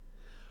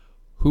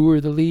Who are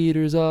the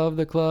leaders of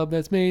the club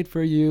that's made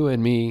for you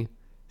and me?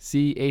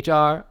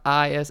 CHRISNGREG,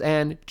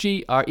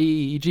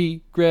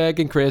 Greg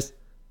and Chris.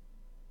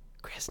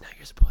 Chris, now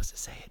you're supposed to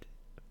say it.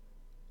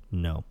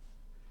 No.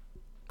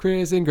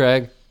 Chris and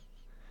Greg.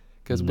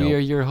 Because we No. are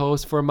your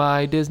hosts for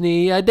My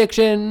Disney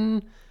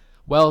Addiction.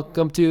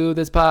 Welcome to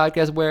this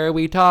podcast where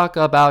we talk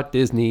about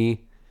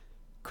Disney.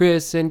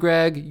 Chris and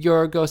Greg,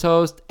 your ghost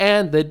host,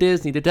 and the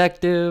Disney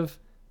detective.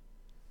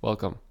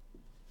 Welcome.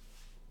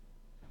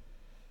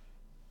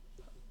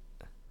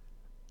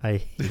 I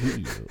hate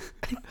you.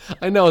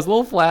 I know, it's a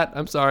little flat.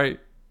 I'm sorry.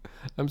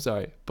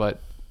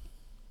 But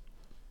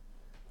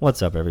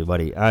What's up,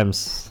 everybody?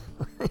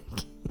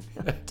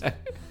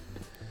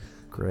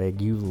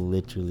 Greg, you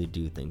literally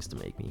do things to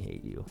make me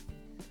hate you.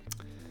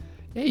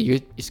 hey,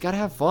 you just gotta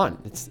have fun.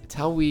 It's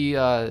how we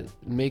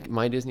make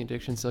My Disney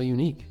Addiction so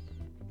unique.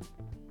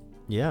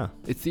 Yeah.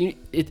 It's the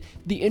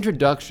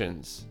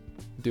introductions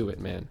do it,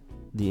 man.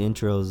 The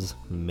intros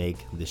make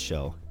the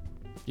show.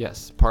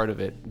 Yes, part of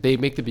it. They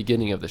make the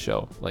beginning of the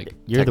show. Like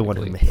You're the one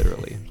who technically, made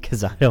literally.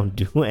 Because I don't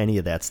do any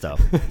of that stuff.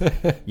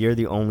 You're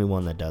the only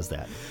one that does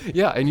that.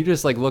 Yeah, and you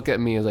just like look at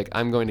me as like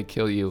I'm going to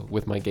kill you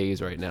with my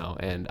gaze right now,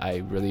 and I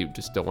really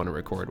just don't want to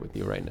record with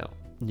you right now.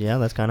 Yeah,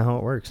 that's kind of how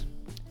it works.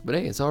 But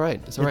hey, it's all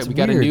right. It's all right. It's We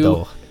got weird, a new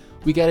though.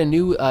 we got a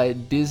new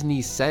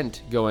Disney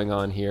scent going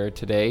on here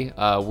today.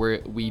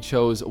 Where we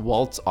chose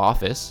Walt's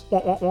Office.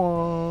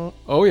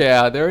 Oh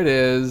yeah, there it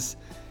is.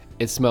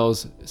 It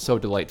smells so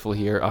delightful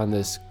here on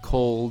this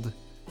cold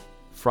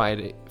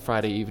Friday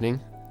evening.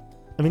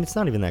 I mean, it's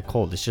not even that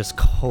cold. It's just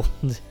cold.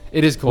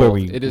 It is cold.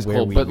 Where It is we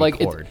cold, but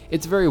like record.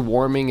 it's very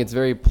warming. It's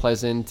very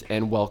pleasant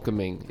and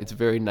welcoming. It's a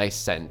very nice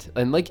scent,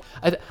 and like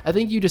I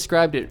think you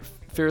described it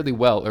fairly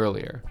well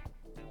earlier.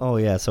 Oh,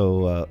 yeah.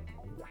 So,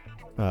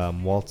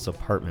 Walt's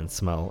apartment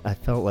smell. I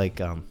felt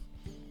like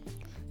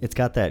it's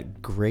got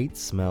that great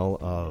smell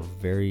of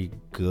very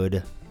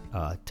good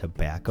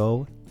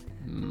tobacco.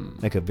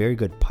 Like a very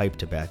good pipe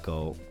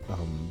tobacco,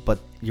 but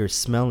you're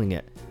smelling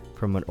it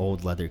from an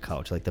old leather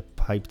couch. Like the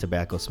pipe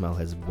tobacco smell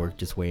has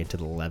worked its way into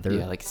the leather.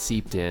 Yeah, like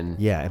seeped in.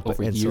 Yeah,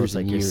 over and years so it's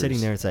like and you're years. sitting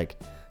there. It's like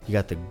you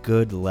got the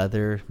good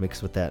leather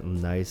mixed with that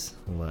nice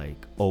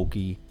like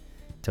oaky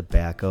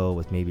tobacco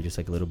with maybe just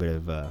like a little bit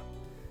of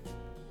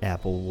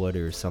apple wood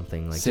or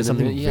something like just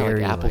Cinnamon, something yeah,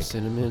 very like apple like,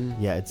 cinnamon.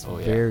 Yeah, it's Oh,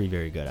 yeah. very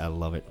very good. I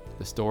love it.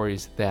 The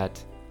stories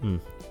that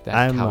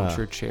I'm, couch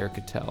or chair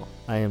could tell.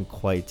 I am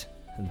quite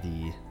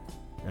the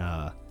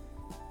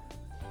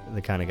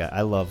kind of guy.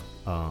 I love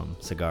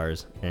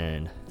cigars,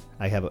 and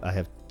I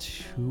have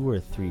 2 or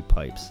 3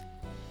 pipes.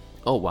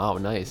 Oh wow,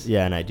 nice.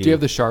 Yeah, and I do. Do you have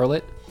the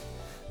Charlotte?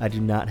 I do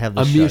not have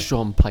the A Char-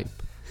 Meerschaum pipe.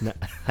 No,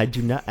 I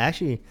do not.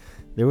 Actually,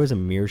 there was a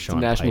Meerschaum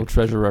National pipe.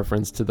 treasure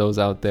reference to those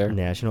out there.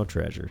 National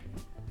treasure.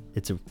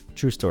 It's a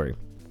true story.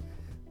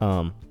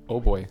 Oh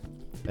boy.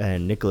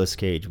 And Nicolas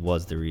Cage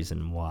was the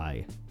reason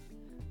why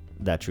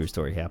that true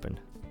story happened.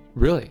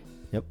 Really?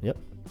 Yep.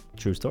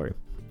 True story.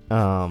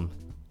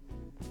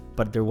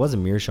 But there was a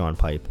Meerschaum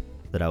pipe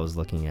that I was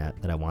looking at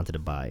that I wanted to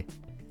buy.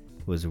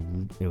 It was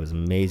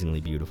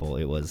amazingly beautiful.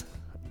 It was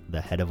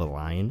the head of a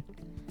lion.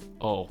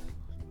 Oh,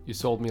 you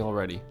sold me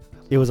already.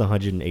 It was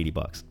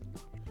 $180.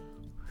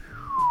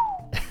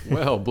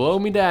 Well, blow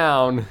me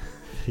down.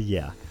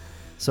 Yeah.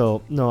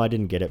 So no, I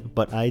didn't get it,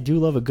 but I do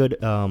love a good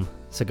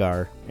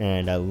cigar,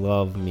 and I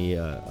love me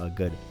a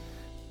good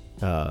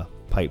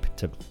pipe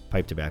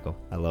tobacco.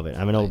 I love it.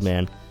 I'm an old Nice.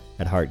 man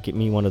at heart. Get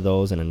me one of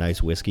those and a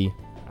nice whiskey.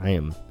 I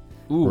am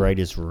Ooh. right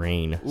as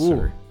rain, Ooh.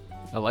 sir.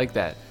 I like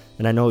that.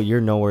 And I know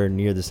you're nowhere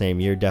near the same.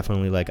 You're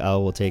definitely like, I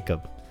will take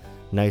a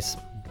nice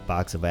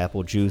box of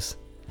apple juice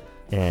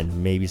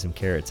and maybe some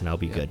carrots, and I'll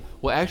be good.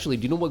 Well, actually,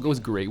 do you know what goes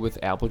great with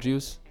apple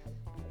juice?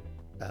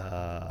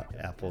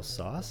 Apple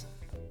sauce,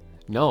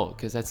 No,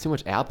 because that's too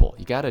much apple.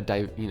 You gotta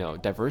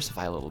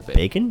diversify a little bit.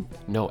 bacon.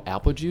 No,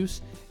 apple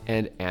juice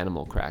and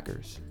animal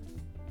crackers.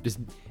 Just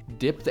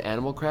dip the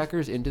animal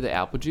crackers into the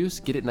apple juice.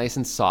 Get it nice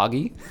and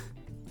soggy.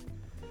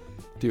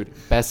 Dude,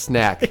 best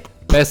snack.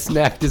 Best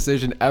snack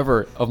decision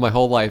ever of my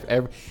whole life.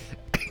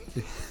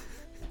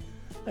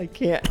 I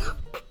can't.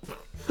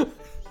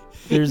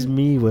 There's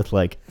me with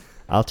like,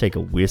 I'll take a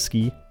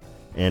whiskey,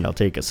 and I'll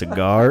take a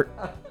cigar,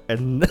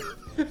 and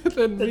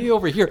Then me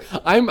over here.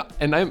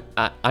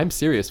 I'm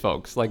serious,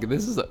 folks. Like,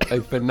 this is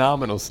a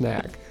phenomenal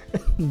snack.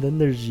 then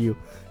there's you.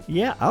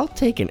 Yeah, I'll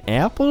take an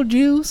apple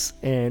juice,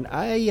 and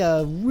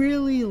I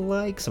really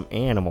like some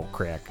animal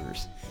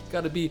crackers. It's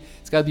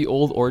gotta be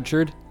Old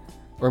Orchard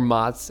or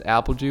Mott's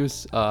apple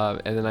juice,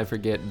 and then I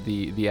forget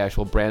the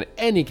actual brand.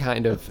 Any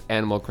kind of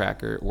animal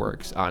cracker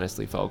works,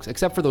 honestly, folks,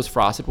 except for those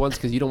frosted ones,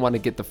 because you don't want to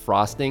get the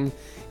frosting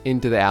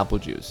into the apple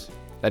juice.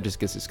 That just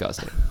gets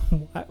disgusting.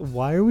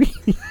 Why are we?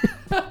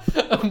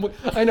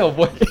 I know.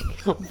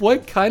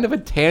 What kind of a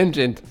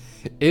tangent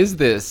is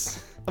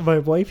this? My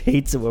wife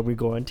hates it when we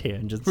go on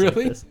tangents. Really?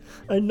 Like this.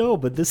 I know,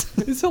 but this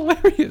It's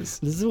hilarious.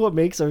 this is what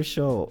makes our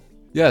show.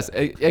 Yes,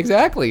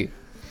 exactly.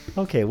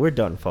 Okay, we're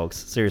done, folks.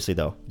 Seriously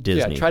though,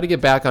 Disney. Yeah, try to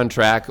get back on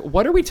track.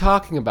 What are we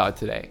talking about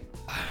today?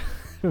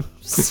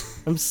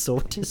 I'm so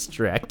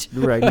distracted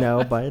right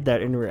now by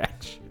that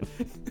interaction.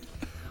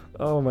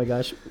 Oh my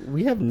gosh,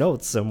 we have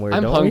notes somewhere.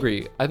 I'm don't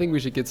hungry. I think we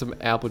should get some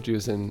apple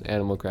juice and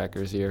animal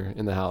crackers here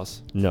in the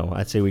house. We? No,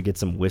 I'd say we get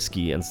some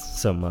whiskey and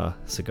some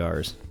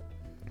cigars.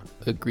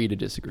 Agree to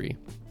disagree.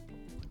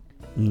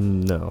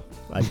 No,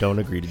 I don't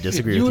agree to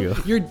disagree with you.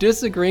 You're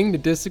disagreeing to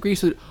disagree.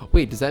 So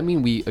wait, does that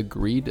mean we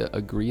agree to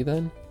agree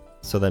then?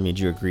 So that means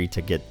you agree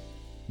to get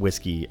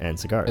whiskey and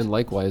cigars. And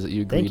likewise, that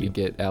you agree Thank to you.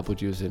 get apple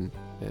juice and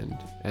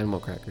animal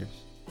crackers.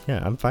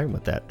 Yeah, I'm fine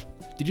with that.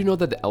 Did you know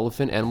that the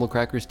elephant animal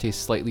crackers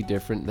taste slightly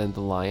different than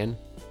the lion?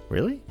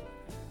 Really?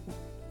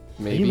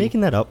 Maybe. Are you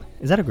making that up?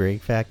 Is that a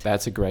Greg fact?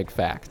 That's a Greg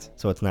fact.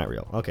 So it's not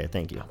real. Okay,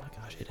 thank you. Oh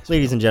my gosh, it is.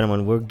 Ladies and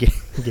gentlemen, we're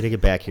gonna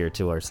get back here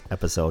to our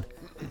episode.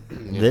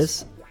 Yes.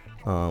 This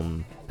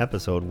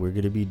episode, we're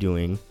gonna be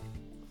doing.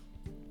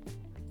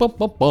 Bum,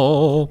 bum,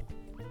 bum.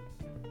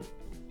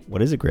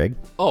 What is it, Greg?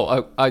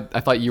 Oh, I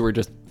thought you were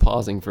just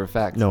pausing for a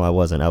fact. No, I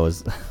wasn't. I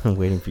was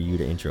waiting for you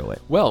to intro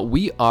it. Well,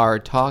 we are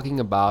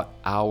talking about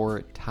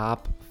our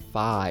top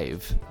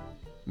 5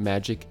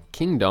 Magic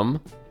Kingdom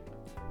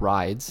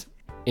rides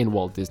in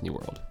Walt Disney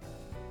World.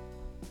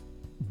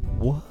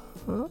 What?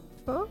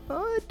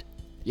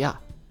 Yeah,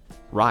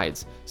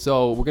 rides.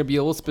 So we're going to be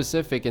a little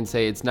specific and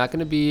say it's not going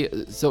to be,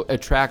 so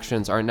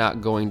attractions are not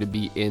going to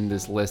be in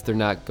this list. They're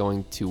not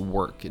going to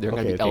work. They're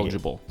going to be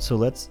eligible. So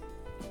let's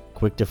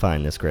quick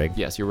define this, Greg.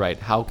 Yes, you're right.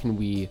 How can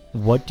we?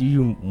 What do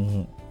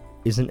you?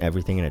 Isn't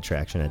everything an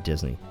attraction at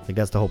Disney? Like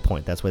that's the whole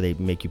point. That's why they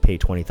make you pay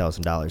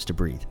 $20,000 to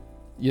breathe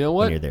You know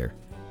when what? you're there.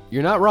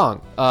 You're not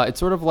wrong.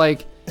 It's sort of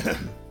like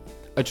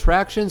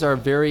attractions are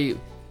very.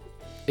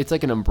 It's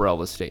like an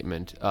umbrella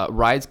statement.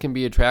 Rides can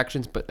be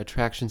attractions, but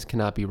attractions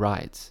cannot be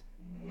rides.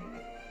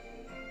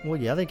 Well,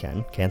 yeah, they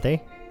can, can't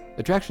they?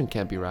 Attraction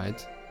can't be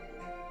rides.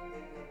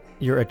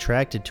 You're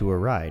attracted to a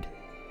ride.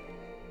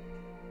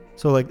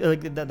 So like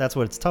that's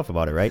what's tough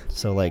about it, right?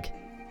 So like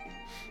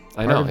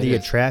I part know. of it the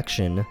is.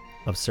 attraction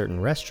of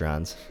certain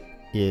restaurants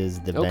is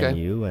the Okay.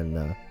 venue and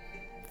the.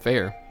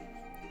 Fair.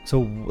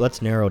 So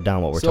let's narrow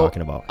down what we're So,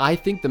 talking about. I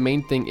think the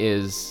main thing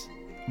is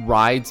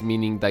rides,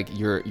 meaning like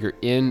you're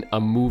in a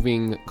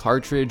moving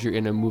cartridge, you're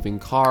in a moving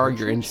car,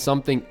 you're in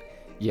something.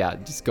 Yeah,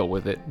 just go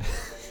with it.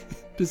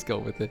 Just go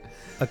with it.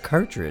 A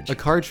cartridge. A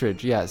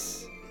cartridge,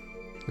 yes.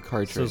 A So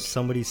cartridge.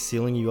 somebody's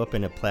sealing you up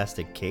in a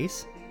plastic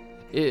case?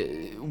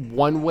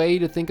 One way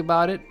to think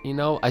about it, you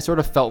know, I sort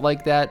of felt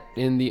like that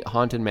in the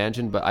Haunted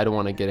Mansion, but I don't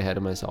want to get ahead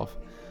of myself.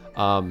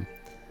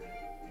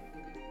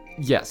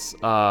 Yes,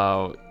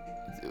 rides,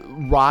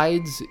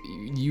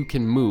 you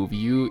can move.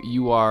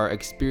 You are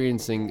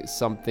experiencing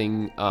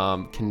something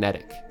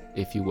kinetic,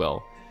 if you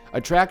will.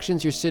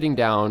 Attractions, you're sitting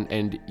down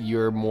and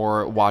you're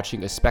more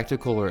watching a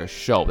spectacle or a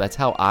show. That's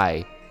how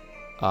I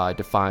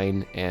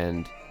define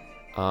and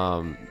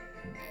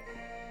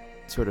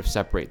sort of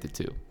separate the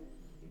two.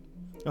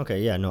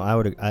 Okay, yeah, no, I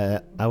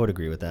would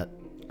agree with that.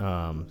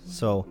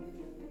 So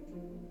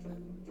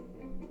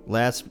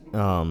last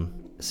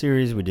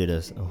series we did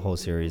a whole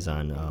series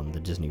on the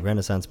Disney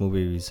Renaissance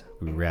movies.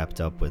 We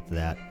wrapped up with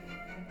that.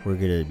 We're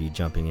gonna be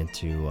jumping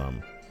into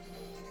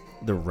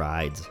the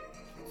rides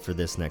for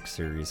this next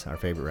series, our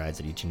favorite rides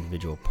at each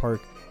individual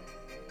park.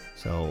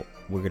 So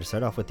we're gonna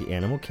start off with the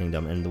Animal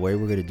Kingdom, and the way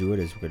we're gonna do it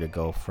is we're gonna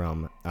go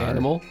from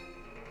Animal?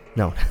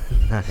 No,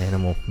 not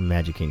Animal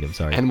Magic Kingdom.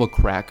 Sorry. Animal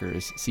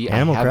crackers. See,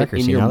 Animal I have crackers. it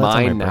in See, your now that's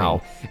on my mind now,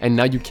 brain. and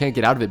now you can't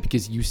get out of it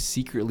because you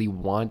secretly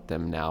want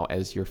them now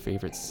as your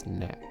favorite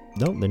snack.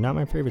 No, they're not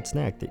my favorite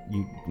snack.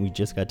 We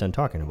just got done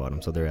talking about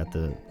them, so they're at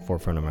the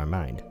forefront of my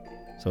mind.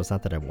 So it's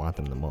not that I want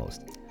them the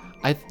most.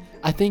 I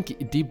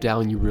think deep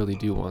down you really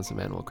do want some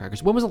animal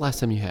crackers. When was the last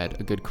time you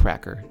had a good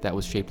cracker that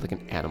was shaped like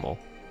an animal?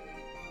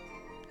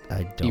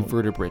 I don't,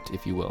 Invertebrate,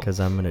 if you will. because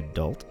I'm an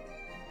adult.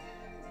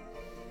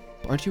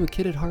 Aren't you a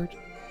kid at heart?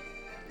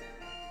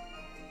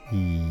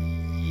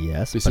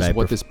 Yes, This but is I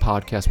what this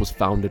podcast was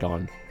founded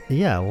on.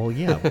 Yeah, well,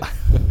 yeah.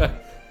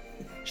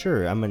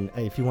 Sure,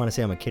 if you want to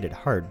say I'm a kid at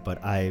heart,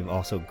 but I've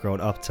also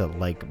grown up to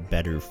like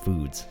better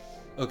foods.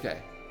 Okay.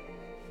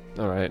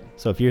 All right.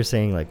 So if you're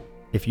saying like,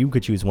 if you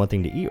could choose one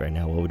thing to eat right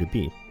now, what would it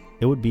be?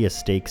 It would be a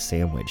steak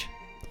sandwich.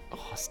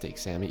 Oh, steak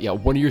salmon. Yeah,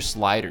 one of your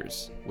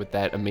sliders with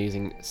that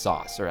amazing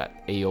sauce or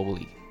that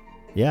aioli.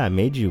 Yeah, I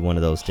made you one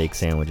of those steak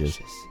sandwiches.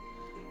 Delicious.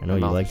 I know My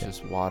you mouth like is it.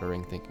 just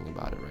watering thinking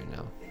about it right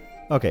now.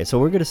 Okay, so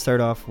we're gonna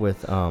start off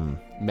with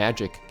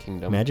Magic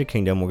Kingdom. Magic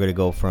Kingdom. We're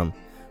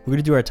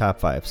gonna do our top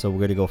 5. So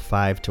we're gonna go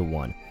 5 to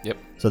 1. Yep.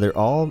 So they're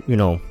all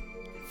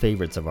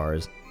favorites of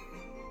ours,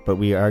 but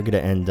we are gonna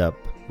end up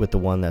with the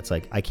one that's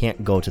like, I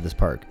can't go to this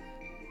park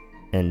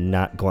and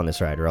not go on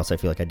this ride, or else I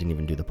feel like I didn't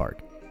even do the park.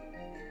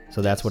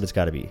 So that's Yes. what it's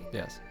got to be.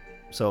 Yes.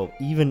 So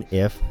even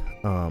if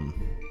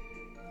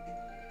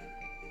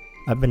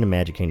I've been to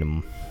Magic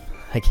Kingdom,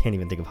 I can't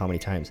even think of how many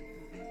times.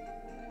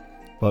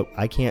 But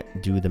I can't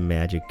do the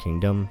Magic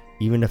Kingdom,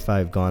 even if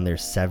I've gone there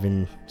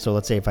 7. So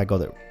let's say if I go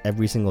there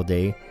every single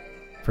day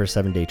for a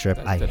 7-day trip,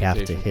 That's I have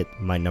to dedication. hit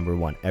my number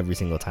 1 every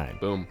single time.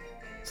 Boom.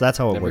 So that's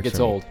how it Never works. gets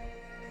for me. old.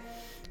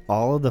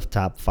 all of the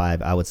top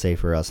 5, I would say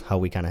for us, how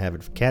we kind of have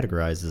it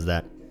categorized is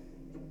that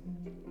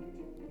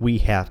we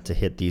have to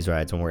hit these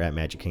rides when we're at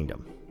Magic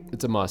Kingdom.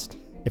 It's a must.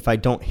 If I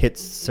don't hit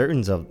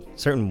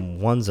certain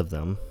ones of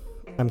them,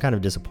 I'm kind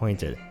of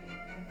disappointed.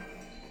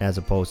 As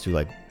opposed to,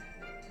 like,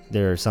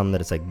 there are some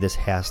that it's like, this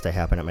has to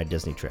happen at my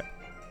Disney trip.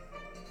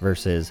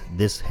 Versus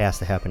this has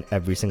to happen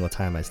every single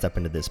time I step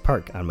into this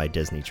park on my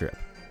Disney trip.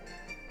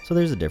 So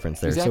there's a difference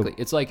there. Exactly. So,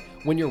 It's like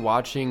when you're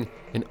watching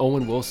an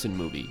Owen Wilson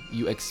movie,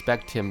 you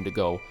expect him to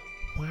go,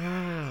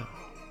 wow.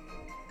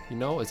 You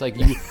know, it's like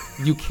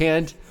you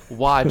can't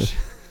watch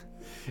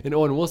an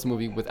Owen Wilson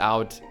movie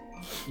without,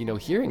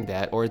 hearing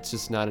that, or it's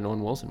just not an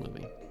Owen Wilson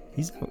movie.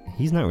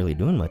 he's not really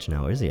doing much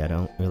now, is he? I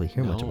don't really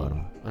hear much about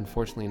him.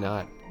 Unfortunately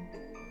not.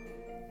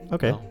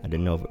 Okay. No. I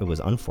didn't know if it was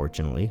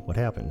unfortunately. What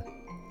happened?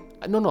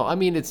 No. I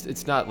mean,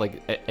 it's not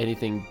like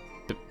anything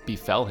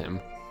befell him,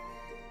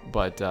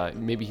 but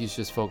maybe he's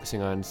just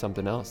focusing on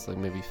something else, like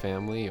maybe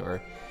family,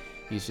 or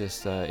he's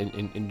just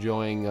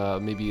enjoying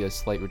maybe a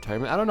slight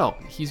retirement. I don't know.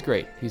 He's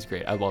great.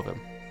 I love him.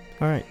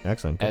 All right.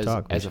 Excellent. Good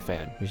talk. As a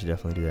fan. We should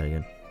definitely do that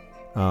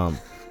again.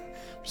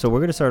 So we're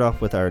going to start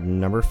off with our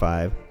number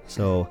 5.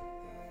 So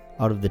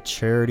out of the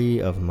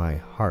charity of my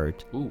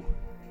heart, Ooh.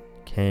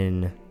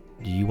 do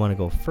you want to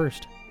go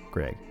first,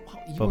 Greg? Wow,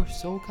 you are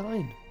so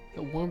kind.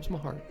 It warms my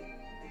heart.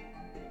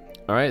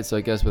 All right, so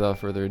I guess without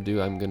further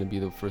ado, I'm going to be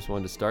the first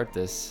one to start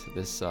this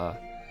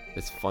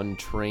fun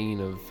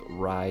train of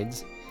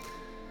rides.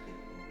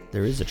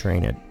 There is a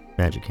train at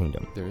Magic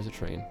Kingdom. There is a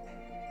train.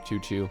 Choo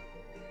choo.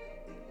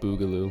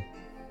 Boogaloo.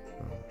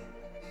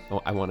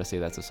 Oh, I want to say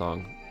that's a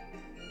song.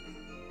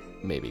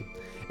 Maybe.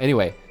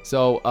 Anyway,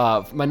 so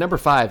my number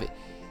 5,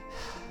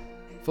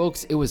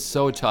 folks, it was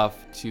so tough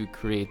to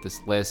create this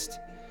list,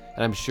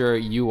 and I'm sure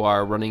you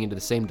are running into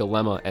the same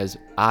dilemma as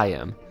I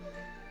am.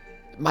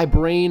 My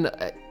brain,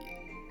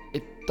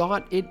 it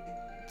thought it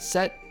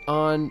set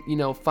on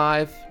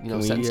 5,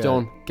 set in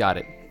stone. Got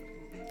it.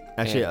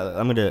 Actually,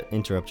 I'm going to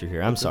interrupt you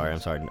here. I'm sorry.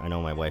 I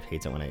know my wife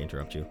hates it when I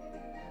interrupt you.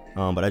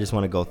 But I just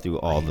want to go through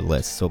all the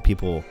lists so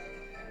people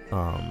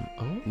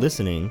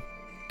listening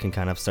can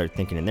kind of start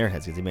thinking in their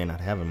heads because they may not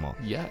have them all.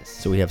 Yes.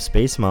 So we have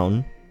Space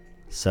Mountain,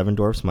 Seven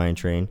Dwarfs Mine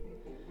Train,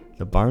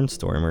 the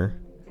Barnstormer,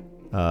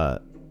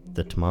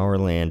 the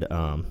Tomorrowland,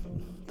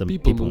 the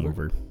People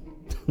Mover.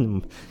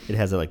 It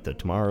has like the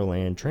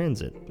Tomorrowland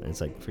Transit.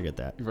 It's like, forget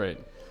that. Right.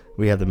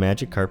 We have the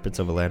Magic Carpets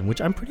of Aladdin, which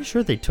I'm pretty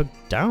sure they took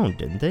down,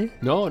 didn't they?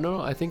 No,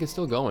 I think it's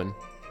still going.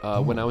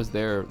 When I was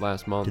there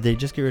last month. Did they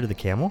just get rid of the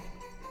camel?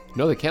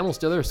 No, the camel's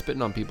still there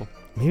spitting on people.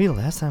 Maybe the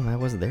last time I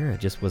was there, it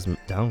just was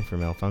down for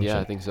malfunction. Yeah,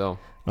 I think so.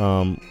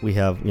 We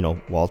have,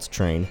 Walt's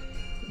train.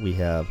 We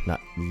have, not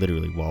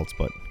literally Walt's,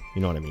 but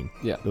you know what I mean.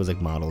 Yeah. It was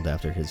like modeled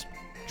after his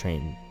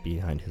train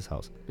behind his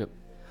house. Yep.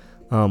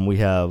 We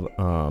have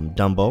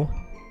Dumbo.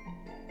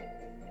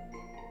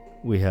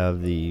 We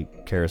have the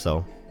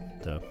carousel.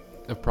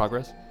 Of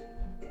progress?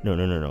 No.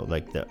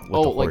 Like the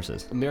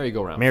horses. Like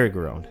merry-go-round.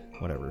 Merry-go-round.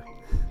 Whatever.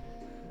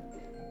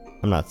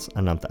 I'm not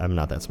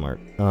that smart.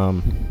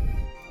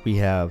 We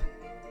have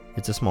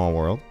It's a Small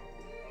World.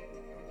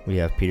 We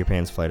have Peter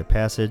Pan's Flight of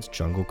Passage,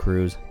 Jungle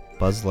Cruise,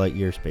 Buzz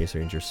Lightyear, Space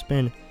Ranger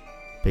Spin,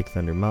 Big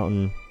Thunder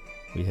Mountain.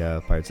 We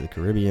have Pirates of the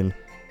Caribbean.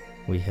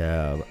 We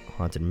have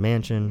Haunted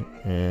Mansion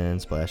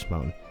and Splash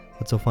Mountain.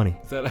 What's so funny?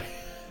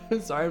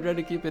 Sorry, I'm trying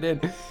to keep it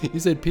in. You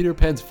said Peter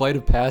Pan's Flight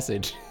of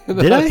Passage.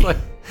 Did I? Like,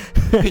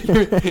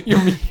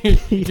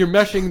 you're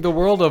meshing the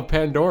world of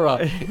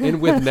Pandora in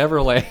with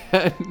Neverland.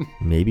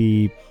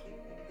 Maybe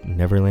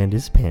Neverland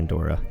is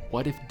Pandora.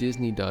 What if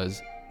Disney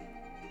does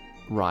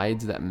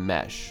rides that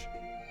mesh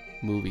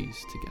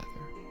movies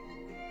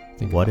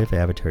together? What if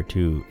Avatar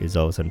 2 is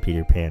all of a sudden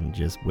Peter Pan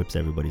just whips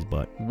everybody's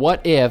butt?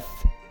 What if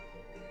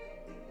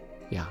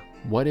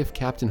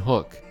Captain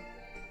Hook?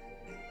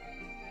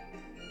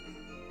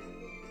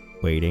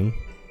 Waiting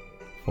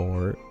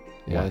for...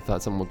 Yeah, what? I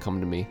thought something would come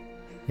to me.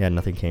 Yeah,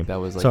 nothing came. That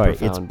was like Sorry,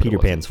 profound, it's but Peter it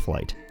wasn't. Pan's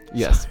Flight.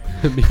 Yes,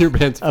 Peter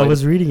Pan's Flight. I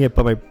was reading it,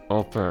 but my...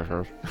 Oh,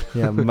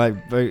 Yeah,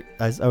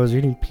 I was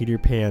reading Peter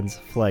Pan's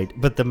Flight,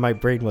 but then my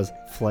brain was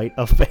Flight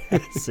of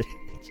Passage.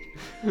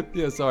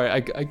 Yeah, sorry,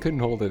 I couldn't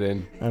hold it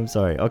in. I'm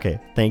sorry. Okay,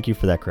 thank you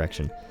for that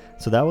correction.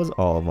 So that was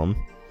all of them.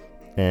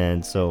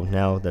 And so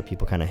now that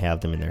people kind of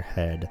have them in their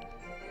head,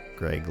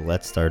 Greg,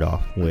 let's start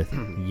off with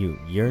you.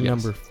 You're Yes.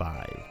 number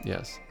 5.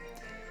 Yes.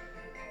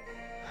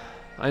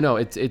 I know,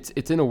 it's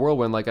in a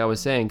whirlwind, like I was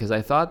saying, because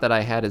I thought that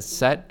I had it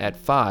set at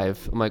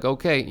 5. I'm like,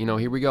 okay,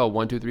 here we go.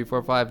 1, 2, 3,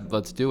 4, 5,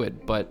 let's do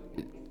it. But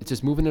it's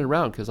just moving it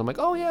around because I'm like,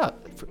 oh, yeah,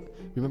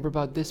 remember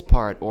about this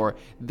part, or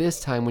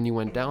this time when you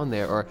went down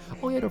there, or,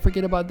 oh, yeah, don't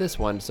forget about this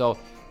one. So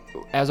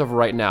as of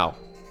right now,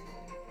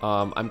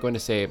 I'm going to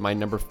say my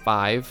number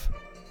 5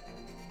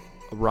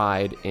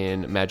 ride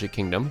in Magic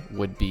Kingdom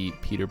would be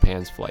Peter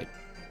Pan's Flight.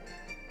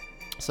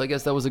 So I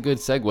guess that was a good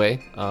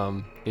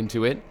segue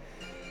into it.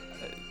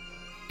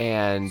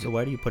 And So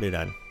why do you put it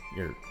on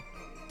your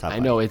top 5? I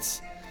know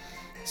it's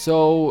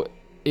so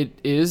It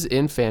is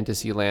in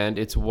Fantasyland.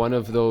 It's one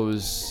of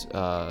those.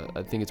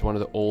 I think it's one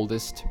of the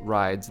oldest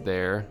rides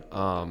there.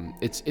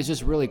 It's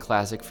just really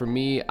classic for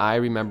me. I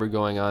remember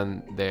going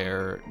on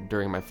there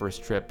during my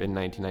first trip in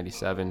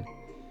 1997,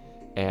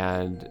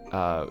 and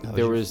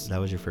that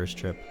was your first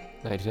trip.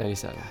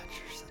 1997. God,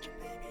 you're such a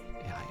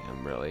baby. Yeah, I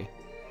am really.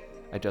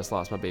 I just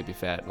lost my baby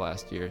fat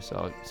last year,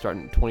 so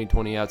starting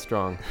 2020 out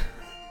strong.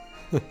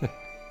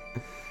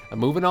 I'm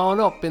moving on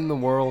up in the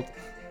world.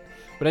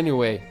 But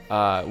anyway,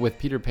 with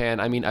Peter Pan,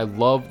 I mean, I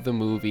love the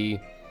movie.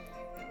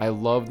 I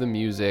love the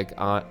music,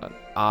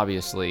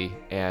 obviously,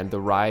 and the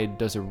ride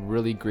does a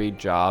really great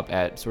job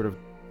at sort of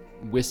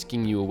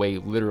whisking you away,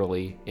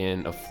 literally,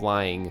 in a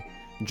flying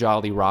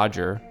Jolly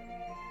Roger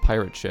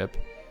pirate ship.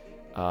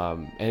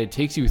 And it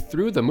takes you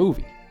through the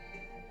movie.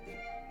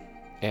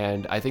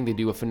 And I think they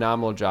do a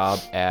phenomenal job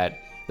at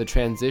the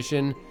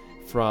transition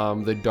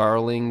from the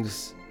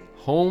Darlings'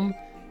 home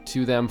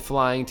to them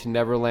flying to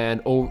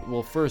Neverland.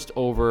 First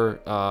over,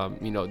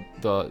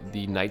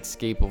 the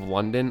nightscape of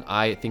London.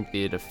 I think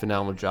they did a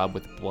phenomenal job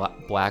with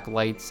black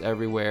lights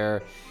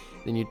everywhere.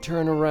 Then you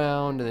turn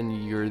around, and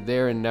then you're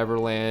there in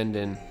Neverland,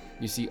 and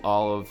you see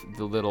all of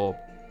the little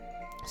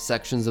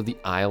sections of the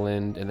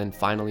island, and then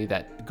finally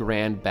that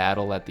grand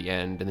battle at the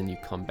end, and then you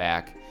come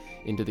back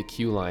into the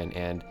queue line.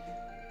 And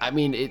I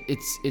mean,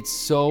 it's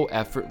so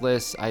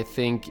effortless. I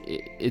think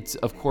it's,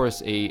 of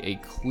course, a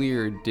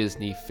clear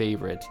Disney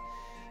favorite.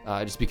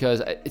 Just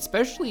because,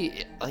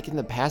 especially like in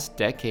the past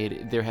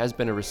decade, there has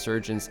been a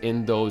resurgence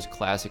in those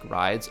classic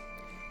rides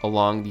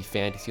along the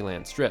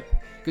Fantasyland strip.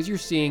 Because you're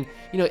seeing,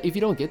 if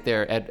you don't get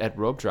there at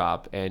Rope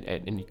Drop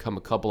and you come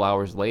a couple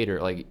hours later,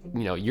 like,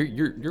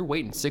 you're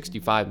waiting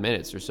 65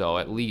 minutes or so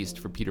at least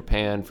for Peter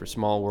Pan, for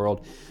Small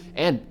World.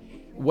 And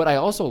what I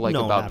also like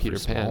about Peter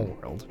Pan. Small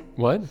World.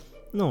 What?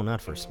 No,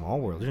 not for Small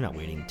World. You're not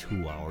waiting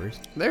 2 hours.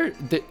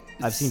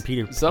 I've seen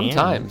Peter Pan.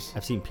 Sometimes.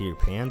 I've seen Peter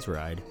Pan's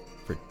ride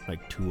for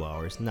like 2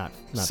 hours. Not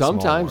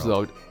sometimes Small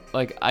World. though,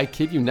 like, I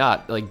kid you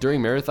not, like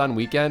during marathon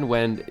weekend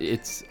when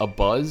it's a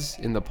buzz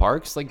in the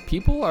parks, like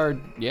people are,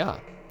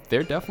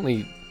 they're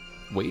definitely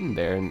waiting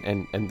there,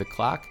 and the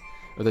clock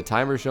or the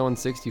timer showing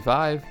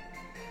 65.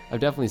 I've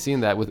definitely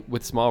seen that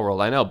with Small World.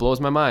 I know, it blows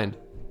my mind,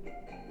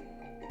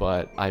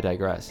 but I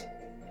digress.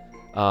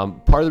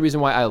 Part of the reason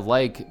why I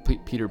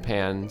like Peter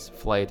Pan's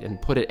flight and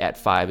put it at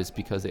 5 is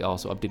because they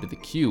also updated the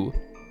queue.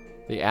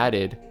 They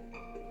added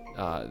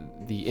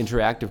the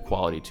interactive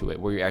quality to it,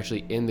 where you're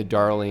actually in the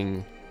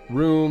Darling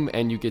room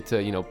and you get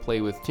to,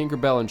 play with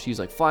Tinkerbell, and she's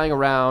like flying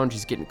around,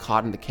 she's getting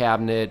caught in the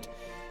cabinet,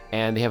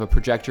 and they have a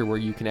projector where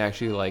you can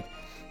actually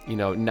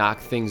knock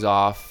things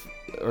off,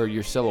 or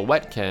your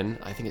silhouette can.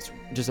 I think it's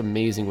just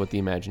amazing what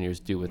the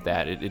Imagineers do with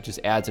that. It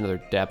just adds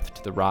another depth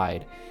to the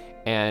ride.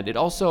 And it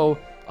also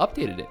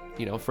updated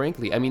it,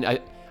 frankly. I mean,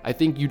 I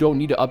think you don't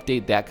need to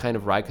update that kind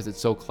of ride because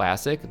it's so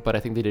classic, but I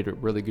think they did a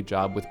really good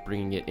job with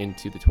bringing it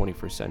into the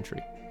 21st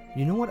century.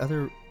 You know what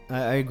other...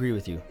 I agree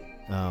with you.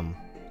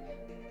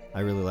 I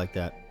really like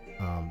that.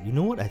 You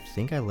know what I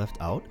think I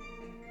left out?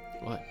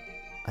 What?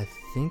 I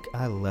think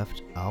I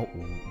left out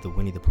the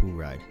Winnie the Pooh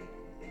ride.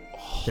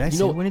 Did I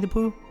say Winnie the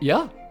Pooh?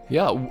 Yeah.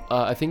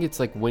 I think it's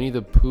like Winnie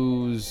the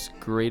Pooh's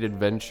Great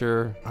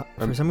Adventure.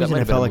 For some reason,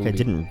 I felt like I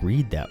didn't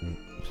read that one.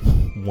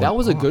 That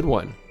was a good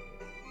one.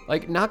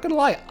 Like, not gonna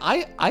lie,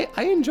 I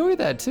enjoy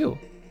that too.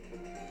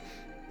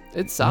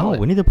 It's solid. No,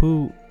 Winnie the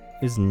Pooh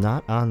is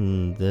not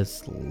on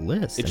this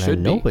list. It and should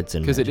I know be, it's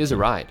in because it is a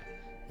ride.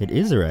 It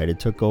is a ride. It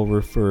took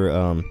over for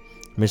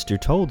Mr.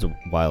 Toad's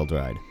Wild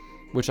Ride,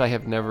 which I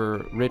have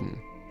never ridden.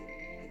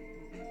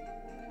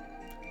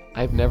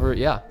 I've never,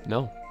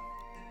 no.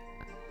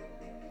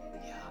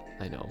 Yeah,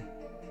 I know.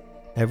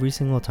 Every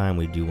single time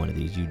we do one of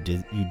these, you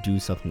do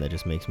something that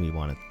just makes me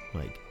want to,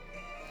 like...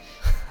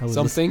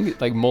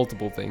 like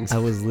multiple things. I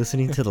was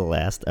listening to the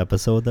last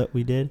episode that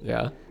we did.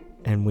 Yeah.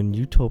 And when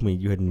you told me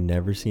you had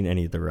never seen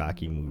any of the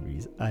Rocky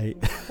movies, I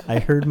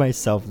heard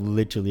myself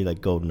literally like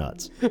go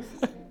nuts.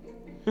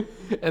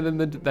 And then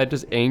that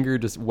just anger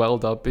just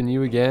welled up in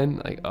you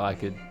again. Like, oh, I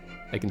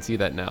can see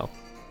that now.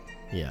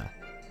 Yeah.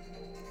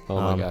 Oh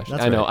my gosh.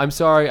 I know.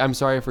 Right. I'm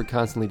sorry for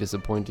constantly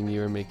disappointing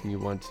you or making you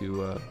want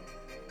to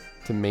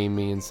maim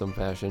me in some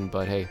fashion,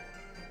 but hey.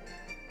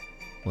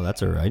 Well,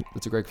 that's all right.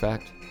 It's a great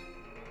fact.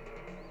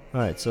 All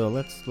right, so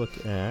let's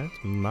look at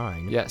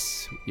mine.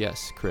 Yes,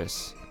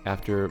 Chris.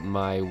 After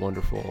my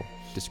wonderful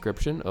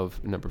description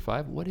of number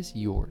 5, what is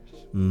yours?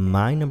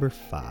 My number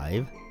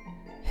 5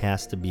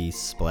 has to be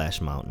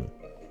Splash Mountain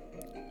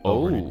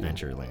over in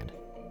Adventureland.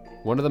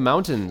 One of the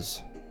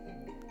mountains.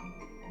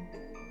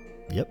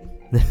 Yep.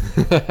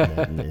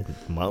 The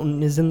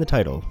mountain is in the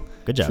title.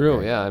 Good job. True,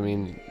 Barry. yeah. I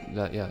mean,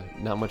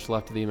 not much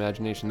left of the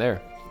imagination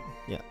there.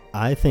 Yeah,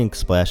 I think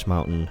Splash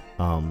Mountain,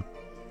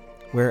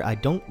 where I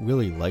don't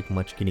really like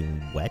much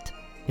getting wet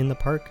in the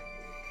park.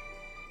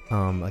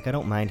 Like, I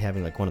don't mind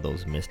having like one of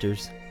those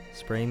misters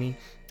spray me.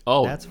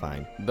 Oh, that's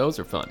fine. Those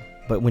are fun.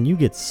 But when you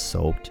get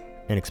soaked,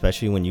 and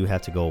especially when you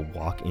have to go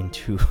walk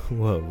into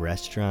a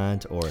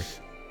restaurant or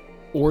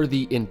or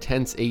the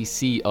intense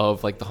AC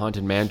of like the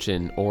Haunted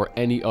Mansion or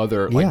any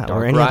other like Yeah,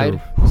 dark or any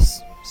ride. other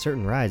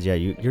certain rides. Yeah,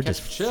 you're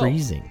just Catch a chill.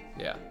 freezing.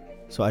 Yeah.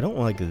 So I don't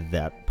like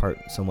that part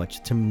so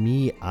much. To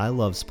me, I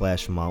love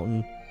Splash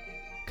Mountain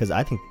because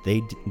I think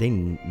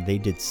they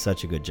did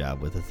such a good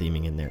job with the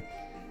theming in there,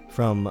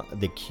 from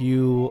the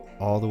queue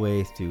all the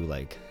way through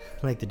like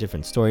the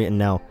different story. And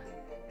now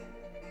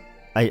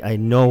I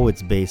know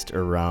it's based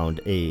around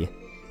a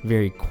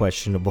very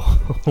questionable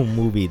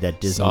movie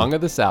that Song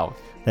of the South.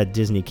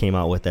 Disney came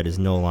out with that is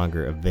no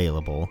longer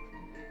available.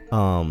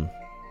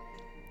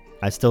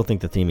 I still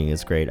think the theming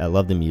is great. I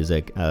love the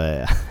music.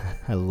 I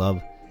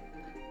love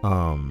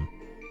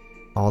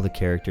all the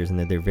characters, and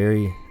they're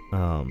very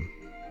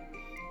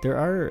there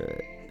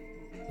are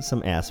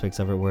some aspects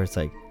of it where it's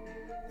like,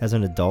 as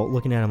an adult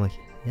looking at it, I'm like,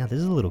 yeah, this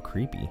is a little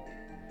creepy.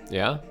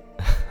 Yeah.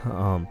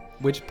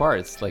 Which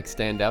parts like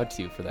stand out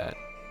to you for that?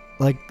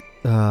 Like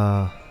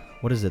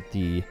what is it,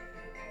 the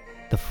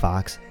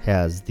fox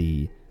has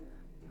the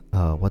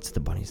what's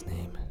the bunny's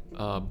name?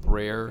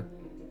 Brer.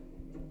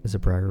 Is it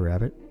Briar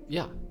Rabbit?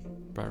 Yeah.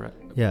 Brer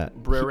Rabbit. Yeah.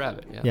 Brer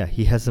Rabbit. Yeah. Yeah,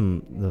 he has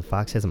him. The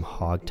fox has him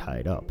hog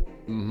tied up,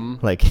 Mm-hmm.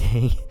 like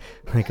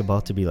like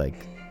about to be like.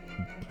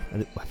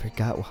 I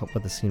forgot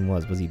what the scene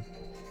was. Was he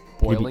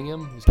Boiling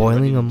him. He's getting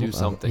boiling ready to him? Do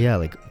something. Yeah,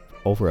 like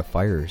over a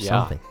fire or Yeah.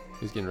 something.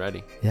 He's getting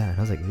ready. Yeah, and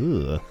I was like,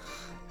 ugh.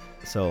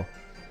 So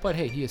But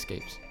hey, he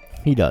escapes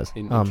he does.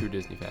 in true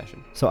Disney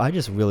fashion. So I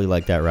just really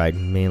like that ride.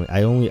 Mainly,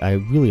 I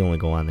really only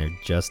go on there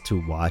just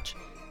to watch,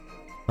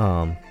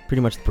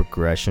 pretty much the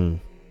progression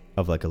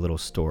of like a little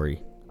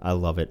story. I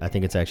love it. I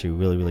think it's actually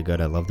really, really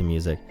good. I love the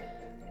music.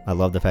 I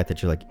love the fact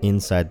that you're like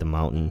inside the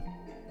mountain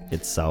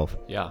itself.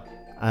 Yeah.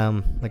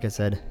 Like I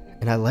said,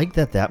 and I like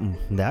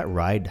that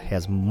ride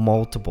has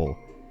multiple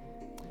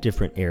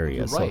different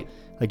areas. You're right.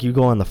 So like you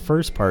go on the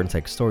first part, it's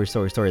like story,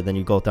 then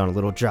you go down a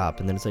little drop,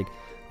 and then it's like,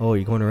 oh,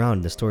 you're going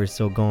around, the story's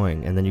still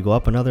going, and then you go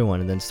up another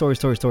one, and then story,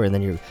 and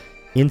then you're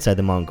inside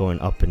the mountain going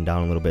up and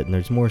down a little bit, and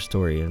there's more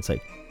story, and it's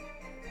like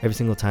every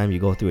single time you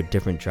go through a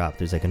different drop,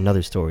 there's like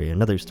another story,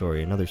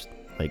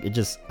 like it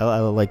just, I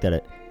like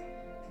that.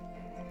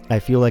 I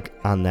feel like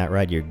on that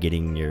ride you're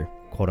getting your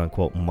quote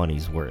unquote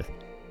money's worth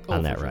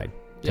on that for sure. ride.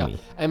 Yeah. Me.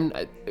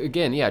 And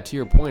again, yeah, to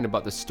your point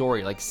about the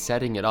story, like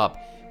setting it up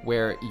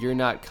where you're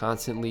not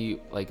constantly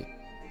like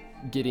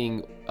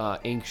getting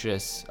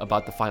anxious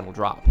about the final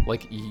drop.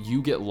 Like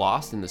you get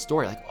lost in the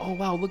story, like, oh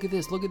wow, look at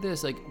this,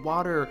 like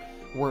water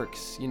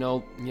works, you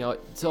know,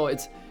 so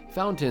it's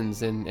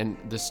fountains and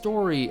the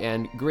story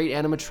and great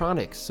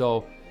animatronics.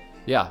 So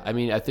yeah, I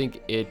mean, I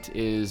think it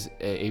is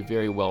a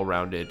very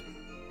well-rounded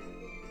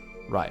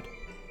ride.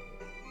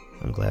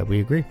 I'm glad we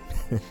agree.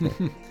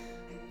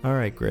 All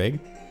right, Greg.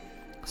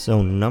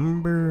 So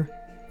number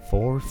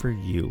 4 for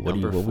you. What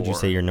would you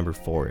say your number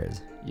 4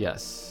 is?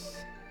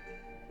 Yes.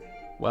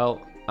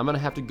 Well, I'm going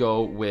to have to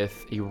go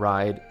with a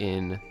ride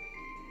in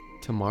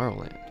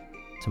Tomorrowland.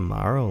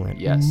 Tomorrowland.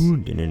 Yes. Ooh,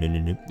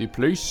 The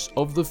place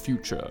of the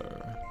future.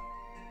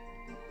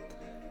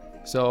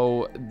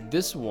 So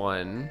this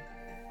one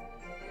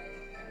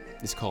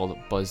is called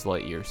Buzz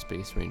Lightyear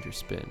Space Ranger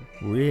Spin.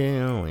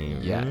 Really?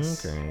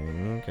 Yes.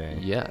 Okay.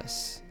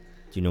 Yes.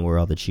 Do you know where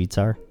all the cheats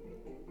are?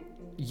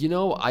 You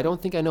know, I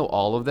don't think I know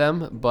all of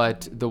them,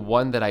 but the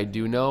one that I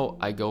do know,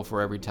 I go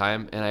for every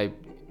time, and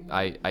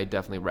I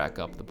definitely rack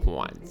up the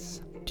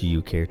points. Do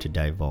you care to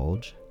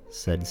divulge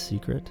said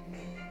secret?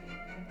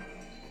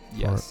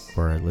 Yes.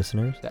 For our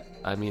listeners?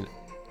 I mean,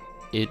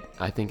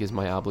 I think is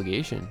my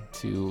obligation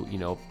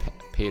to,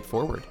 pay it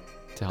forward,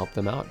 to help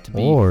them out,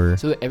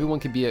 so that everyone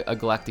can be a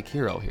galactic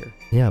hero here.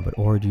 Yeah, but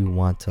or do you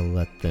want to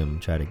let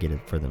them try to get it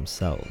for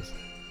themselves?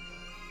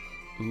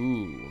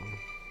 Ooh.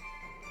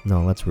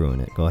 No, let's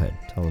ruin it. Go ahead.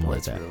 Tell them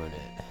what's that. Let's ruin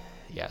it.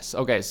 Yes.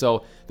 Okay,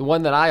 so the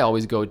one that I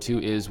always go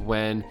to is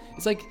when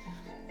it's like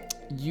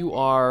you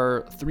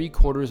are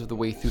 3/4 of the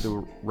way through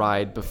the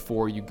ride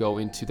before you go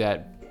into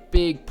that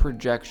big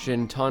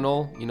projection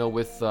tunnel,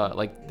 with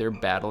like they're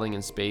battling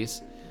in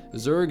space.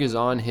 Zurg is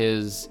on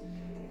his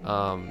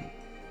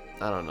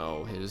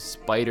his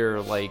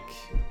spider-like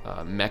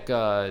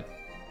mecha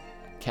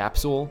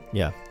capsule.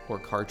 Yeah. Or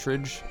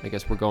cartridge. I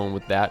guess we're going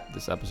with that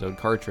this episode,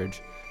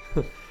 cartridge.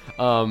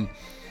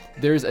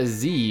 There's a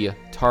Z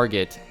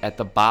target at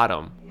the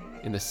bottom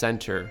in the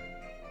center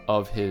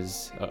of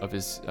his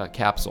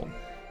capsule,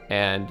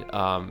 and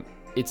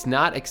it's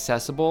not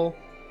accessible,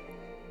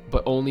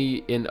 but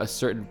only in a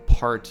certain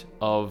part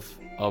of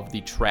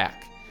the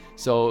track.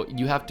 So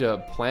you have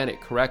to plan it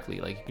correctly.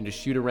 Like you can just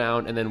shoot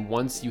around, and then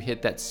once you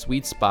hit that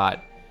sweet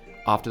spot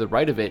off to the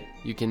right of it,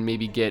 you can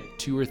maybe get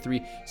 2 or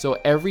 3. So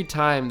every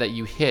time that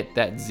you hit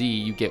that Z,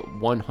 you get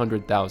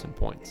 100,000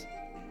 points.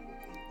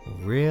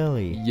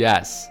 Really?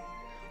 Yes.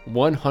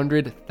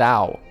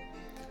 100,000.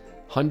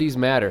 Hundies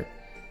matter.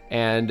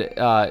 And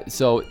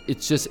so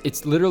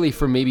it's literally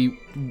for maybe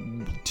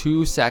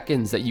 2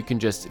 seconds that you can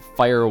just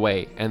fire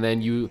away, and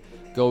then you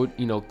go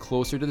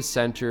closer to the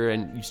center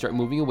and you start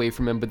moving away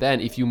from him. But then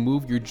if you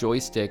move your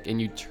joystick and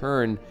you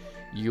turn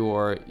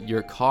your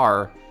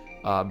car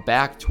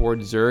back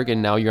towards Zurg, and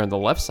now you're on the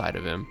left side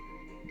of him,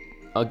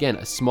 again,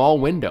 a small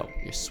window,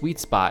 your sweet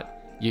spot.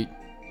 You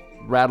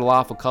rattle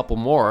off a couple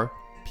more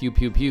pew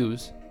pew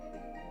pews,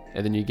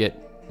 and then you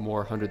get more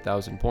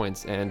 100,000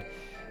 points. And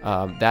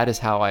that is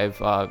how I've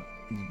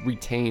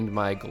retained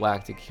my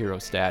galactic hero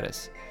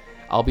status.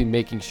 I'll be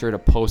making sure to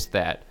post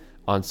that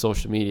on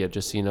social media,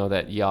 just so you know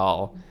that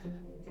y'all,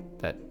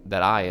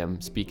 that I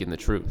am speaking the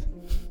truth.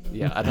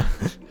 Yeah,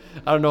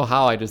 I don't know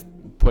how I just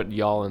put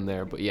y'all in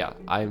there, but yeah,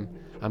 I'm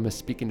a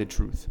speaking the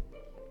truth.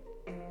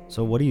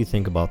 So what do you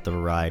think about the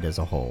ride as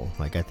a whole?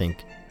 Like, I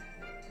think,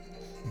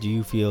 do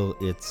you feel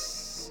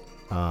it's,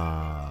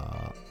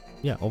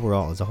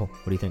 overall as a whole,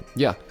 what do you think?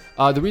 Yeah.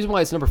 The reason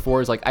why it's number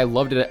 4 is, like, I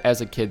loved it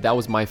as a kid. That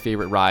was my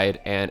favorite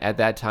ride. And at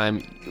that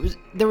time,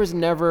 there was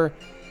never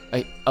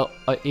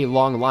a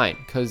long line,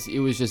 because it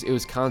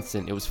was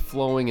constant. It was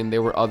flowing, and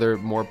there were other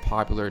more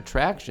popular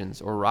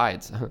attractions or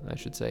rides, I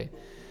should say,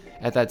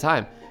 at that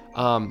time.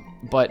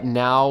 But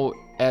now,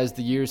 as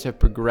the years have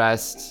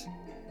progressed,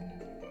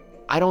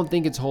 I don't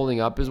think it's holding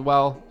up as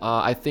well.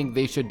 I think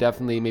they should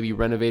definitely maybe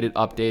renovate it,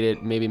 update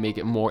it, maybe make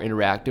it more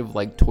interactive,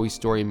 like Toy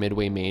Story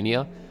Midway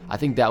Mania. I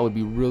think that would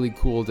be really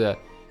cool to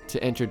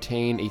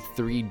entertain a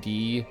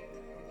 3D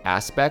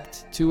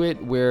aspect to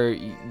it, where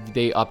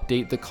they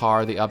update the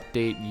car, they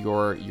update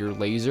your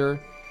laser,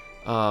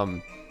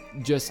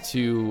 just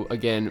to,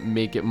 again,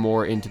 make it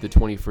more into the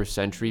 21st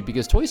century,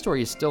 because Toy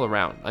Story is still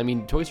around. I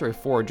mean, Toy Story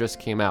 4 just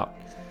came out,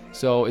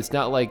 so it's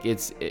not like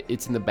it's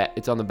on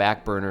the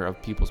back burner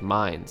of people's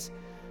minds.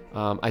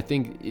 I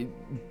think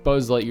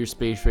Buzz Lightyear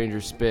Space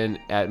Ranger Spin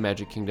at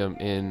Magic Kingdom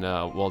in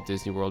Walt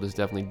Disney World is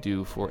definitely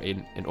due for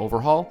an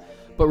overhaul.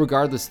 But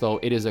regardless,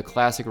 though, it is a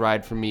classic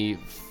ride for me,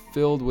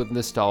 filled with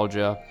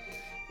nostalgia,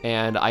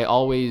 and I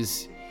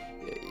always,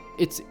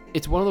 it's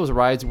one of those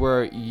rides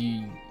where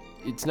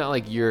it's not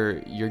like you're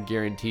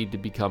guaranteed to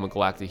become a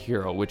galactic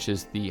hero, which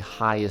is the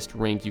highest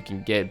rank you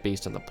can get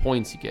based on the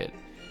points you get.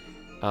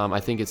 I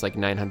think it's like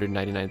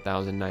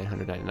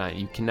 999,999.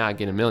 You cannot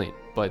get 1,000,000,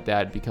 but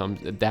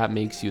that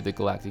makes you the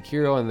galactic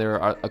hero. And there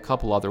are a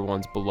couple other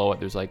ones below it.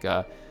 There's like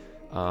a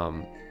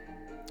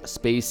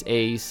space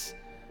ace.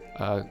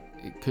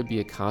 It could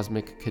be a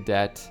cosmic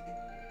cadet.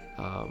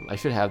 I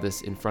should have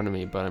this in front of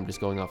me, but I'm just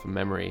going off of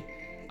memory.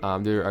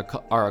 There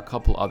are a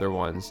couple other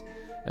ones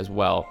as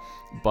well,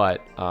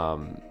 but I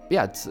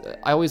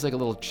always like a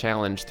little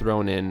challenge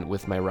thrown in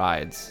with my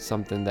rides,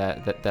 something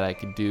that I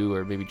could do,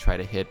 or maybe try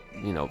to hit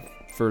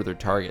further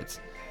targets.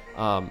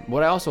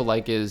 What I also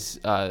like is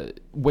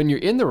when you're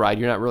in the ride,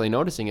 you're not really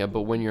noticing it,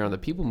 but when you're on the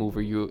People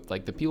Mover,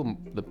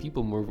 the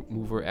People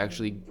Mover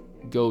actually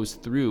goes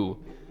through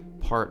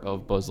part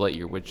of Buzz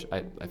Lightyear, which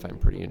I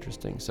find pretty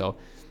interesting. So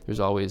there's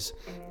always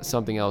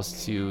something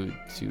else to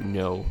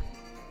know,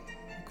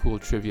 cool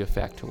trivia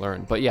fact to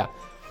learn. But yeah,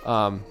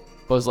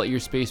 Buzz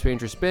Lightyear Space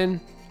Ranger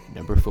Spin,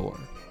 number 4.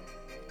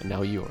 And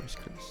now yours,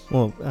 Chris.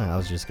 Well, I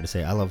was just going to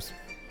say, I love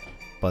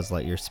Buzz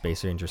Lightyear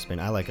Space Ranger Spin.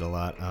 I like it a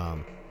lot.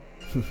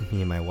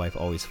 Me and my wife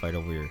always fight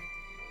over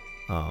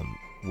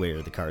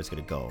where the car is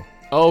going to go.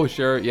 Oh,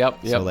 sure.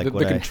 Yep. So, like,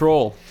 the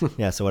control.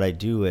 Yeah, so what I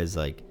do is,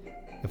 like,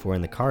 if we're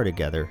in the car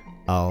together,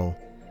 I'll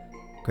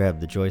grab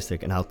the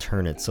joystick and I'll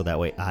turn it so that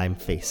way I'm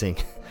facing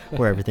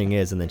where everything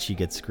is, and then she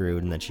gets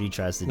screwed, and then she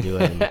tries to do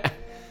it. And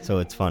so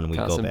it's fun. We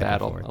Constant go back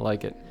battle. and forth. I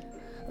like it.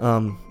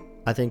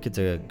 I think it's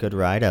a good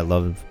ride. I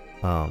love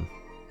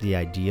the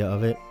idea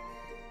of it.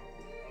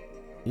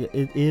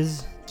 It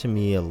is, to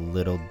me, a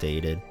little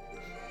dated.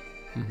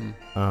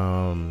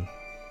 Mm-hmm.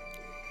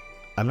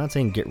 I'm not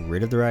saying get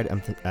rid of the ride.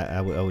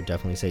 I would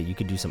definitely say you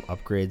could do some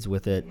upgrades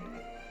with it.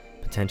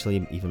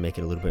 Potentially even make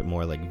it a little bit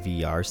more like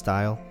VR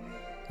style,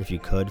 if you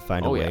could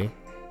find a way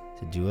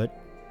to do it.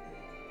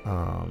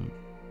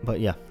 But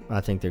yeah,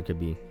 I think there could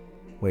be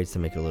ways to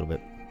make it a little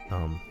bit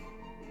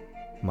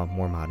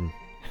more modern,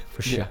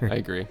 for sure. Yeah, I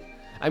agree.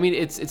 I mean,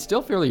 it's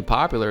still fairly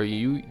popular.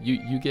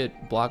 You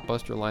get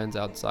blockbuster lines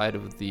outside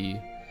of the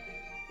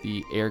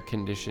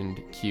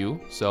air-conditioned queue.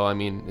 So I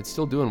mean, it's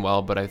still doing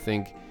well, but I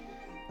think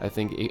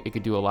it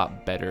could do a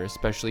lot better,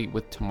 especially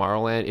with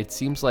Tomorrowland. It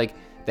seems like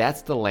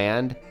that's the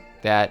land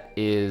that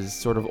is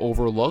sort of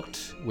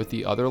overlooked with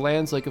the other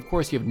lands. Like, of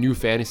course, you have New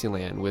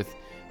Fantasyland with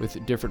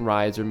different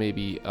rides, or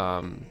maybe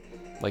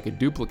like a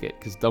duplicate,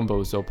 because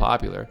Dumbo is so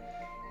popular.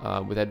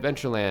 With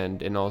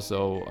Adventureland and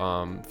also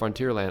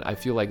Frontierland, I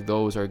feel like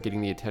those are getting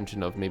the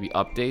attention of maybe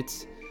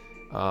updates,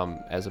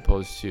 as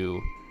opposed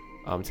to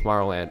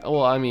Tomorrowland. Oh,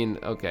 well, I mean,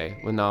 okay.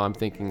 Well, now I'm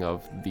thinking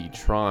of the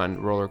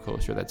Tron roller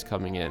coaster that's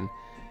coming in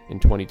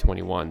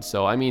 2021.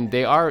 So, I mean,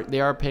 they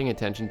are paying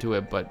attention to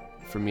it, but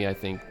for me, I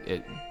think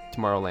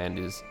Tomorrowland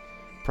is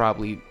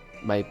probably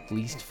my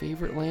least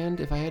favorite land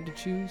if I had to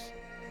choose.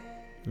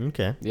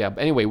 Okay. Yeah,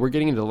 but anyway, we're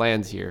getting into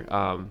lands here.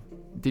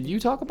 Did you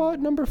talk about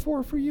number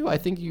 4 for you? I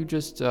think you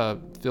just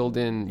filled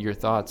in your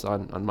thoughts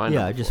on mine.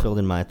 Yeah, I just filled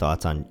in my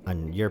thoughts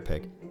on your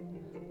pick.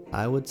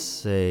 I would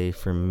say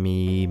for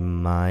me,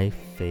 my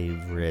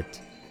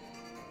favorite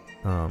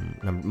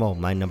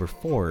my number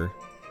 4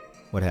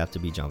 would have to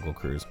be Jungle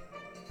Cruise.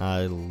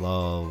 I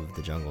love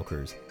the Jungle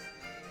Cruise.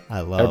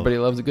 Everybody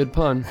loves a good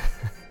pun.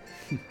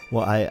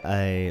 Well,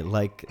 I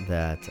like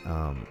that.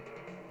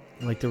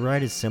 Like the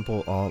ride is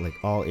simple.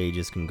 All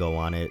ages can go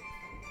on it.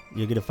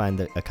 You're gonna find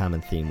a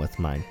common theme with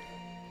mine.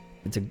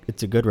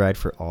 It's a good ride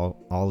for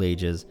all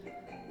ages.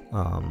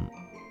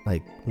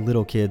 Like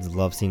little kids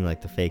love seeing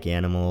like the fake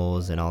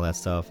animals and all that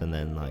stuff, and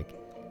then like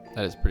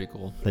That is pretty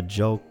cool. the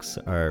jokes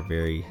are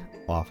very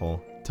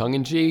awful. Tongue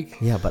in cheek.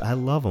 Yeah, but I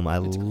love them. I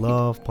It's great.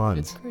 love puns.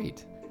 It's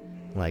great.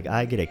 Like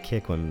I get a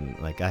kick when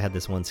like I had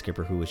this one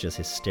skipper who was just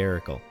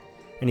hysterical,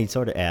 and he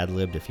sort of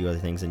ad-libbed a few other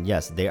things. And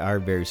yes, they are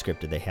very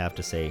scripted. They have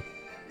to say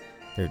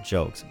their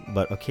jokes,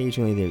 but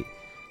occasionally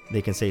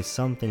they can say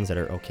some things that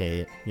are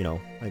okay,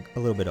 like a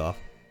little bit off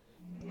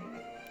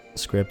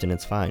script, and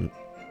it's fine.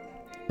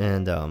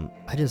 And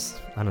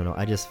I don't know.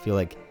 I just feel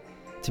like,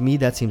 to me,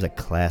 that seems like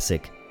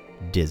classic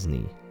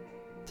Disney.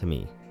 To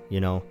me,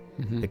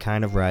 Mhm. the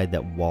kind of ride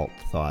that Walt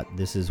thought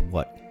this is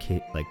what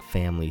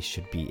families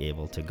should be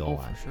able to go Oh,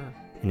 on for sure.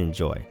 and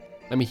enjoy.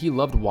 I mean, he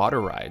loved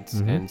water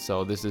rides, Mhm. and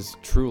so this is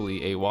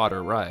truly a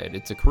water ride.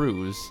 It's a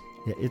cruise.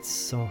 Yeah, it's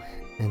so,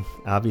 and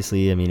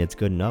obviously, I mean, it's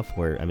good enough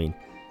where, I mean,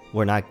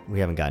 we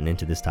haven't gotten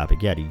into this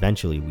topic yet.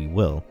 Eventually we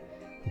will.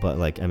 But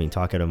like, I mean,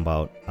 talking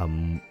about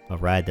a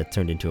ride that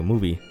turned into a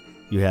movie,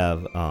 you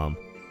have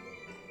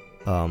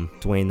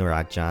Dwayne "The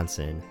Rock"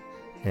 Johnson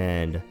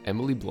and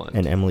Emily Blunt.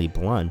 Emily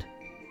Blunt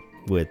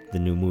with the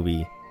new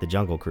movie The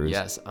Jungle Cruise.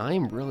 Yes,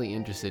 I'm really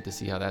interested to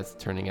see how that's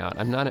turning out.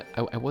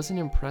 I wasn't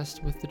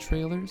impressed with the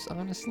trailers,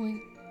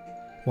 honestly.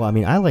 Well, I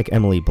mean, I like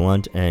Emily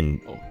Blunt and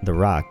Oh. The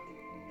Rock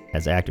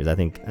as actors. I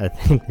think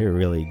they're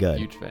really good.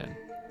 Huge fan.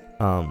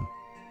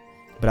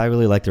 But I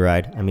really like the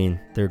ride. I mean,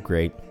 they're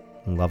great.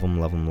 Love them,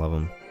 love them, love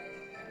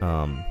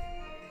them.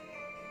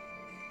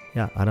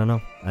 Yeah, I don't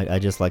know. I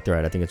just like the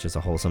ride. I think it's just a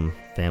wholesome,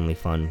 family,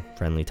 fun,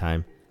 friendly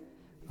time.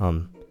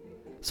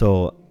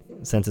 So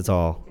since it's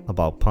all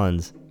about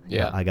puns,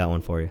 Yeah. I got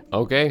one for you.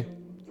 Okay.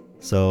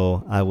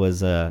 So I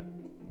was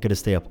gonna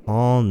stay up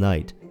all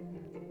night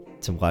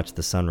to watch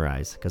the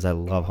sunrise because I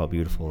love how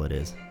beautiful it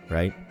is,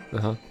 right?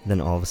 Uh-huh.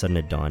 Then all of a sudden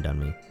it dawned on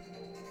me.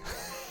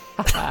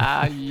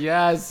 Ah,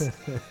 yes.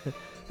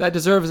 That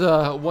deserves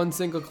one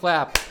single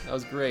clap. That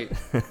was great.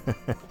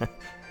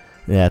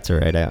 Yeah, that's all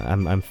right.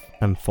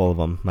 I'm full of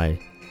them. My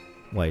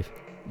wife.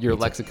 Your It's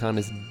a- lexicon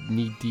is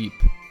knee deep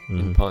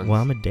in Mhm. puns.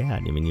 Well, I'm a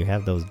dad. I mean, you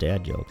have those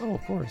dad jokes. Oh,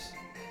 of course.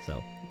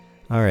 So,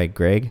 all right,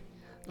 Greg.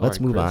 All Let's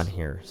right, move Chris. on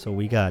here. So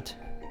we got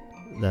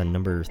the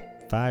number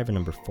 5 and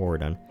number 4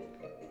 done.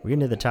 We're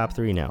getting to the top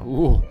 3 now.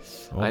 Ooh,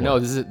 Oh, I know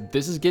boy.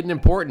 this is getting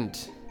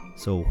important.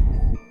 So,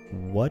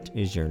 what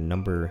is your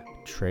number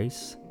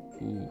trace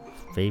Ooh,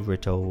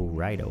 favorito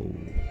rido?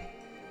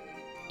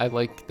 I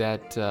like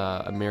that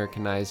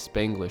Americanized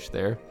Spanglish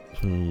there.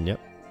 Yep.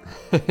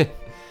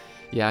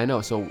 Yeah, I know.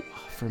 So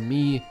for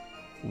me,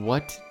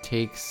 what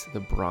takes the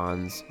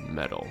bronze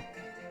medal?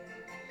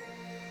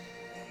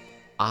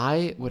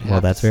 I would have.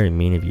 Well, that's to very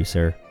mean of you,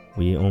 sir.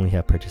 We only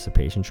have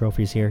participation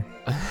trophies here.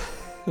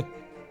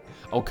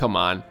 Oh, come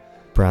on.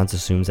 Bronze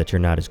assumes that you're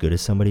not as good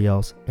as somebody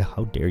else. Yeah,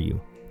 how dare you?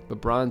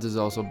 But bronze is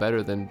also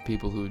better than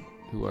people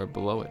who are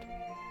below it.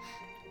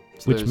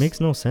 So Which there's- makes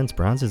no sense.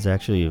 Bronze is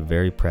actually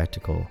very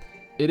practical.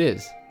 It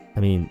is. I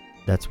mean,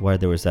 that's why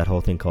there was that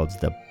whole thing called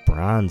the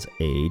Bronze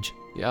Age.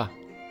 Yeah.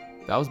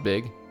 That was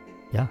big.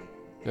 Yeah.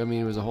 I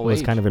mean, it was a It whole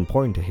was age. kind of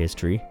important to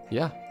history.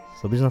 Yeah.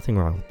 So there's nothing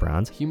wrong with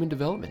bronze. Human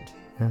development.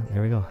 Yeah,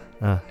 there we go.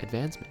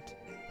 Advancement.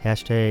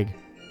 Hashtag,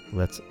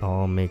 let's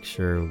all make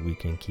sure we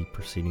can keep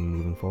proceeding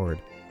moving forward.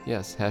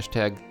 Yes.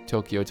 Hashtag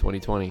Tokyo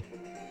 2020.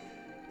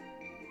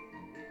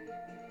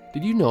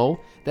 Did you know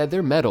that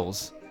their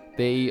medals,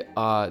 they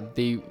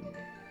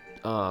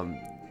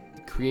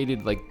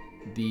created like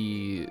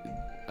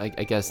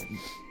I guess,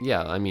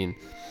 yeah, I mean,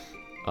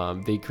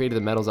 they created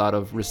the medals out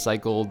of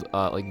recycled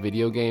like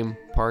video game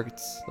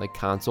parts, like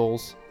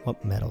consoles,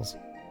 What medals?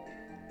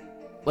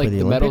 like the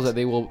the medals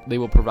Olympics? that they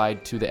will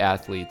provide to the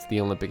athletes,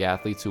 the Olympic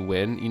athletes who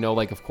win. You know,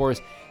 like of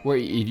course, where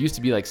it used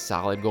to be like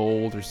solid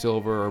gold or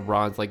silver or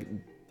bronze, like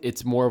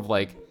it's more of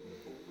like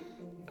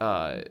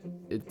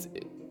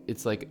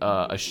it's like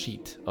a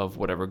sheet of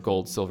whatever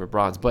gold, silver,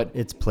 bronze, but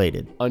It's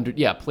plated.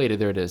 plated,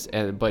 there it is.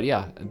 And but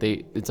yeah,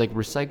 it's like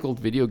recycled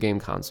video game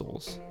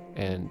consoles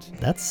and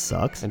That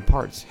sucks.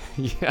 parts.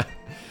 Yeah.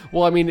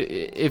 Well, I mean,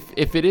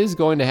 if it is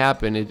going to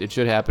happen, it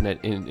should happen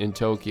in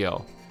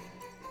Tokyo.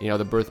 You know,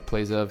 the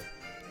birthplace of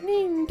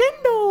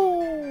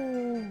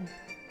Nintendo.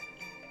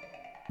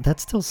 That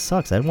still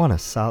sucks. I'd want a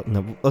solid.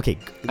 No, okay,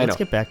 I let's know.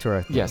 get back to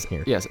our thing Yes,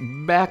 here. yes.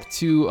 Back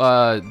to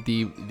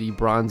the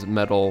bronze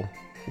medal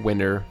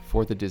winner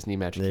for the Disney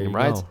Magic There you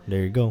Kingdom rides, go.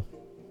 There you go.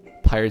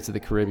 Pirates of the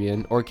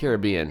Caribbean or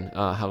Caribbean,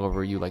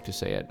 however you like to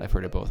say it. I've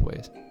heard it both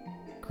ways.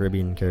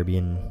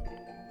 Caribbean.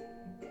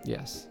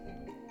 Yes.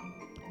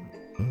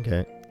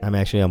 Okay. I'm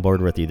actually on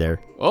board with you there.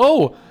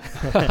 Oh,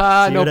 See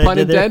no what I pun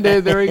did there?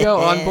 intended. There we go.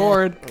 On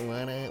board.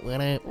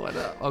 What What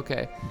up?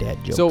 Okay. Dad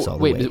jokes So all the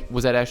wait, way.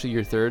 was that actually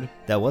your third?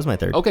 That was my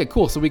third. Okay,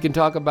 cool. So we can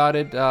talk about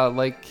it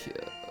like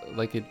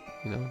it,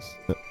 you know,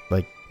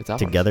 Like it's ours.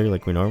 together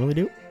like we normally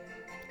do?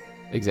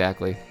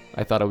 Exactly.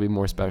 I thought it would be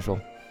more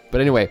special.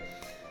 But anyway,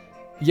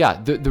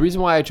 Yeah, the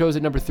reason why I chose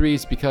it number 3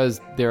 is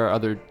because there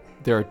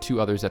are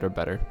 2 others that are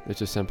better.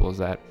 It's as simple as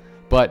that.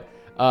 But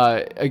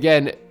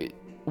again,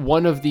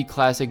 one of the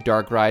classic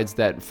dark rides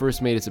that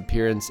first made its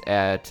appearance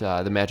at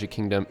the Magic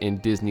Kingdom in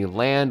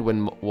Disneyland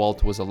when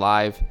Walt was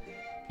alive,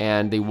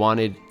 and they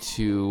wanted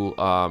to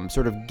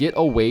sort of get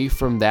away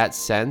from that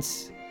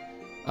sense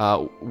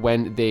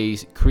when they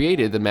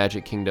created the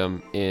Magic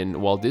Kingdom in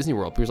Walt Disney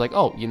World. He was like,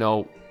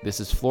 oh, this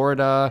is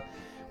Florida.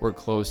 We're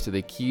close to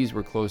the Keys.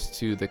 We're close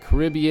to the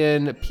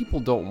Caribbean. People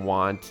don't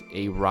want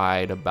a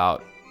ride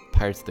about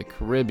Pirates of the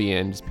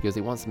Caribbean just because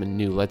they want something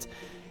new.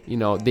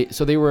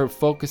 So they were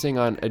focusing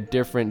on a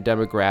different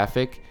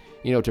demographic,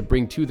 to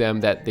bring to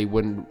them that they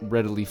wouldn't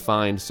readily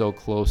find so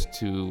close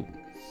to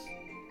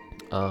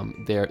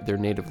their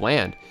native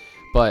land.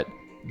 But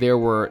there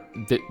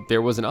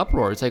was an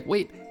uproar. It's like,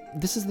 wait,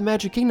 this is the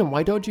Magic Kingdom.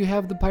 Why don't you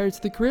have the Pirates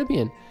of the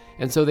Caribbean?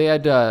 And so they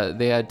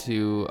had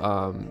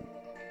to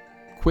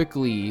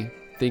quickly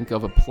think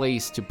of a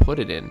place to put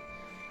it in.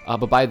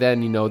 But by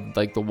then,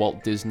 like the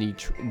Walt Disney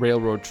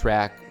Railroad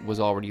track was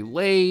already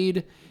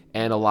laid,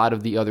 and a lot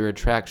of the other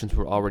attractions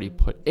were already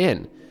put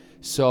in.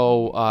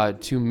 So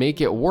to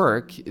make it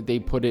work, they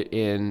put it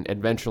in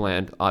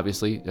Adventureland.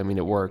 Obviously, I mean,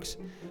 it works.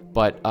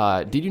 But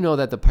did you know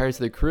that the Pirates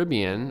of the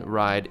Caribbean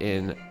ride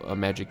in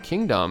Magic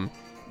Kingdom,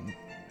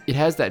 it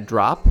has that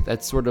drop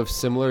that's sort of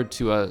similar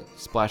to a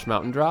Splash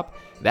Mountain drop?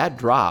 That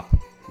drop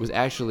was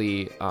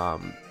actually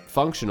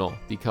functional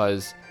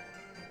because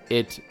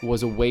it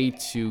was a way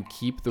to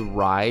keep the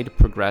ride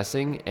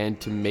progressing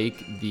and to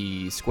make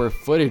the square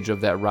footage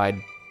of that ride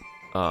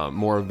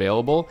more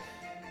available,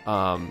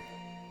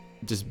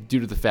 just due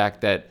to the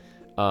fact that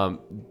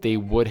they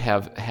would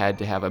have had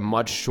to have a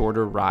much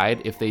shorter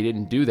ride if they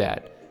didn't do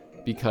that,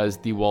 because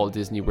the Walt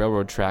Disney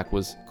Railroad track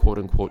was quote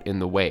unquote in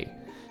the way.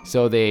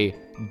 So they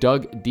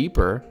dug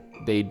deeper.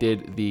 They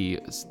did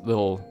the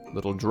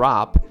little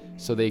drop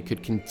so they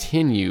could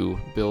continue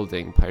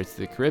building Pirates of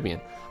the Caribbean.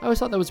 I always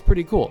thought that was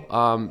pretty cool.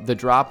 The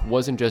drop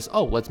wasn't just,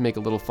 oh, let's make a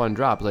little fun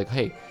drop. It's like,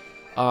 hey,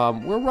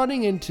 we're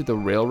running into the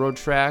railroad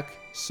track,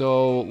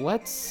 so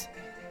let's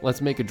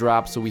make a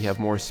drop so we have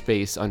more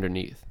space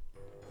underneath.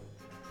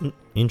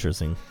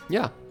 Interesting.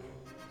 Yeah.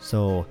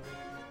 So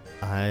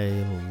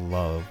I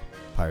love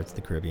Pirates of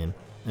the Caribbean.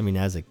 I mean,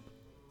 as a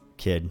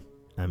kid,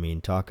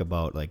 talk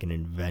about like an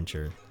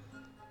adventure.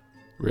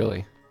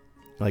 Really?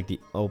 Like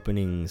the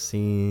opening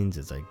scenes,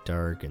 it's like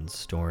dark and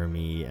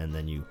stormy, and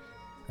then you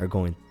are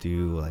going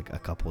through like a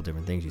couple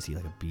different things. You see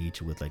like a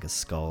beach with like a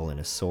skull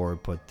and a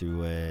sword put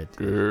through it.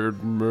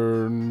 Dead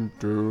men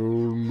tell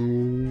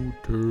no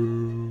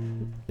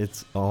tale.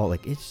 It's all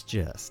like, it's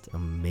just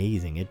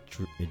amazing. It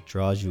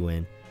draws you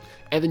in.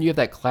 And then you have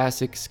that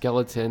classic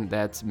skeleton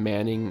that's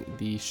manning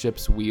the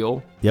ship's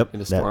wheel. Yep. In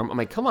the storm. I'm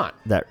like, come on.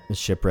 That is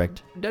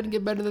shipwrecked. Doesn't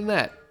get better than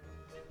that.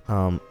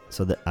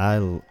 So that I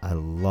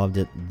loved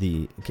it.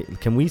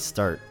 Can we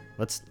start?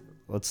 Let's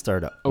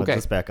start up. Okay.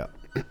 Let's back up.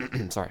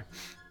 Sorry.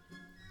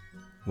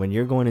 When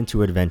you're going into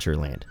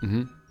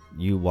Adventureland,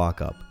 you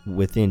walk up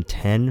within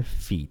 10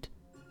 feet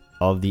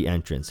of the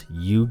entrance.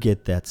 You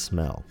get that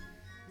smell.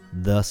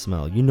 The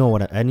smell. You know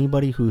what?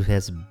 Anybody who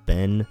has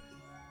been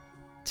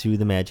to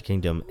the Magic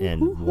Kingdom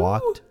and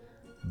walked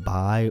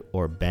by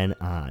or been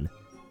on,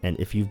 and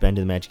if you've been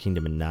to the Magic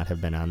Kingdom and not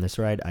have been on this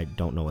ride, I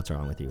don't know what's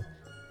wrong with you.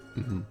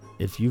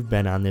 If you've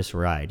been on this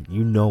ride,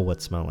 you know what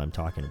smell I'm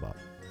talking about.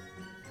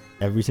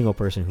 Every single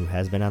person who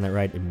has been on that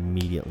ride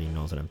immediately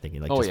knows what I'm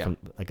thinking. Like, from,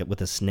 like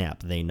with a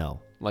snap, they know.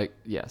 Like,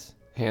 yes,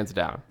 hands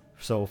down.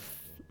 So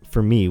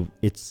for me,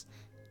 it's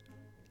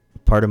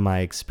part of my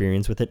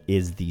experience with it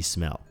is the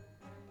smell.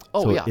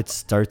 Oh, so yeah. It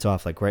starts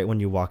off like right when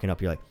you're walking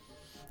up, you're like,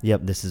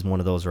 yep, this is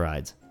one of those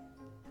rides.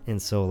 And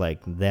so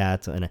like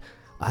that, and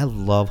I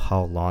love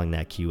how long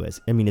that queue is.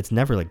 I mean, it's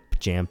never like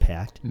jam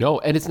packed. No,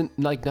 and it's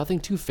like nothing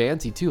too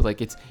fancy too. Like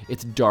it's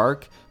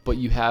dark, but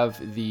you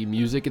have the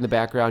music in the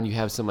background. You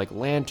have some like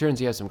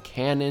lanterns. You have some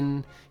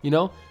cannon.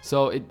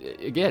 So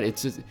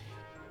it's just,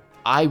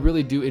 I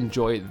really do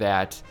enjoy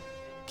that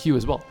queue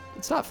as well.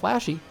 It's not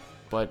flashy,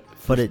 but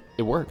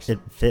it works. It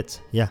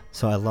fits. Yeah.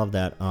 So I love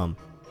that.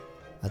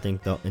 I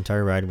think the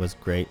entire ride was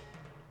great.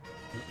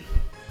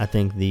 I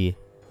think the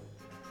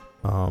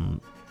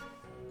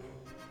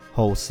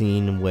whole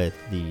scene with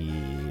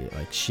the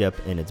like ship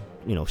and it's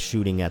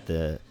shooting at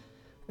the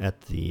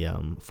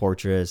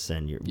fortress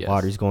and your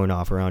water's going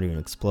off around you and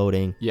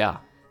exploding. Yeah,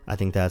 I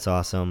think that's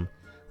awesome.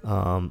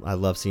 I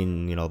love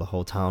seeing the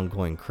whole town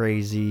going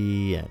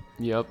crazy, and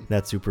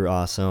that's super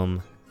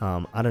awesome.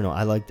 I don't know,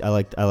 I like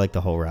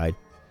the whole ride.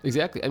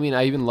 Exactly. I mean,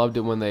 I even loved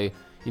it when they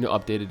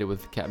updated it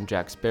with Captain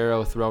Jack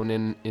Sparrow thrown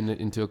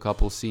into a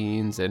couple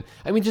scenes, and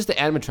I mean, just the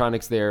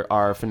animatronics there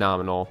are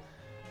phenomenal.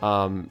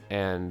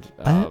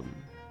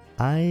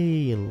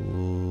 I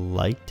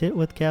liked it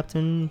with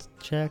Captain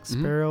Jack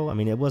Sparrow. I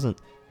mean, I wasn't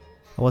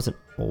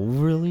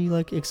overly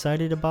like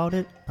excited about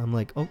it. I'm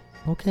like, oh,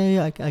 okay,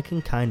 I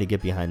can kind of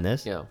get behind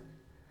this. Yeah.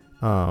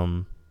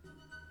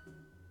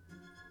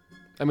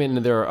 I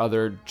mean, there are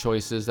other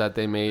choices that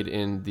they made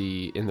in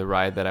the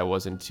ride that I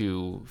wasn't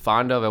too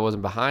fond of. I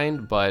wasn't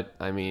behind, but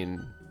I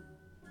mean,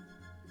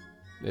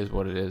 it is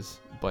what it is.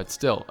 But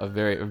still, a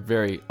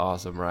very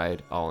awesome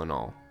ride, all in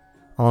all.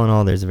 All in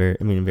all, there's a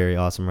very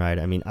awesome ride.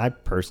 I mean, I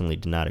personally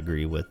did not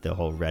agree with the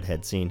whole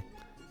redhead scene.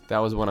 That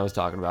was one I was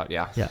talking about.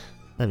 Yeah. Yeah.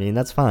 I mean,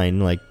 that's fine.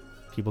 Like,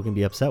 people can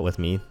be upset with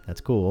me.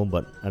 That's cool.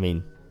 But I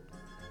mean,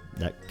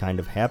 that kind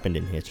of happened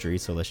in history.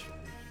 So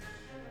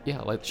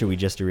should we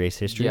just erase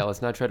history? Yeah.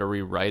 Let's not try to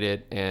rewrite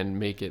it and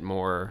make it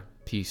more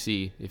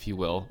PC, if you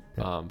will,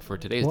 for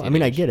today's. Well, I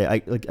mean, I get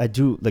it. I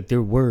do. Like,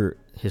 there were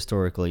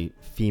historically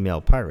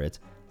female pirates.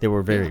 They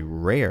were very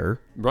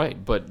rare.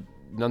 Right, but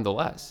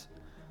nonetheless.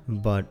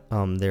 But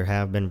there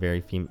have been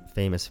very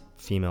famous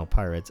female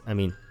pirates. I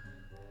mean,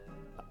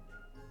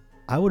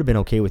 I would have been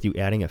okay with you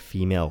adding a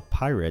female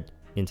pirate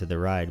into the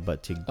ride,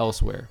 but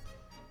elsewhere.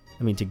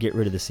 I mean, to get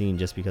rid of the scene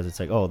just because it's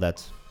like, oh,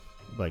 that's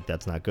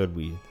not good.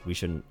 We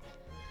shouldn't.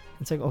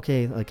 It's like,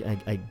 okay, like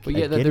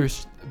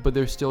but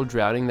they're still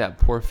drowning that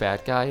poor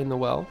fat guy in the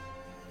well.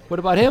 What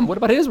about him? What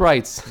about his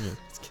rights? Yeah.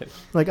 Just kidding.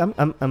 Like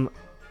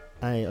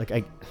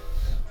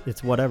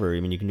it's whatever. I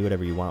mean, you can do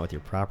whatever you want with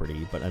your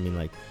property, but I mean,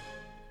 like,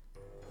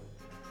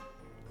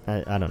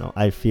 I don't know.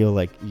 I feel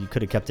like you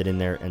could have kept it in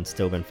there and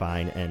still been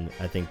fine, and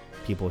I think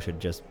people should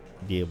just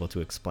be able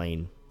to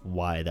explain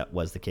why that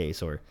was the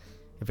case. Or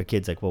if a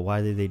kid's like, well,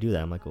 why did they do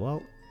that? I'm like,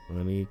 well,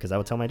 because I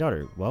would tell my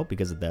daughter, well,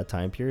 because at that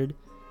time period,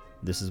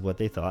 this is what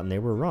they thought, and they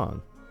were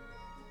wrong.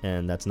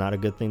 And that's not a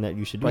good thing that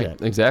you should do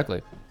that.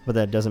 Exactly. But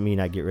that doesn't mean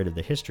I get rid of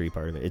the history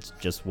part of it. It's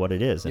just what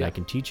it is, and I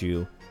can teach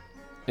you.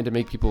 And to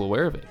make people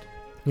aware of it.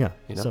 Yeah.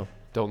 You know? So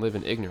don't live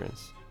in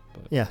ignorance.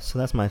 But. Yeah, so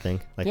that's my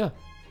thing. Like, yeah.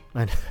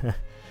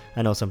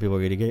 I know some people are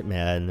going to get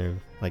mad, and they're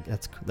like,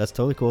 that's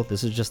totally cool.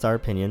 This is just our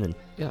opinion. And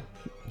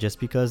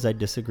just because I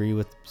disagree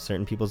with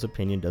certain people's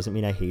opinion doesn't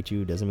mean I hate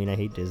you, doesn't mean I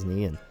hate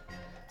Disney. And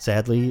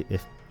sadly,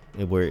 if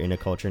we're in a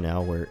culture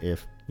now where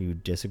if you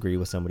disagree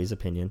with somebody's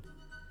opinion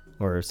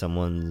or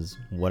someone's,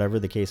 whatever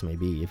the case may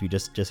be, if you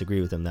just disagree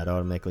with them, that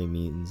automatically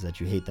means that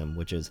you hate them,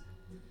 which is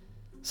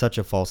such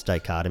a false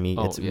dichotomy.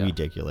 It's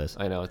ridiculous.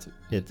 I know.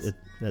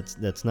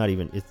 That's not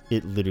even,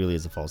 it literally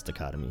is a false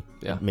dichotomy.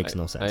 Yeah. It makes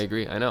no sense. I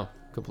agree. I know.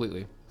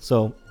 Completely.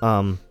 So,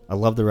 I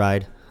love the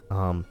ride. The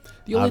only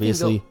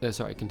obviously.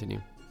 Sorry, continue.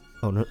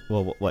 Oh no!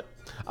 Well, what?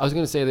 I was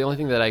gonna say the only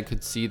thing that I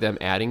could see them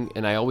adding,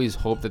 and I always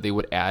hope that they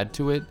would add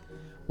to it,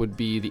 would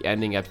be the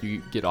ending after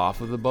you get off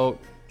of the boat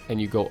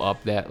and you go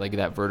up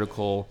that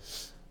vertical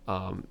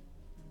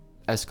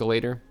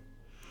escalator,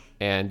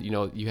 and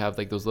you have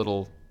like those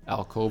little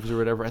alcoves or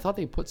whatever. I thought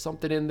they put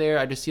something in there.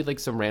 I just see like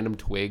some random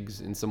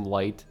twigs and some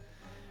light.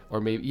 Or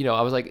maybe,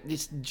 I was like,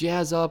 just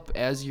jazz up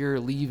as you're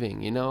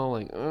leaving,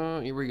 like,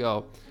 here we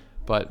go.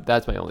 But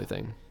that's my only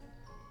thing.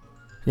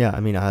 Yeah, I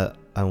mean, I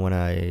don't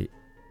know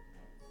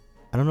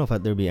if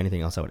there'd be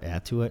anything else I would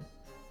add to it.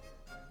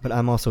 But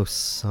I'm also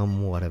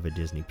somewhat of a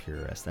Disney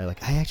purist. I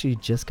actually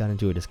just got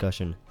into a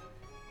discussion.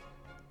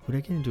 Who did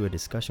I get into a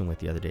discussion with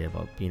the other day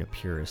about being a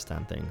purist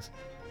on things?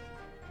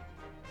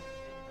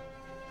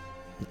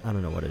 I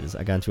don't know what it is.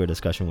 I got into a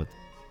discussion with...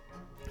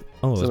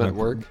 Oh, at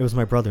work? It was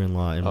my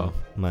brother-in-law and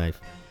my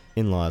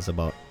in-laws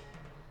about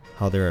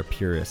how there are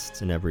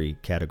purists in every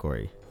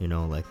category.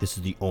 Like, this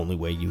is the only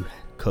way you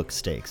cook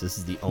steaks. This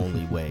is the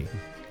only way.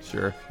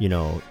 Sure.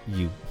 You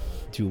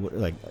do,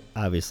 like,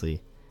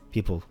 obviously,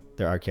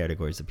 there are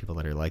categories of people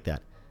that are like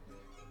that.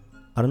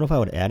 I don't know if I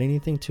would add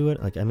anything to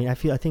it. Like, I mean, I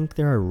think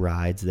there are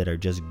rides that are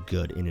just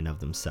good in and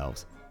of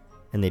themselves,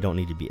 and they don't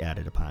need to be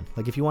added upon.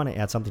 Like, if you want to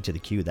add something to the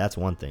queue, that's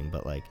one thing.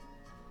 But like,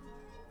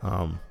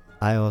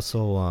 I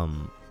also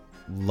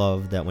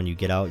love that when you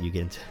get out, you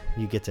get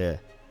to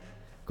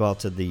go out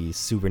to the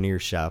souvenir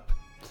shop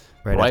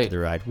right after the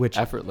ride, which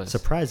effortless.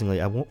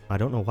 Surprisingly, I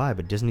don't know why,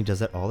 but Disney does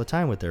that all the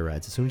time with their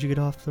rides. As soon as you get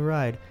off the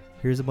ride,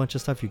 here's a bunch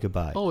of stuff you could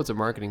buy. Oh, it's a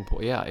marketing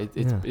point. Yeah,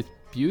 it's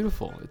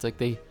beautiful. It's like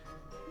they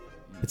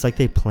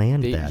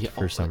planned that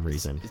for some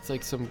reason. It's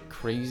like some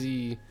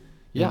crazy.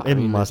 Yeah, it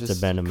must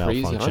have been a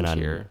malfunction on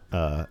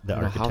the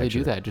architecture. How they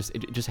do that?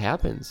 It just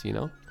happens,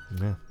 Yeah.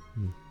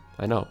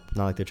 I know.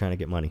 Not like they're trying to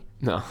get money.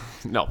 No.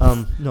 No.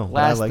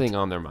 Last thing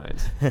on their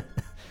minds.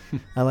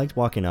 I liked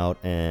walking out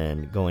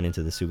and going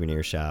into the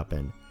souvenir shop,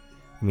 and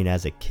I mean,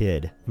 as a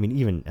kid,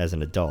 even as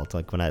an adult,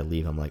 like when I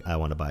leave, I'm like, I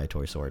want to buy a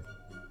toy sword.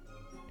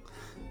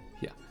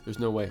 Yeah, there's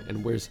no way.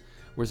 And where's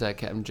that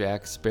Captain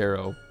Jack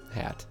Sparrow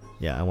hat?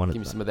 Yeah, I want to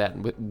give me some of that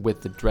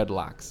with the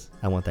dreadlocks.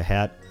 I want the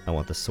hat. I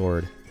want the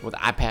sword. With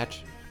the eye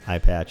patch.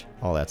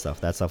 All that stuff.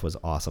 That stuff was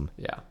awesome.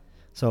 Yeah.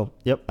 So,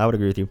 yep, I would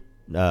agree with you.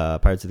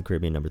 Pirates of the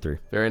Caribbean, number 3.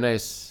 Very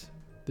nice.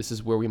 This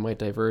is where we might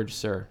diverge,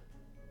 sir.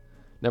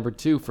 Number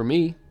 2 for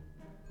me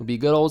would be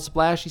good old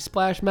Splashy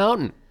Splash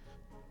Mountain.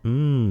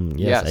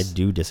 Yes, I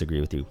do disagree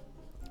with you.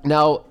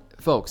 Now,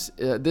 folks,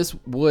 this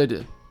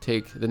would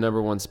take the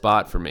number 1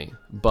 spot for me,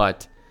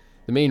 but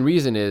the main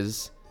reason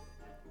is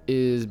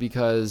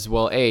because,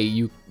 well,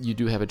 you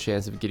do have a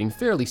chance of getting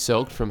fairly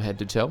soaked from head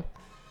to toe,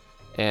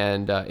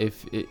 and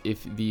if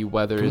the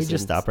weather Can we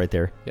just stop right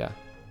there? Yeah.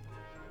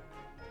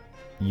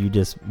 you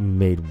just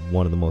made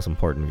one of the most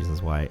important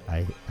reasons why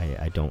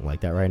I don't like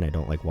that ride, and I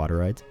don't like water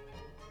rides.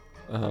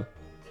 Uh-huh.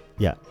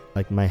 Yeah,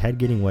 like my head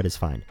getting wet is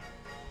fine.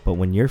 But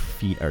when your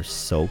feet are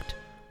soaked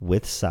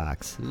with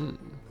socks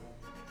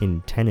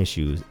in tennis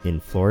shoes in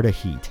Florida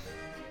heat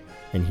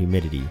and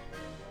humidity,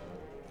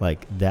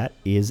 like that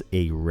is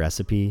a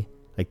recipe,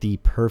 like the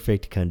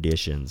perfect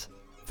conditions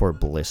for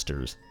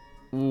blisters.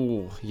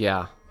 Ooh,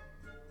 yeah.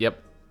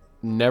 Yep.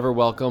 Never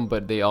welcome,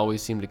 but they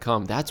always seem to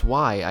come. That's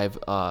why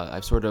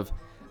I've sort of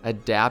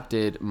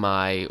adapted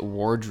my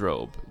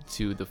wardrobe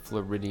to the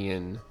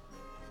Floridian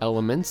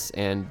elements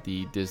and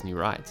the Disney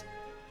rides.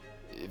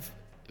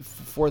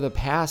 For the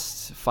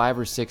past 5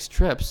 or 6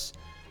 trips,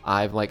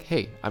 I've like,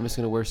 hey, I'm just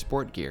gonna wear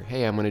sport gear.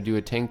 Hey, I'm gonna do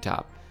a tank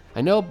top.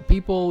 I know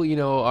people,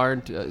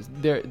 aren't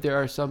there. There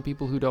are some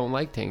people who don't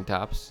like tank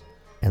tops.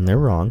 And they're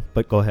wrong,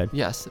 but go ahead.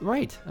 Yes,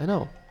 right. I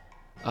know.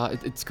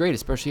 It's great,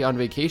 especially on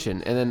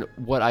vacation. And then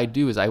what I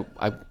do is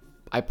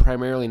I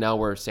primarily now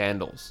wear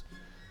sandals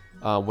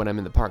when I'm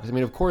in the park. I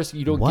mean, of course,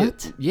 you don't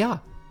What? Yeah.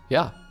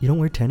 You don't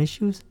wear tennis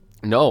shoes?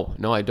 No,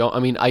 I don't. I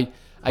mean, I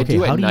Okay,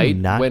 do at how do night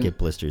you not when. get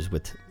blisters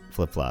with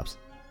flip-flops?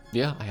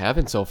 Yeah, I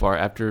haven't so far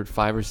after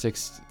 5 or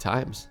 6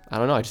 times. I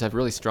don't know. I just have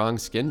really strong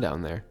skin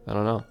down there. I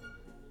don't know.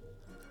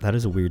 That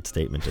is a weird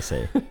statement to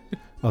say.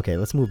 Okay,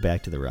 let's move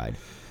back to the ride.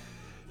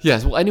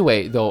 Yes. Well,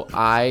 anyway, though,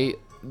 I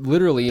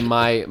literally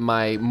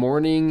my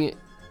morning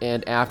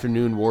and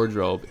afternoon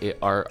wardrobe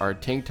are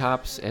tank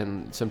tops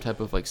and some type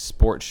of like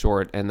sport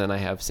short, and then I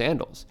have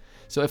sandals.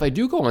 So if I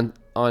do go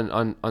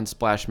on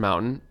Splash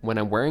Mountain when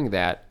I'm wearing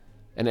that,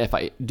 and if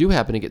I do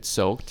happen to get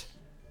soaked,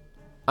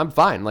 I'm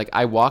fine. Like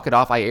I walk it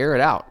off, I air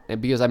it out,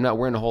 and because I'm not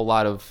wearing a whole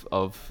lot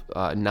of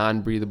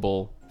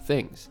non-breathable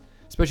things,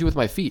 especially with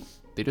my feet,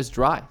 they just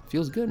dry.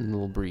 Feels good in a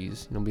little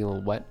breeze, being a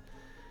little wet.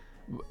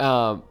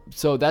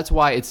 So that's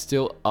why it's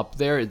still up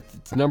there.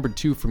 It's number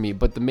 2 for me.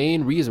 But the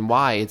main reason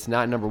why it's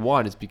not number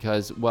 1 is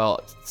because,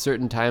 well,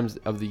 certain times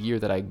of the year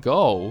that I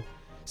go,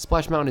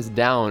 Splash Mountain is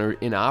down or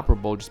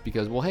inoperable just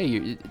because, well, hey,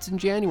 it's in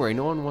January.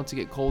 No one wants to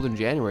get cold in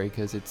January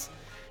because it's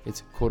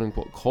quote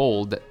unquote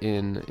cold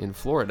in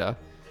Florida.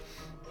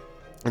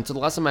 And so the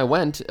last time I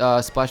went,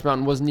 Splash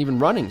Mountain wasn't even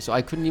running, so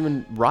I couldn't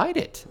even ride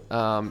it.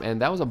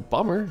 And that was a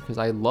bummer because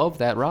I love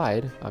that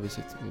ride.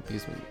 Obviously,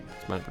 it's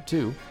my number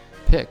 2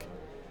 pick.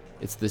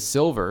 It's the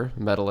silver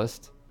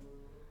medalist.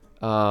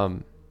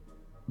 But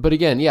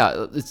again,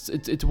 yeah,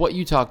 it's what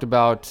you talked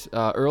about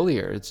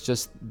earlier. It's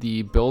just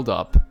the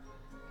build-up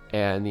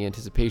and the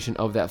anticipation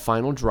of that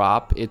final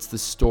drop. It's the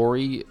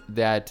story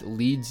that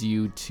leads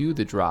you to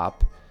the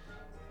drop.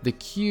 The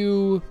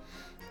queue,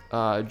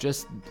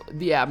 just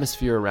the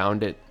atmosphere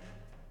around it.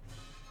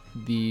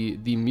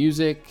 The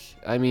music,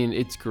 I mean,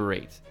 it's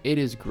great. It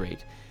is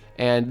great.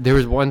 And there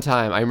was one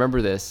time, I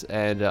remember this,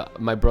 and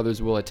my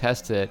brothers will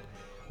attest to it.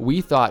 We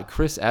thought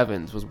Chris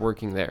Evans was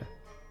working there.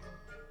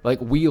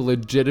 Like, we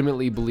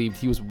legitimately believed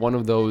he was one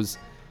of those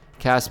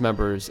cast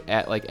members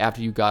at, like,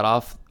 after you got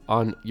off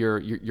on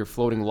your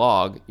floating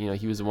log,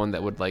 he was the one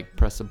that would, like,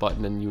 press a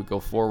button and you would go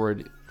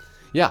forward.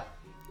 Yeah.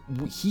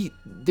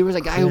 There was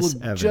a guy who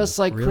looked just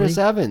like really? Chris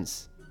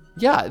Evans.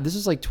 Yeah, this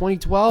was like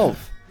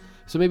 2012.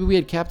 So maybe we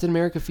had Captain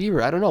America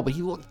fever. I don't know, but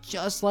he looked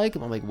just like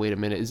him. I'm like, wait a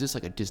minute, is this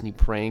like a Disney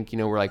prank?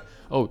 We're like,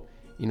 oh,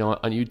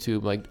 on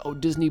YouTube, like, oh,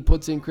 Disney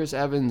puts in Chris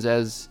Evans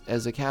as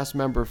a cast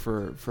member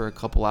for a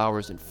couple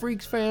hours, and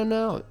freaks fans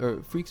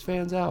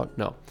out.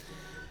 No,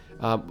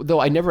 though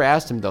I never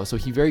asked him though, so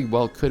he very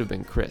well could have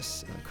been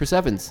Chris. Chris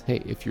Evans.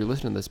 Hey, if you're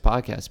listening to this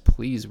podcast,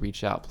 please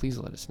reach out. Please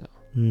let us know.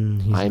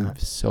 I'm not.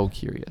 So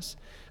curious.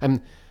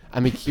 I'm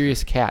a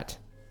curious cat.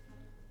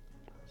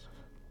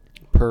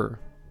 Purr.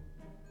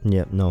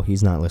 Yeah, no,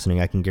 he's not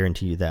listening. I can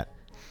guarantee you that.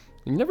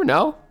 You never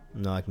know.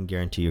 No, I can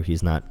guarantee you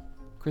he's not.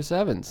 Chris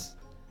Evans.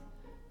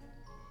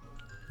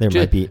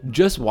 Might be.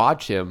 Just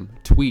watch him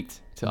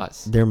tweet to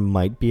us. There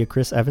might be a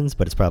Chris Evans,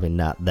 but it's probably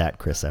not that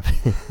Chris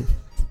Evans.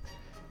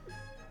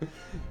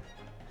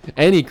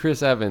 Any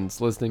Chris Evans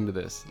listening to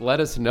this,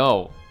 let us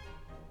know.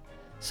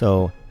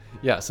 So.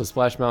 Yeah, so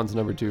Splash Mountain's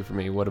number 2 for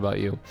me. What about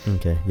you?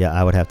 Okay, yeah,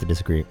 I would have to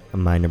disagree.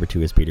 My number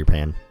 2 is Peter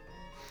Pan.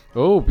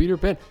 Oh, Peter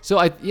Pan. So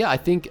I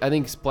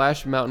think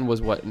Splash Mountain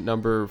was what,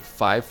 number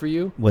 5 for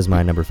you? Was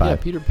my number 5. Yeah,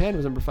 Peter Pan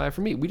was number 5 for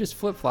me. We just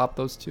flip-flopped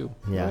those two.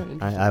 Yeah,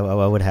 right,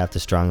 I would have to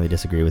strongly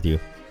disagree with you.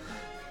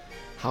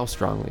 How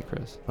strongly,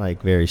 Chris?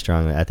 Like, very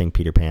strongly. I think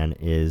Peter Pan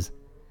is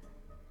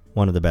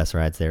one of the best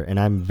rides there, and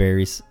I'm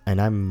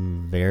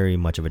very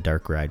much of a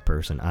dark ride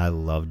person. I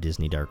love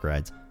Disney dark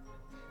rides.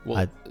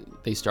 Well,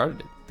 they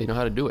started it. They know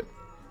how to do it.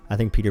 I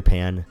think Peter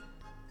Pan,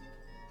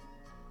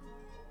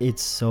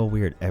 it's so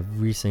weird.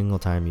 Every single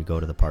time you go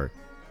to the park,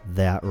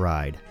 that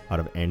ride,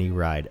 out of any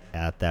ride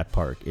at that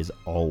park, is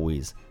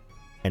always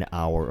an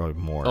hour or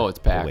more. Oh, it's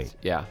packed. Away.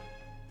 Yeah.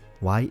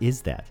 Why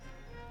is that?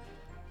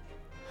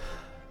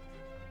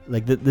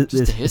 Like,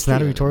 it's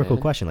not a rhetorical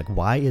question. Like,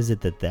 why is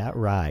it that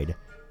ride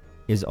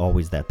is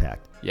always that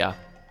packed? Yeah.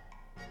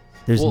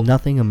 There's Well-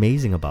 nothing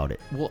amazing about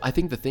it. Well, I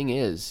think the thing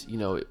is,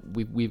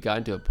 we've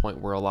gotten to a point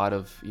where a lot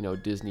of,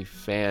 Disney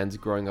fans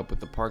growing up with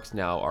the parks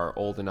now are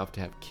old enough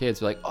to have kids.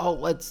 They're like, oh,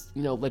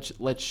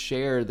 let's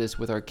share this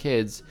with our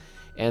kids,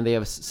 and they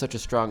have such a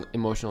strong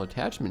emotional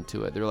attachment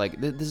to it. They're like,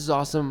 this is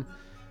awesome.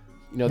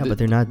 But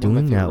they're not one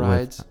of my doing favorite that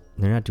rides. with.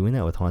 They're not doing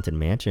that with Haunted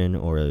Mansion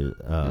or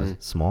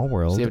Small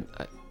World See, I've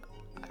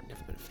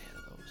never been a fan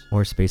of those.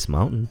 or Space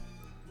Mountain.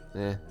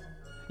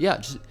 Yeah,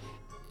 just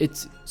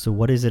it's So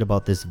what is it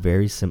about this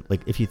very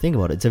like if you think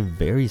about it, it's a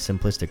very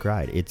simplistic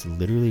ride. It's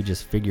literally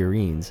just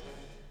figurines.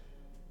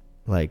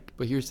 Like,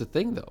 But here's the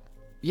thing, though.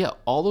 Yeah,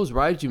 all those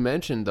rides you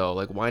mentioned, though,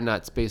 like why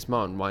not Space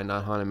Mountain? Why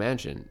not Haunted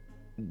Mansion?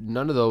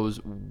 None of those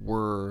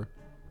were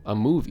a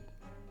movie.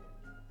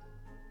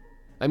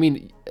 I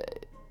mean,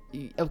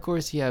 of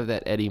course you have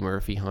that Eddie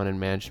Murphy Haunted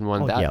Mansion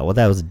one. that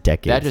was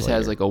decades. That just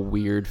has later. like a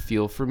weird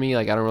feel for me.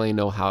 Like I don't really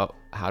know how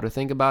to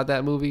think about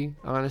that movie,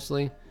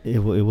 honestly. It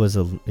was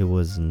a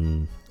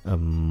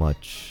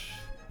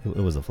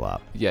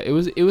flop. Yeah, it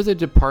was a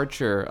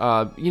departure.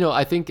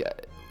 I think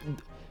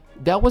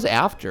that was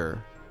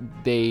after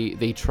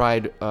they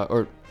tried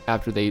or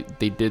after they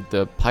did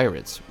the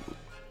Pirates,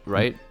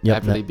 right? Yep,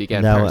 after they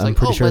began that, Pirates. I'm Like,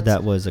 pretty sure let's-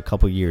 that was a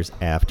couple years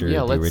after Yeah,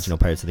 the let's- original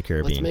Pirates of the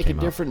Caribbean Let's make a came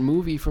out. different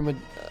movie from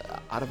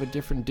out of a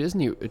different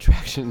Disney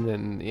attraction,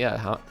 and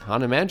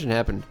Haunted Mansion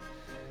happened.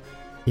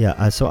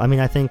 Yeah, so I mean,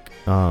 I think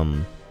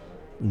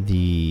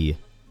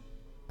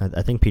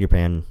I think Peter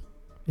Pan,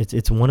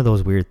 it's one of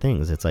those weird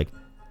things. It's like,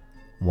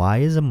 why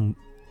is a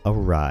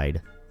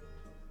ride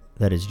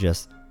that is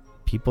just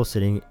people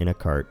sitting in a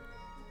cart,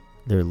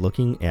 they're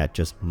looking at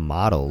just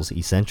models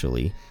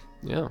essentially,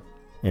 Yeah.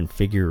 and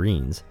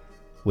figurines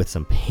with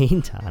some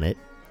paint on it,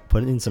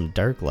 put it in some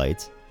dark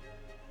lights,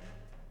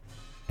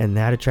 and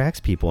that attracts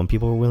people, and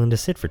people are willing to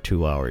sit for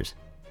 2 hours.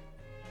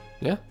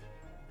 Yeah.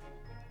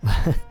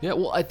 Yeah,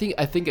 well, I think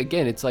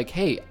again, it's like,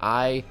 hey,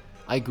 I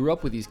grew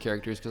up with these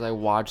characters because I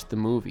watched the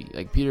movie.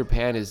 Like Peter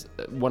Pan is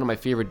one of my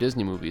favorite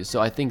Disney movies, so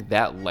I think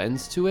that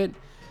lends to it.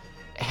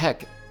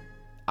 Heck,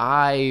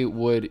 I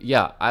would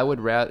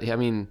rather. I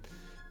mean,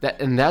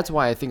 that's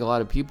why I think a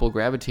lot of people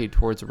gravitate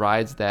towards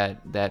rides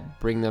that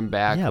bring them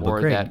back, Yeah, but or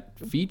Greg, that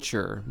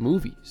feature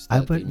movies. I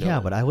that they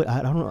know.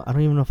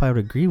 don't even know if I would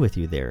agree with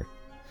you there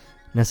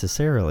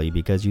necessarily,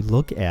 because you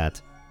look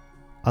at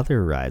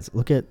other rides.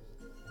 Look at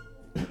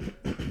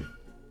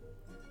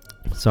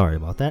sorry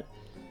about that.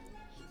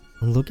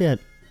 Look at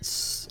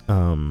Buzz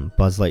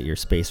Lightyear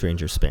Space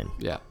Ranger Spin.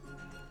 Yeah.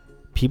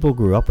 People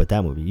grew up with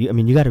that movie.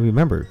 You got to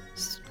remember,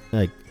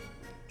 like,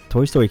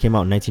 Toy Story came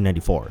out in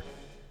 1994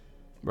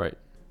 Right.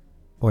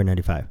 or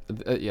 95.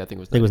 Yeah, I think it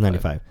was. I think it was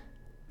 95.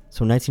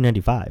 So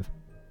 1995.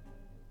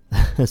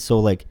 So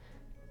like,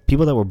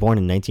 people that were born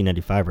in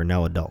 1995 are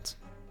now adults.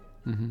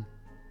 Mm-hmm.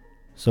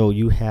 So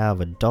you have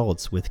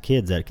adults with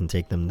kids that can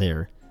take them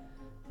there.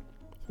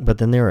 But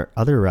then there are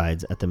other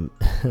rides at the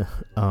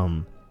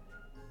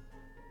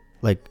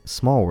like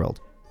Small World.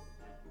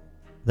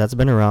 That's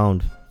been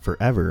around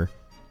forever.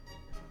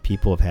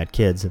 People have had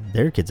kids,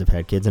 their kids have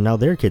had kids, and now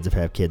their kids have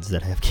had kids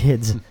that have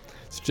kids.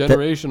 It's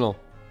generational.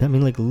 I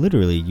mean, like,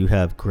 literally, you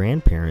have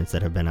grandparents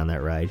that have been on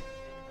that ride.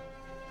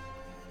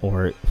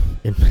 Or,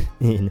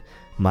 in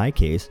my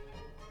case,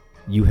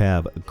 you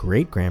have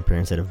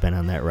great-grandparents that have been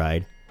on that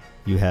ride.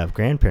 You have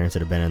grandparents that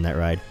have been on that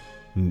ride.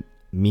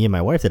 Me and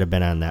my wife that have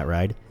been on that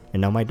ride.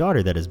 And now my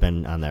daughter that has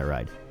been on that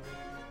ride.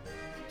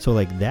 So,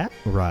 like, that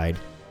ride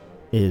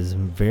is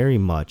very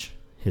much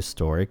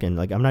historic. And,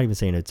 like, I'm not even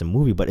saying it's a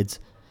movie, but it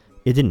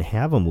didn't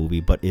have a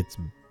movie, but it's,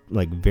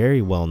 like,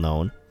 very well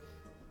known.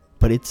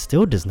 But it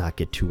still does not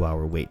get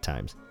 2-hour wait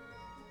times.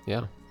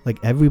 Yeah. Like,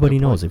 everybody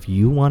Good point. knows, if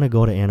you want to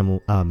go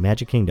to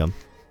Magic Kingdom,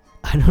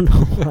 I don't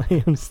know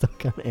why I'm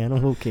stuck on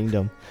Animal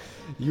Kingdom.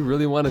 You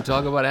really want to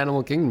talk about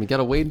Animal Kingdom? You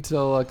gotta wait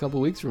until a couple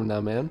weeks from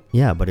now, man.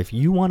 Yeah, but if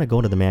you want to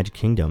go to the Magic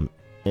Kingdom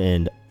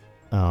and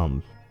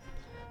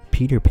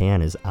Peter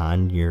Pan is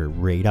on your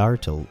radar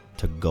to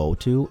go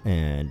to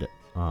and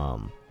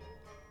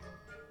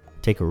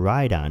take a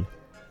ride on,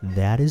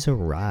 that is a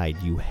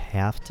ride you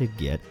have to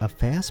get a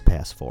fast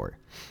pass for.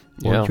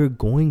 Yeah. Or you're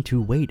going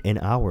to wait an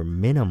hour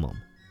minimum.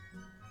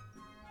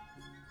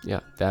 Yeah,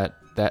 that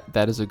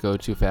is a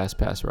go-to fast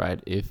pass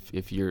ride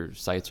if your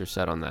sights are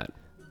set on that.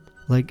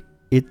 Like,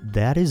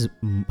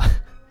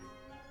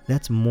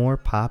 that's more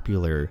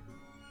popular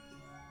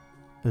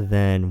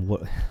than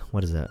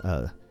what is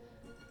that?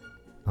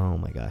 Oh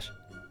my gosh.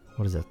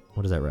 What is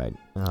that ride?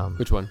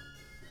 Which one?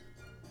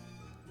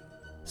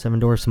 Seven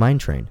Dwarfs Mine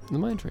Train. The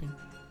Mine Train.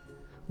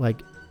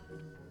 Like,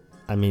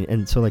 I mean,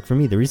 and so, like, for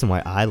me, the reason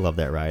why I love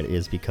that ride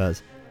is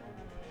because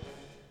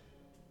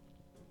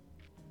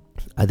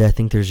I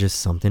think there's just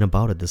something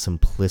about it, the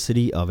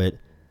simplicity of it,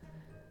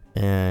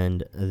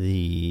 and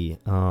the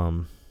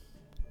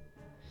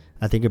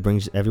I think it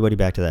brings everybody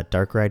back to that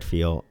dark ride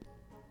feel.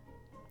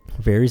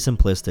 Very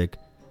simplistic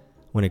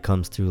when it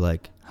comes to,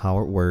 like, how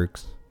it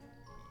works,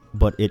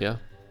 but Yeah.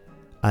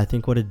 I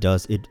think what it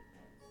does, it,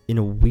 in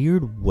a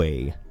weird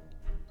way,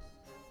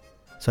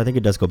 So I think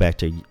it does go back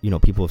to,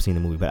 people have seen the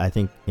movie, but I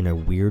think in a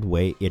weird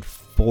way, it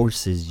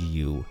forces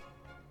you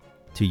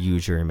to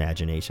use your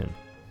imagination.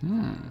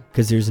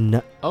 Because there's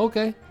no...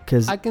 Okay.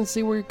 Cause, I can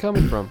see where you're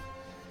coming from.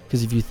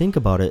 Because if you think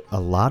about it,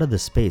 a lot of the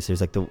space, there's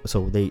like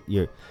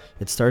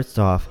it starts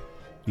off,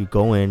 you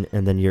go in,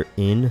 and then you're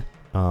in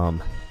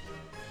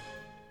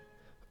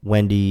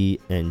Wendy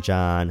and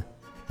John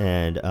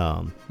and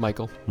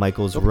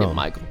Michael's Don't room.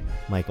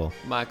 Michael,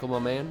 my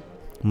man.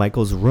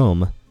 Michael's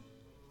room,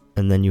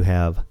 and then you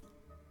have...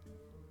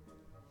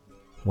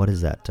 What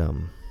is that?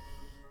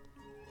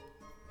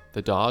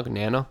 The dog,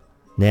 Nana.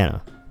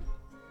 Nana.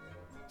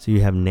 So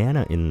you have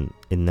Nana in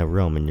the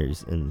room, and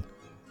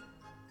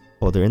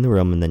they're in the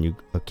room, and then you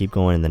keep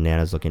going, and then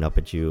Nana's looking up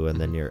at you,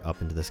 and then you're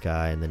up into the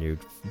sky, and then you're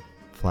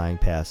flying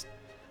past,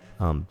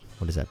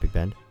 what is that, Big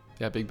Ben?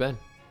 Yeah, Big Ben.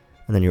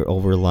 And then you're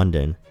over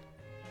London,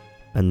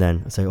 and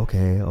then it's like,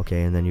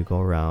 okay, and then you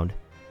go around,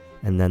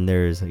 and then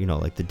there's,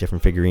 like the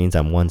different figurines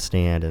on one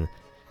stand, and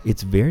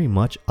it's very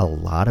much a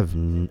lot of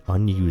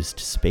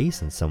unused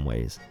space in some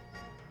ways.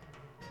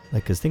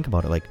 Like, because think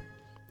about it, like,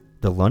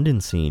 the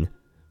London scene,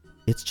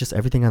 it's just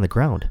everything on the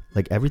ground.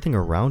 Like, everything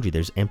around you,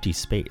 there's empty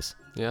space.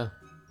 Yeah.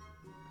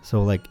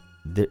 So, like,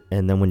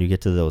 and then when you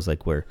get to those,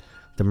 like, where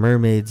the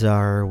mermaids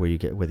are, where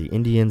the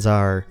Indians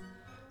are,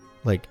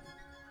 like,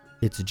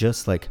 it's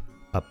just, like,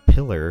 a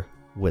pillar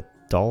with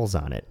dolls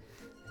on it.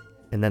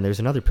 And then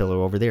there's another pillar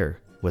over there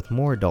with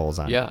more dolls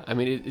on it. Yeah, I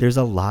mean... There's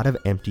a lot of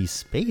empty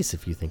space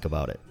if you think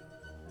about it.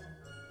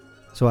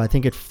 So I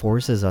think it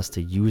forces us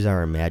to use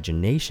our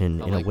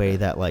imagination in a way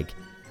that, like,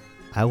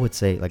 I would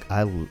say, like,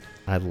 I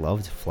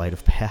loved Flight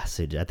of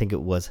Passage. I think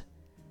it was,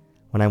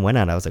 when I went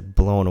on, I was, like,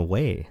 blown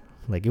away.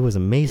 Like, it was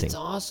amazing. It's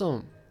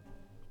awesome.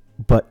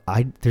 But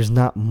there's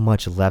not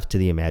much left to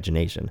the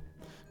imagination.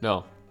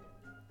 No.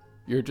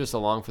 You're just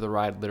along for the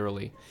ride,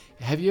 literally.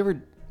 Have you ever...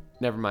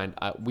 Never mind.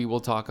 We will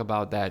talk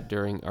about that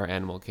during our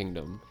Animal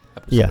Kingdom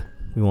episode. Yeah,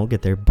 we won't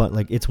get there. But,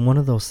 like, it's one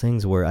of those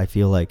things where I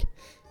feel like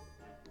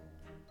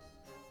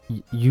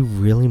you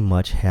really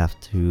much have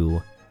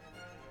to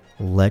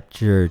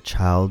let your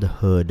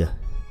childhood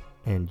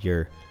and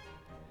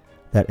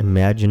that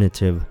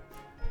imaginative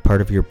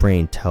part of your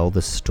brain tell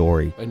the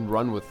story. And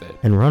run with it.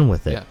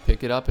 Yeah,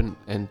 pick it up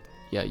and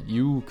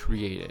you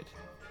create it.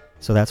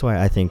 So that's why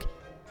I think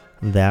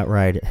that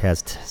ride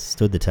has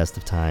stood the test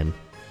of time,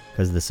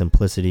 because of the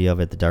simplicity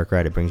of it. The dark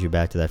ride, it brings you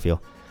back to that feel.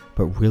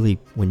 But really,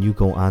 when you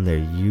go on there,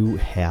 you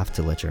have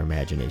to let your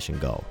imagination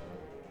go.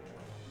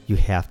 You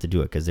have to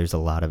do it, because there's a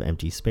lot of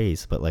empty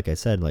space. But like I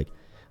said, like,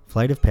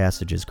 Flight of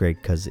Passage is great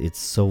because it's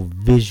so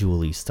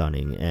visually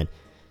stunning, and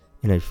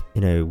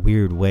in a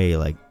weird way,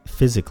 like,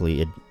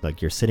 physically, it,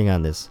 like, you're sitting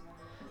on this,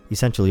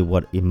 essentially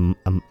what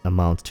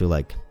amounts to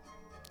like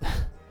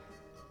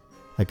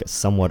like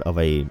somewhat of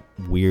a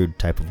weird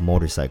type of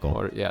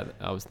motorcycle. Yeah,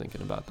 I was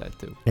thinking about that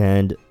too.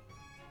 And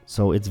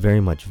so it's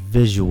very much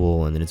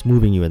visual, and then it's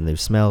moving you, and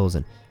there's smells,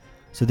 and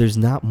so there's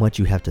not much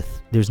you have to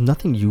there's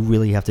nothing you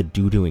really have to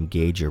do to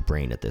engage your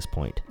brain at this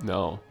point.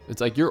 No,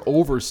 it's like you're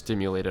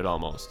overstimulated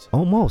almost.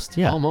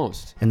 Yeah.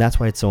 Almost. And that's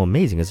why it's so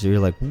amazing, is you're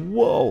like,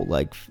 whoa,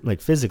 like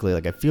physically,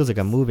 like, it feels like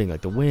I'm moving,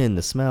 like the wind,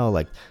 the smell,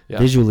 like,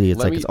 visually,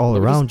 it's it's all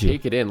around you.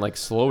 Take it in, like,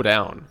 slow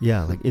down.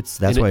 Yeah, like,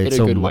 that's why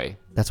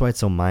it's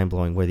so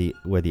mind-blowing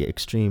where the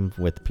extreme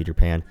with Peter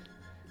Pan,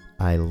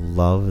 I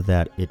love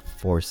that it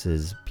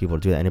forces people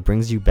to do that, and it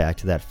brings you back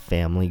to that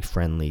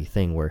family-friendly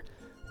thing where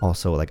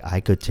also, like,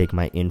 I could take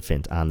my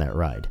infant on that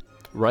ride.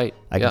 Right.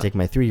 I could take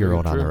my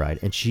 3-year-old on the ride,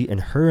 and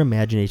her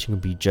imagination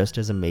can be just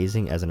as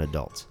amazing as an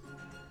adult's.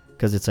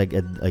 Because it's like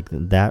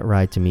that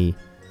ride to me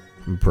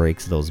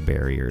breaks those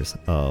barriers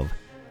of,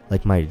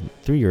 like, my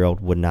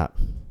 3-year-old would not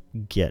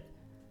get,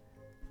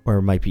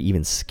 or might be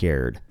even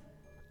scared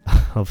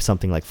of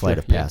something like Flight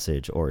of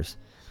Passage, or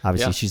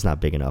obviously she's not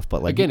big enough,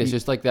 but, like, again, it's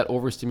just like that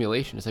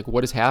overstimulation. It's like,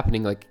 what is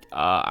happening? Like,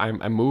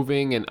 I'm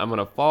moving and I'm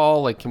gonna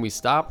fall. Like, can we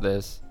stop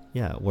this?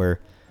 Yeah, where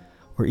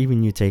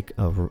even you take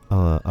a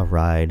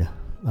ride.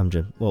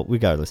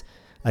 Regardless,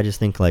 I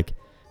just think, like,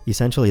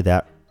 essentially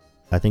that,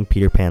 I think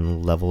Peter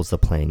Pan levels the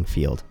playing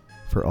field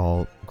for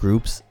all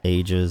groups,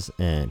 ages,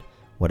 and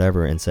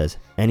whatever, and says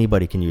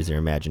anybody can use their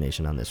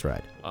imagination on this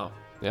ride. Oh,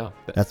 yeah.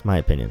 That's my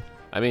opinion.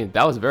 I mean,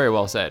 that was very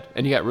well said,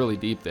 and you got really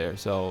deep there.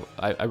 So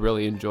I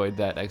really enjoyed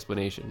that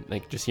explanation,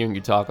 like, just hearing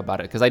you talk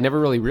about it, because I never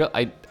really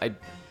I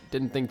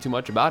didn't think too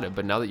much about it,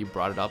 but now that you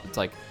brought it up, it's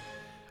like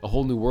a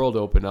whole new world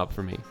opened up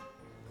for me.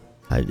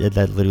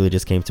 That literally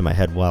just came to my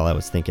head while I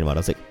was thinking about it. I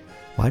was like,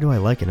 why do I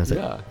like it? And I was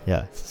like,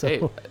 yeah. So,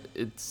 hey,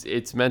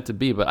 it's meant to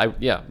be, but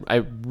I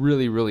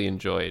really, really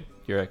enjoyed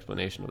your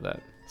explanation of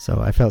that.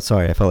 So I felt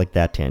sorry. I felt like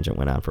that tangent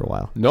went on for a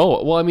while.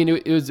 No, well, I mean,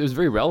 it was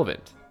very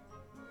relevant.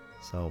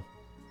 So,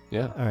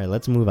 yeah. All right,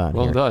 let's move on.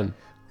 Well done.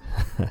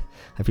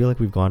 I feel like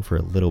we've gone for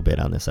a little bit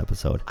on this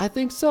episode. I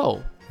think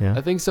so. Yeah.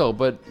 I think so,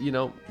 but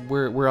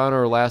we're on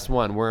our last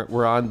one.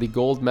 We're on the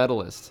gold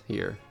medalist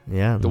here.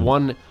 Yeah. The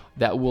one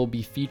that will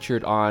be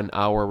featured on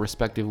our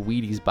respective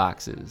Wheaties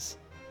boxes.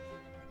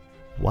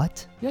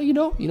 What? Yeah,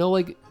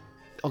 like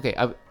okay,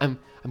 I'm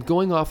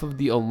going off of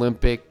the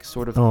Olympic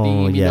sort of Oh,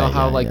 theme. You yeah, know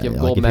how yeah, like yeah, you have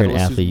yeah. gold Like, if you're an medalists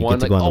athlete, who's you won.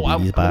 get to Like, go on the I Wheaties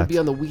want to box. be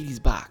on the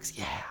Wheaties box.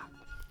 Yeah.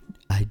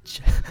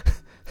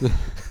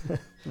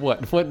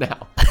 What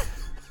now?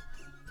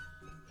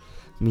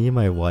 Me and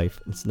my wife,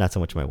 it's not so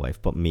much my wife,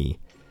 but me,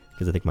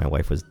 because I think my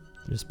wife was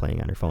just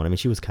playing on her phone. I mean,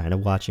 she was kind of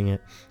watching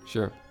it,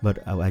 Sure.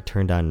 but I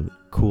turned on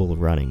Cool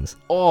Runnings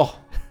Oh,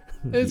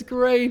 it's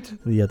great.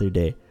 the other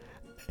day,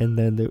 and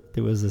then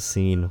there was a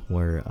scene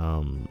where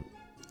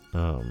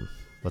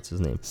what's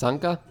his name?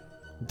 Sanka?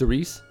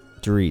 Dries?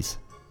 Dries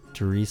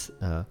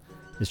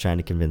is trying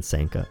to convince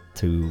Sanka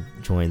to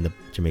join the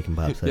Jamaican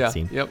bobsled Yeah.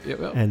 team. Yep.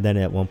 And then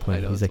at one I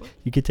point know he's this like,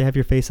 "You get to have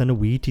your face on a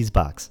Wheaties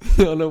box."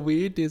 on a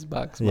Wheaties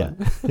box, Yeah,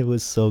 man. it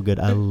was so good.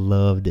 I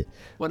loved it.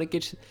 Want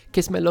to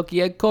kiss my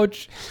lucky egg,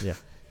 coach? Yeah.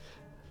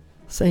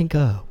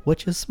 Sanka,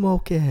 what you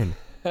smoking?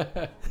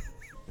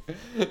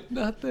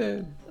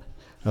 Nothing.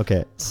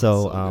 Okay,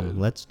 so so good.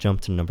 let's jump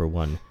to number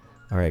 1.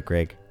 All right,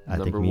 Greg. I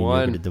think Number me and you are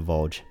one. going to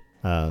divulge,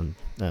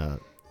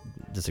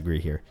 disagree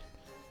here.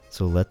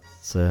 So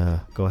let's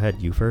go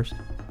ahead. You first.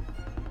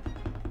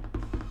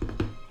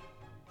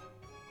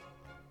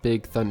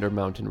 Big Thunder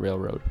Mountain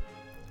Railroad.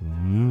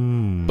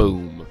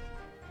 Boom.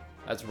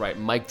 That's right.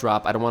 Mic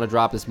drop. I don't want to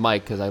drop this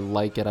mic because I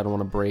like it. I don't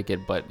want to break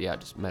it. But yeah,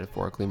 just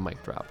metaphorically,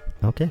 mic drop.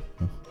 Okay.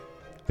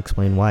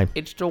 Explain why.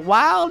 It's the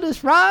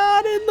wildest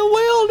ride in the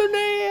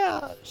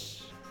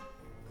wilderness.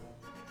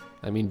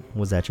 I mean,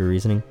 Was that your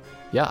reasoning?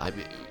 yeah. I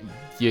mean,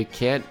 you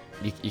can't.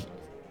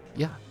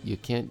 You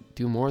can't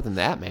do more than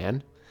that,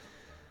 man.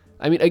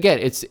 I mean, again,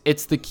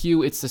 it's the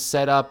cue. It's the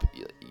setup.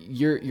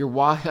 You're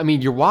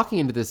walking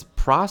into this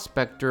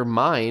prospector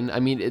mine. I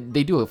mean,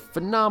 they do a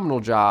phenomenal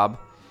job.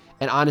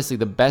 And honestly,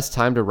 the best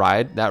time to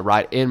ride that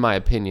ride, in my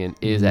opinion,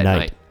 is at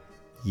night.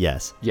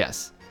 Yes.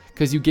 Yes,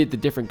 because you get the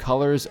different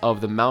colors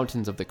of the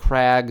mountains, of the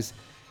crags,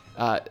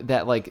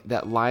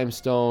 that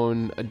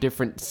limestone,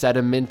 different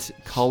sediment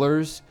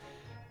colors,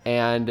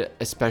 and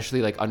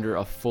especially like under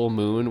a full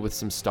moon with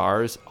some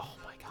stars. Oh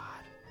my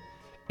God,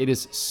 it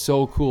is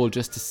so cool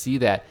just to see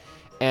that.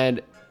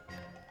 And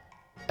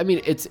I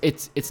mean,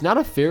 it's not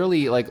a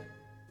fairly like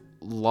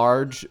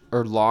large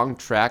or long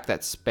track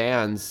that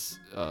spans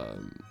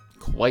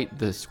quite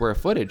the square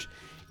footage.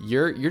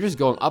 You're just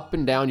going up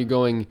and down. You're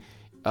going.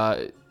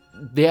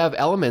 They have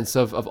elements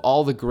of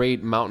all the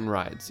great mountain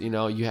rides. You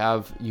know, you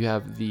have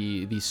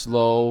the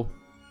slow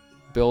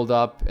build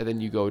up, and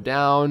then you go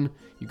down.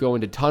 You go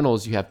into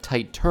tunnels. You have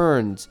tight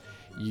turns.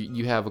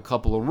 You have a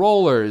couple of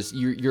rollers.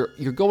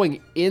 You're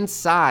going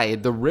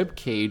inside the rib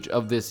cage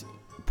of this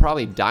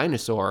probably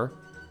dinosaur.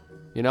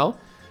 You know,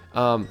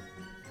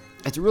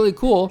 it's really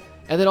cool.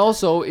 And then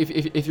also,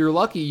 if you're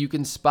lucky, you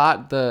can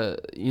spot the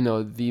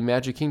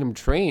Magic Kingdom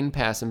train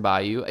passing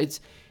by you.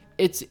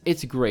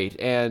 It's great.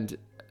 And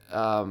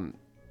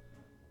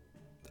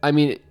I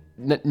mean,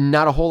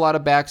 not a whole lot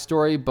of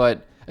backstory,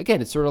 but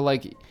again, it's sort of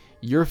like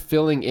you're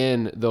filling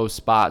in those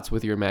spots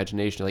with your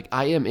imagination. Like,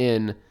 I am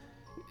in,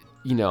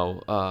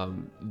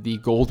 the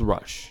Gold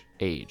Rush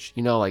age.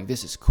 Like,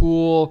 this is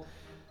cool.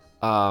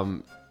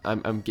 I'm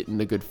getting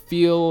the good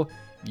feel.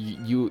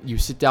 You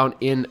sit down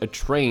in a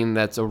train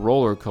that's a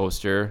roller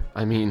coaster.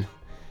 I mean,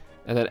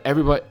 and then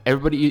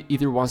everybody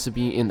either wants to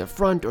be in the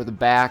front or the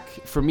back.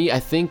 For me, I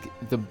think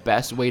the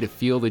best way to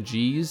feel the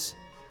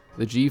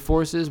G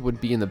forces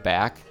would be in the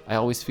back. I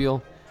always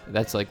feel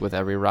that's like with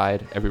every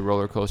ride, every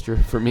roller coaster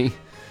for me.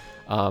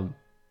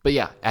 But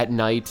yeah, at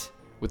night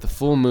with the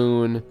full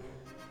moon,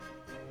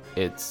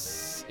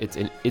 it's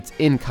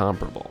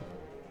incomparable.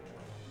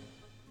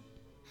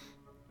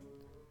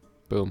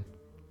 Boom.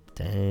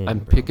 Dang, I'm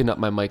bro. picking up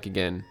my mic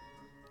again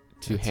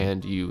to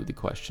hand you the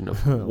question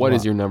of what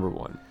is your number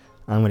one?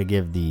 I'm gonna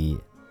give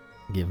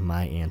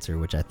my answer,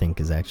 which I think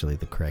is actually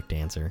the correct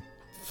answer.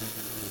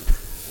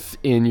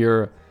 In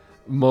your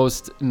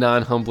most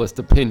non-humblest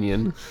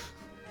opinion.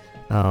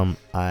 For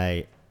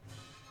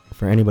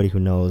anybody who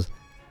knows,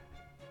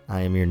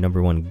 I am your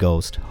number one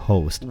ghost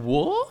host,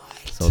 What?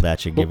 so that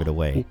should give it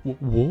away.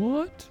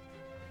 What?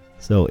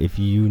 So if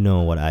you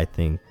know what I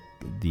think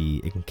the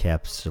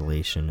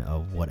encapsulation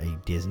of what a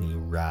Disney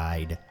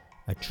ride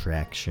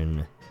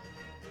attraction,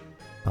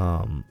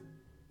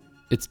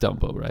 It's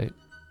Dumbo, right?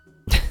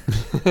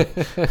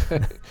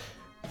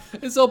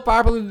 It's so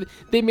popular.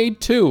 They made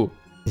two.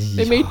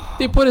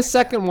 They put a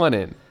second one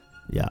in.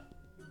 Yeah.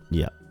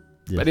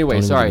 But anyway, Don't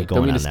even sorry. get me Don't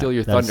going mean to on steal that.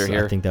 your That's- thunder I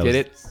here. think that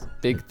Get was- it?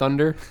 Big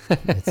Thunder?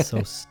 It's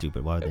so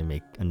stupid. Why would they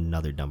make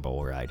another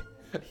Dumbo ride?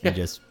 And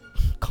just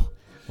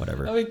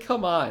whatever. I mean,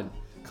 come on.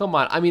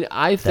 I mean,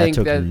 I That think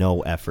took that...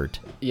 no effort.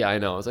 Yeah, I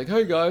know. It's like,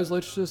 hey guys,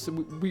 let's just...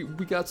 We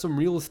got some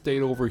real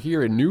estate over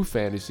here in New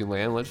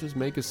Fantasyland. Let's just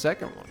make a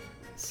second one.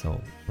 So,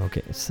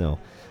 okay. So,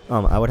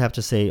 I would have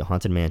to say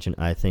Haunted Mansion.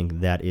 I think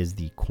that is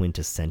the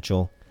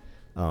quintessential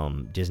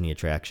Disney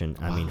attraction.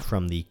 I mean,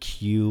 from the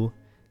queue.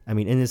 I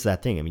mean, and it's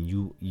that thing. I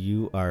mean,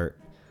 you are...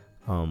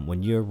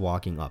 when you're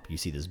walking up, you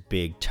see this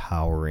big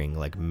towering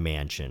like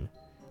mansion,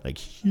 like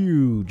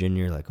huge, and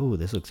you're like, oh,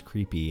 this looks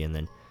creepy. And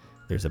then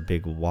there's a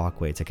big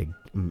walkway. It's like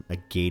a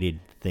gated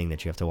thing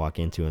that you have to walk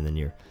into, and then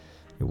you're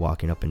you're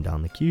walking up and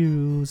down the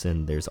queues,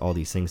 and there's all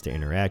these things to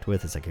interact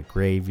with. It's like a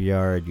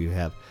graveyard. You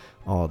have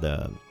all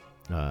the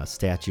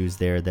statues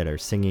there that are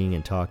singing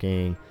and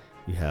talking.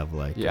 You have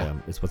like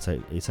it's what's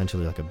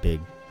essentially like a big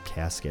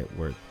casket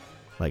where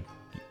like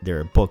there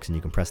are books, and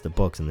you can press the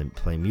books and then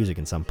play music,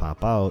 and some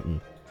pop out. And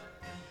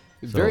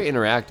it's very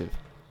interactive.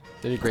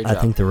 They did a great job.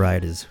 I think the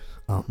ride is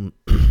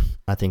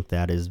I think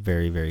that is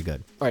very, very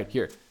good. All right,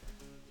 here.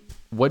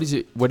 What is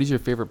your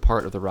favorite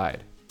part of the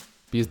ride?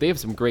 Because they have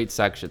some great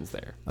sections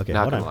there. Okay,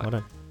 hold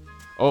on.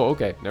 Oh,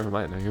 okay. Never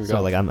mind. Now here we go.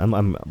 So like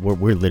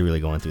we're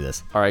literally going through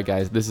this. All right,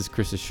 guys. This is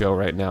Chris's show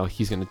right now.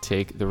 He's gonna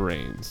take the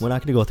reins. We're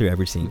not gonna go through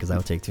every scene because that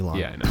would take too long.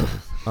 Yeah,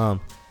 I know.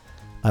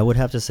 I would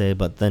have to say,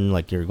 but then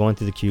like you're going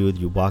through the queue,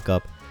 you walk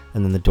up,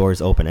 and then the doors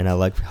open, and I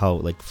like how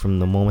like from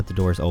the moment the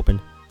doors open,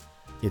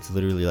 it's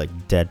literally like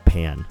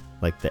deadpan,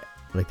 like the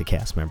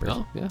cast members.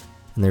 Oh, yeah.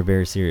 And they're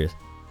very serious.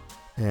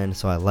 And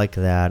so I like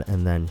that.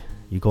 And then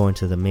you go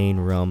into the main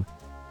room,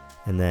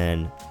 and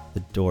then the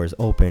doors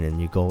open,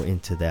 and you go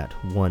into that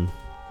one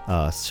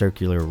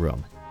circular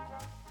room.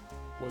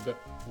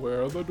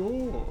 Where are the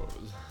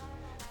doors?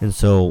 And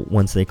so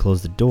once they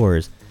close the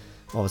doors,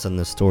 all of a sudden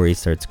the story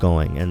starts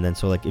going. And then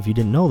so like if you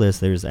didn't know this,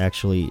 there's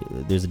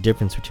a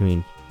difference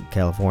between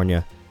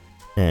California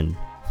and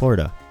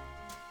Florida.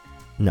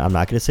 No, I'm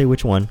not going to say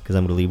which one because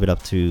I'm going to leave it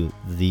up to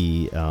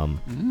the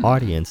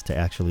audience to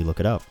actually look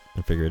it up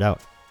and figure it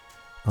out.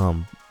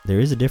 There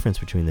is a difference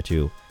between the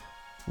two.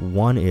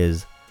 One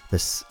is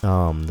this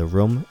the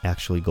room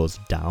actually goes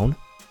down,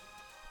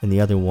 and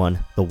the other one,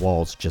 the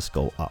walls just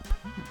go up.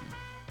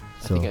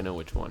 I think I know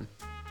which one.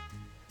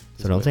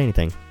 So don't say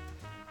anything,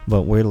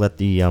 but we'll let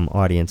the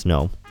audience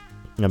know.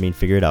 I mean,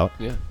 figure it out.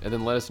 Yeah, and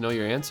then let us know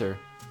your answer.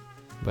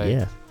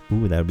 Yeah.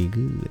 Ooh, that would be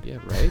good. Yeah,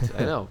 right?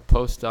 I know.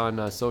 Post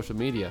on social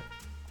media.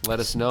 Let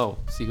us know.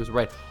 See who's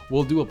right.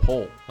 We'll do a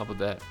poll. How about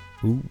that?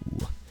 Ooh.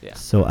 Yeah.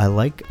 So I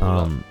like,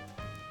 well,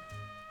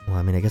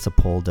 I mean, I guess a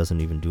poll doesn't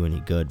even do any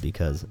good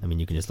because, I mean,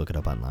 you can just look it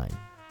up online.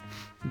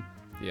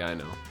 Yeah, I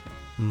know.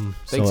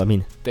 Thanks, so, I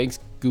mean. Thanks,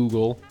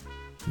 Google.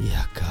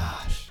 Yeah,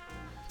 gosh.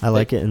 I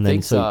like it. And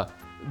then, thanks,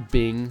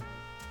 Bing.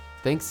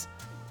 Thanks,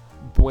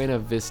 Buena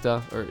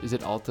Vista. Or is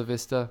it Alta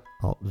Vista?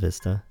 Alta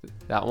Vista.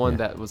 That one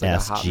that was like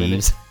Ask a hot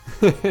Jeeves.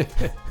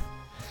 minute.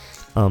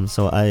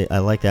 So I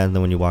like that. And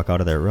then when you walk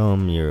out of that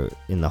room, you're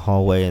in the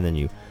hallway, and then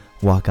you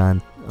walk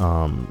on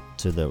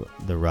to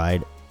the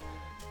ride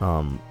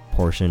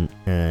portion,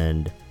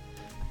 and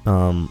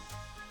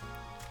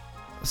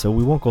so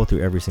we won't go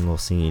through every single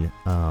scene.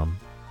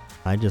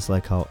 I just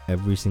like how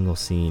every single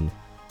scene,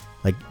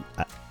 like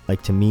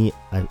to me,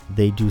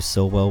 they do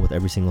so well with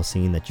every single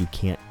scene that you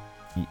can't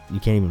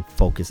even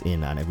focus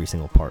in on every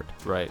single part.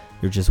 Right.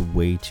 There's just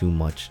way too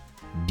much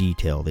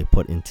detail they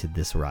put into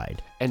this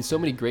ride, and so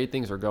many great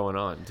things are going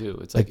on too.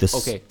 It's like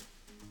okay,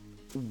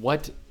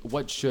 what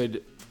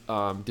should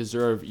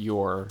deserve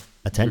your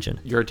attention?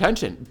 Your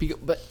attention.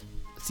 But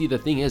see, the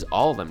thing is,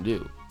 all of them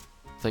do.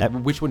 It's like,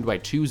 which one do I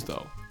choose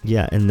though?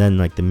 Yeah, and then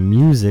like the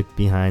music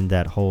behind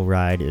that whole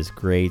ride is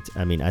great.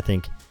 I mean, I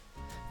think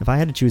if I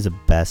had to choose a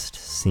best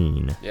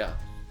scene, yeah,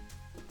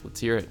 let's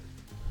hear it.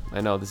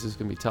 I know this is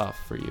gonna be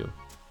tough for you.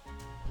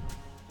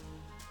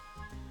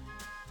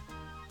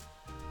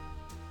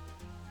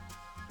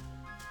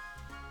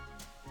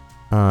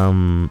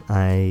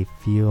 I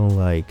feel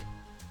like,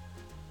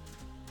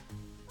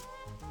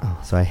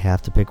 so I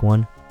have to pick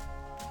one.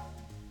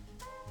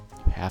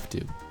 You have to.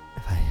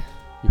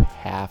 You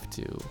have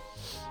to.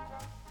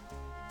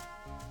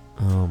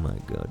 Oh my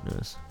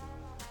goodness.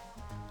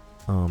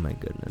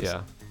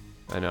 Yeah,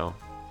 I know.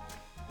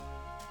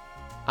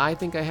 I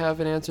think I have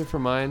an answer for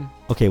mine.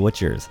 Okay,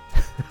 what's yours?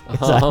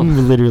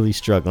 I'm literally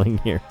struggling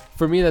here.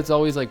 For me, that's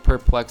always like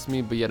perplexed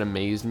me, but yet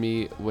amazed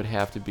me, would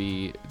have to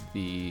be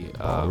the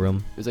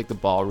ballroom. It's like the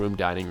ballroom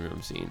dining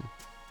room scene.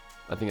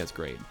 I think that's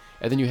great.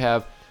 And then you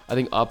have, I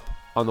think up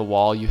on the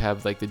wall, you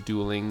have like the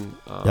dueling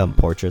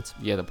portraits.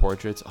 Yeah, the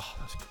portraits. Oh,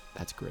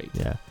 that's great.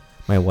 Yeah.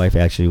 My wife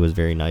actually was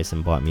very nice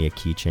and bought me a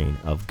keychain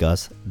of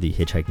Gus, the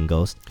hitchhiking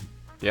ghost.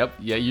 Yep.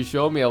 Yeah, you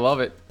showed me. I love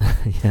it.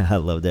 Yeah, I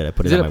loved it. I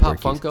put it on my work keys. Is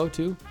it a Pop Funko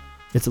too?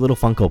 It's a little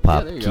Funko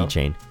Pop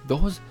keychain.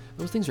 Those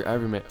things are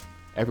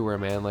everywhere,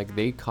 man. Like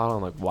they caught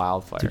on like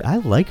wildfire. Dude, I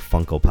like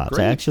Funko Pops.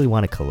 I actually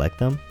want to collect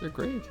them. They're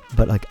great.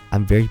 But like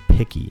I'm very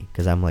picky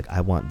because I'm like I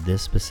want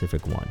this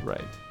specific one.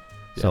 Right.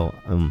 Yeah.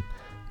 So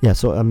yeah.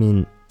 So I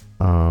mean,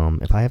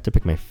 if I have to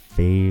pick my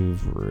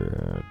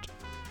favorite,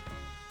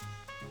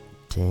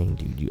 dang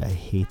dude, I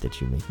hate that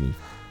you make me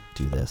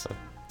do this.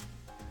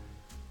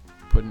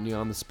 Putting you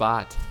on the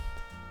spot.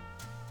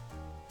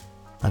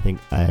 I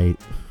think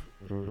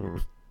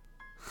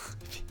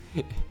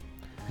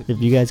if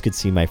you guys could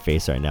see my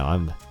face right now,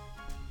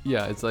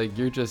 yeah, it's like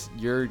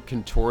you're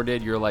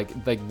contorted. You're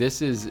like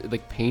this is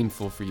like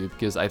painful for you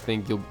because I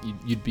think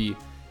you'd be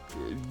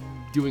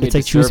doing a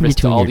disservice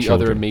to all the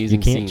other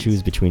amazing scenes. You can't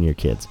choose between your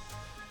kids.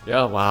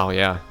 Yeah. Wow.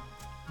 Yeah.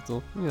 It's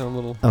a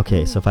little.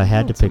 Okay, so if I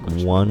had to pick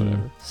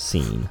one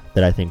scene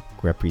that I think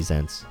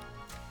represents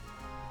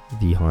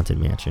the Haunted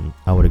Mansion,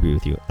 I would agree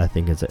with you. I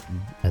think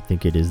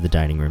it is the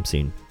dining room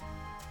scene.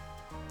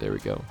 There we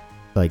go.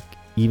 Like,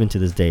 even to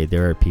this day,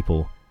 there are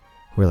people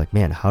who are like,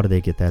 man, how do they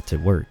get that to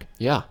work?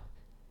 Yeah.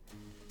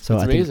 So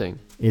It's I think amazing.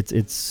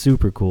 it's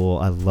super cool.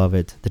 I love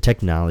it. The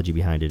technology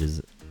behind it is,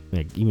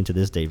 like, even to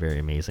this day, very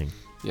amazing.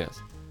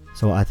 Yes.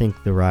 So I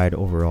think the ride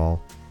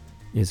overall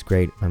is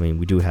great. I mean,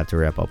 we do have to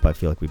wrap up. I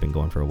feel like we've been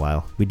going for a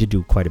while. We did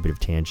do quite a bit of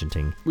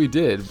tangenting. We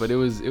did, but it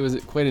was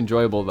quite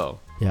enjoyable though.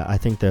 Yeah, I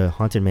think the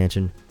Haunted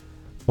Mansion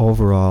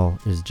overall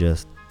is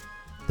just,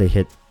 they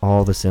hit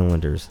all the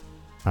cylinders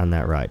on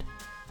that ride.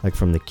 Like,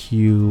 from the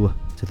queue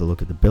to the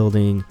look of the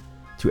building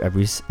to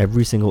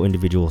every single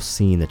individual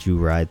scene that you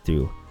ride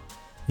through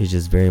is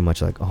just very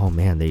much like, oh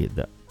man,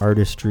 the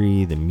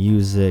artistry, the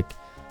music,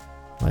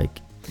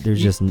 like,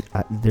 there's just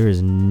there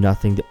is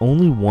nothing. The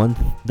only one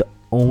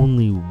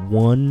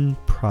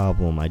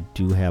problem I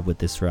do have with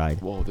this ride.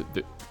 Whoa!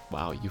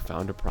 Wow, you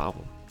found a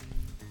problem.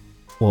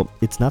 Well,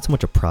 it's not so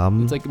much a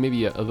problem. It's like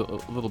maybe a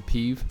little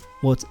peeve.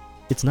 Well,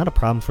 it's not a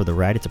problem for the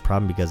ride. It's a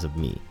problem because of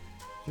me.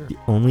 Sure. The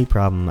only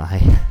problem I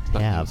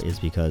have is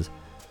because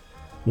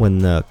when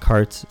the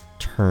carts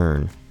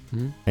turn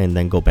and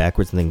then go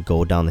backwards and then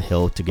go down the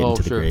hill to get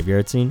into the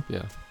graveyard scene,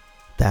 yeah,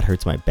 that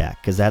hurts my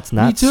back because that's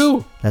not. Me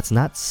too. That's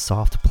not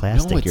soft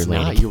plastic. No, it's you're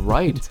not. landing. You're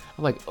right.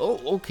 I'm like, oh,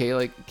 okay.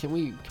 Like, can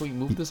we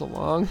move this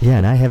along? Yeah,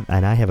 and I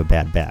have a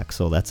bad back,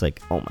 so that's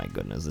like, oh my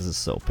goodness, this is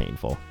so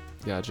painful.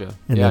 Gotcha.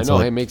 And yeah, that's no,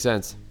 like, it makes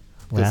sense.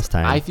 Last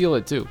time, I feel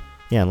it too.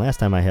 Yeah, and last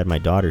time I had my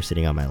daughter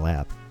sitting on my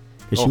lap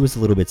because she was a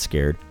little bit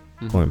scared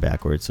going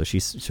backwards, so she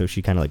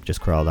kind of like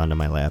just crawled onto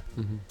my lap.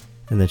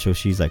 And then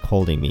she's like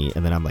holding me,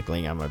 and then I'm like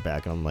laying on my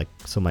back, and I'm like,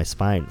 so my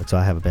spine, so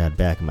I have a bad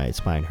back, and my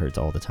spine hurts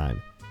all the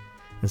time.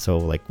 And so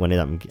like when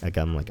I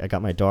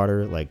got my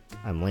daughter, like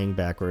I'm laying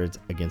backwards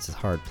against this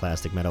hard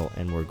plastic metal,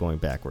 and we're going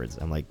backwards.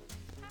 I'm like,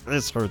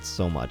 this hurts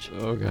so much.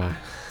 Oh god.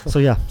 So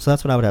yeah, so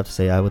that's what I would have to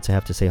say. I would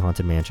have to say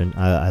Haunted Mansion.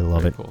 I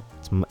love Very it. cool.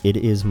 It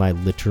is my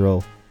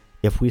literal.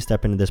 If we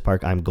step into this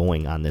park, I'm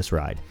going on this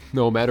ride.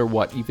 No matter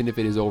what, even if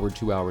it is over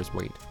 2 hours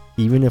wait.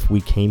 Even if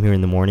we came here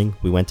in the morning,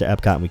 we went to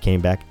Epcot and we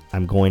came back,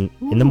 I'm going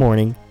in the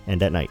morning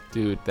and at night.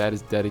 Dude, that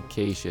is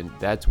dedication.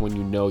 That's when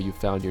you know you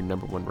found your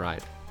number one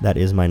ride. That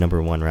is my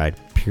number one ride,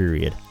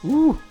 period.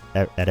 Woo.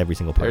 At every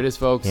single park. There it is,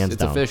 folks. Hands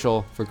It's down.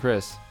 official for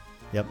Chris.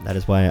 Yep, that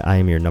is why I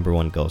am your number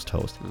one ghost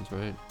host. That's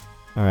right.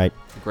 All right.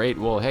 Great.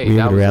 Well, hey, We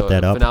that would was wrap a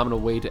that up. phenomenal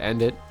way to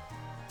end it.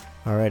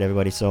 All right,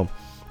 everybody. So,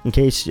 in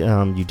case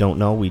you don't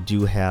know, we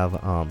do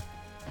have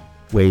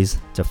ways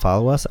to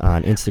follow us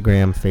on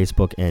Instagram,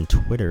 Facebook, and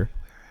Twitter.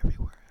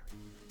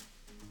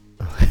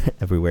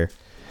 Everywhere.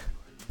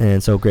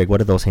 And so, Greg, what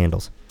are those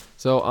handles?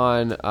 So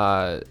on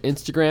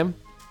Instagram,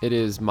 it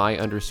is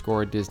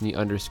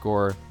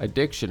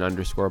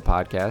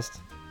my_Disney_addiction_podcast.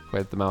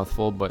 Quite the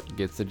mouthful, but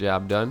gets the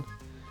job done.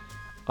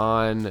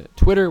 On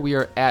Twitter, we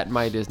are at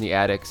My Disney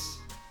Addicts.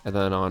 And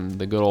then on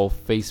the good old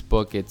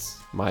Facebook, it's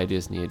My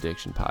Disney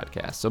Addiction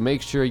Podcast. So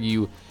make sure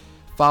you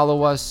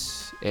follow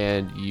us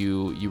and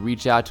you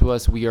reach out to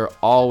us. We are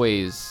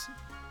always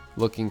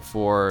looking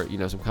for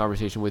some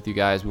conversation with you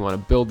guys. We want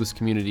to build this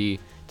community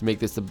to make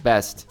this the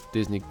best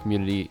Disney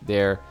community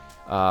there.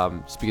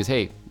 Just because,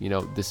 hey,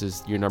 this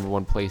is your number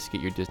one place to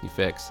get your Disney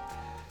fix.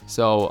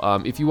 So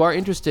if you are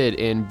interested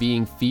in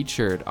being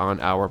featured on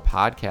our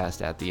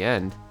podcast at the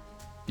end,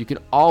 you can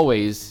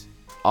always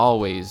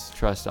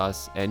trust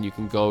us, and you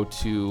can go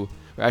to,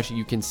 or actually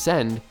you can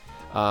send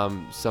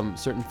some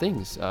certain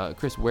things.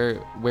 Chris, where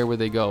would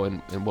they go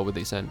and what would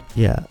they send?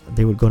 Yeah,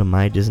 they would go to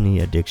My Disney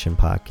Addiction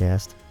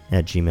Podcast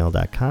at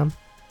gmail.com.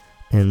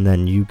 And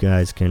then you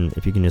guys can,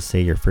 if you can just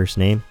say your first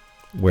name,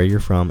 where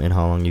you're from, and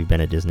how long you've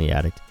been a Disney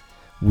addict.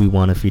 We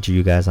want to feature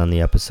you guys on the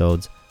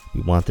episodes.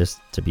 We want this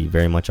to be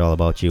very much all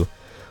about you.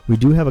 We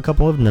do have a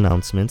couple of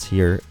announcements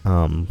here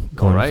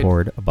going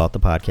forward about the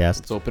podcast.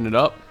 Let's open it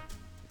up.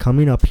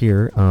 Coming up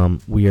here,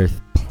 we are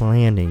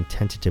planning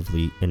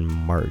tentatively in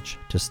March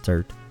to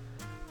start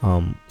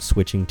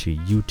switching to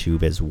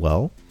YouTube as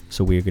well.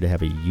 So we're going to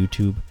have a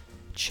YouTube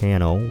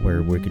channel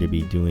where we're going to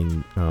be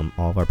doing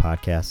all of our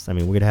podcasts. I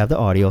mean, we're going to have the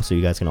audio so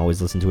you guys can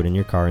always listen to it in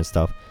your car and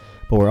stuff.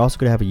 But we're also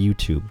going to have a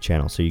YouTube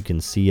channel so you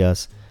can see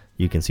us.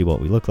 You can see what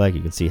we look like.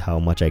 You can see how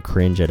much I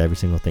cringe at every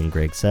single thing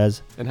Greg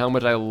says. And how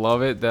much I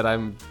love it that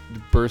I'm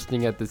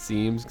bursting at the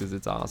seams because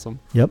it's awesome.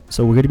 Yep.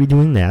 So we're going to be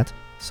doing that.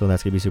 So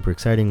that's going to be super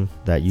exciting,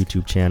 that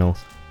YouTube channel.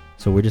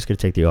 So we're just going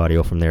to take the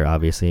audio from there,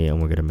 obviously,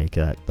 and we're going to make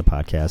that the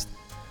podcast.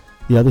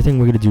 The other thing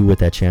we're going to do with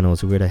that channel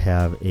is we're going to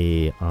have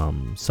a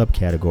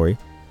subcategory,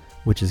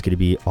 which is going to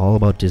be all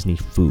about Disney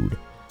food.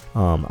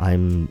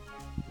 I'm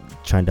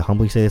trying to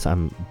humbly say this.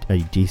 I'm a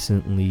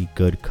decently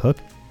good cook.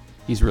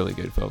 He's really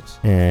good, folks.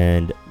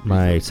 And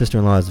my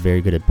sister-in-law is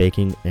very good at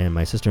baking, and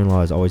my sister-in-law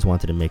has always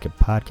wanted to make a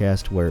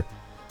podcast where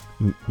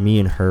me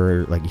and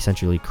her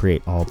essentially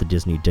create all the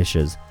Disney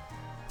dishes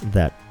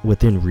that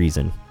within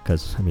reason,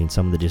 because I mean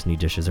some of the Disney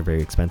dishes are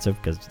very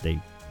expensive because they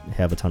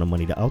have a ton of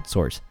money to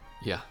outsource.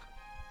 Yeah.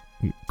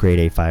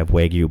 Grade A5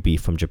 Wagyu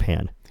beef from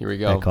Japan. Here we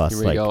go.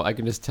 Here we go. I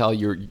can just tell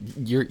you're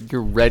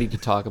ready to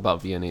talk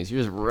about Viennese.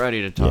 You're just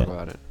ready to talk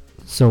about it.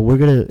 So we're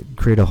gonna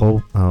create a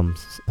whole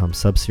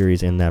sub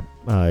series in that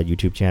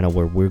YouTube channel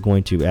where we're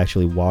going to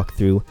actually walk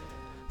through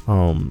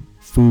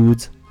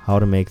foods, how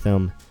to make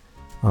them,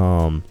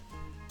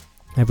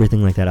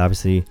 everything like that.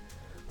 Obviously,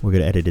 we're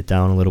gonna edit it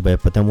down a little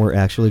bit, but then we're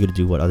actually gonna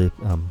do what other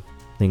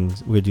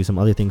things. We're gonna do some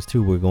other things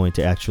too. We're going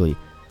to actually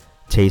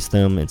taste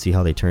them and see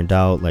how they turned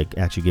out. Like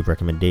actually give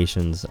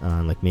recommendations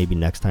on like maybe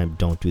next time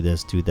don't do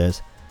this, do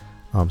this.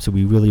 So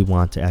we really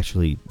want to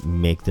actually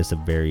make this a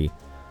very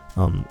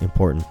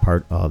important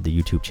part of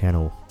the YouTube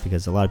channel,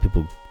 because a lot of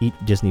people eat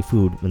Disney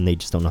food and they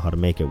just don't know how to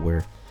make it.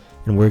 We're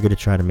going to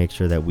try to make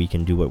sure that we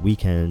can do what we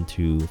can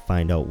to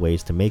find out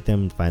ways to make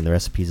them, find the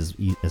recipes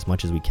as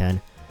much as we can,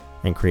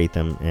 and create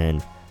them,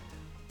 and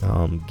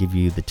give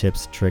you the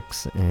tips,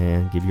 tricks,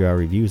 and give you our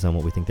reviews on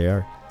what we think they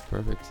are.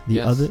 Perfect.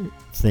 The other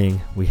thing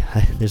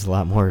there's a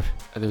lot more.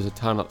 There's a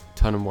ton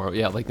of more.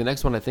 Yeah, like the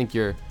next one I think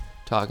you're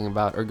talking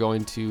about or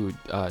going to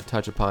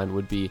touch upon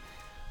would be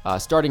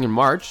starting in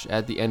March.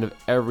 At the end of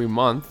every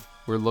month,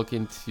 we're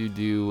looking to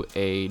do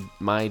a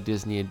My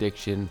Disney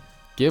Addiction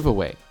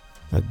giveaway.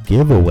 A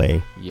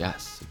giveaway?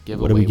 Yes, a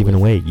giveaway. What are we giving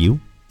away? You?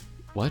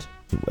 What?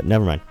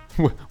 Never mind.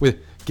 With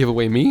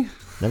giveaway me?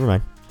 Never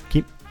mind.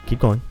 Keep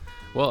going.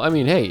 Well, I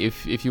mean, hey,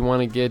 if you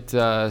want to get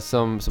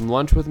some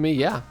lunch with me,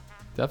 yeah,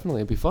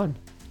 definitely, it'd be fun.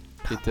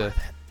 Get to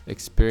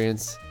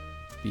experience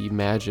the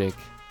magic.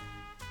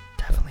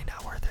 Definitely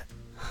not worth it.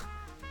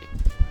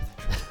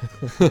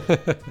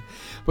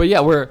 But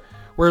yeah, we're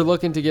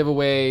looking to give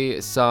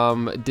away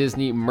some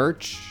Disney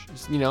merch,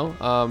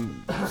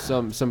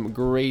 some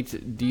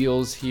great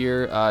deals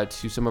here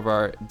to some of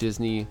our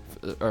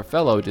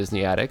fellow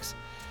Disney addicts.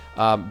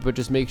 But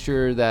just make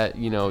sure that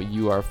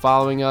you are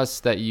following us,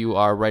 that you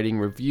are writing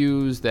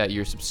reviews, that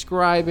you're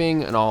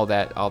subscribing, and all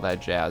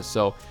that jazz.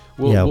 So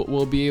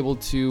we'll be able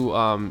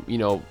to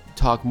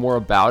talk more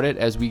about it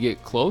as we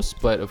get close.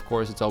 But of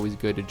course, it's always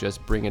good to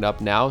just bring it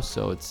up now,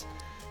 so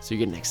you're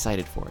getting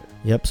excited for it.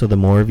 Yep. So the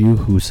more of you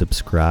who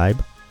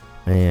subscribe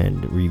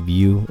and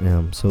review,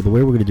 so the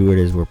way we're going to do it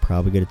is we're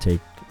probably going to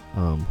take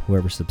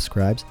whoever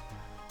subscribes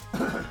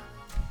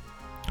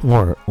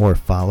or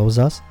follows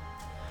us.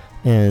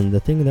 And the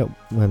thing that,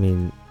 I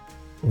mean,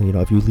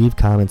 if you leave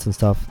comments and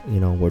stuff,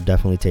 we'll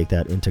definitely take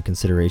that into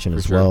consideration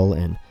as well,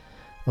 and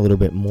a little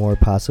bit more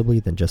possibly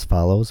than just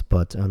follows.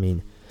 But I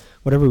mean,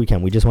 whatever we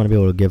can, we just want to be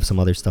able to give some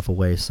other stuff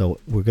away. So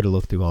we're going to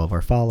look through all of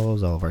our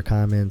follows, all of our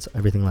comments,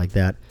 everything like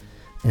that,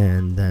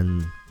 and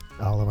then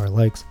all of our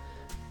likes,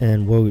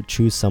 and we'll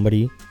choose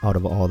somebody out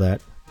of all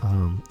that,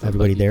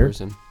 everybody there,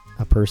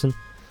 a person,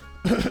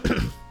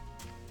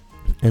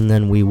 and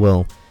then we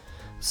will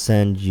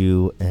send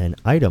you an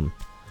item.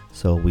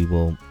 So we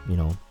will,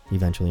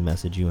 eventually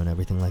message you and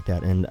everything like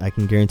that. And I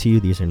can guarantee you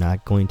these are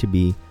not going to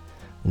be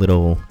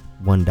little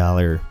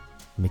 $1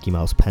 Mickey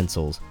Mouse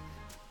pencils.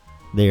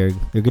 They're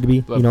going to be,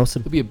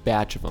 it'll be a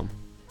batch of them.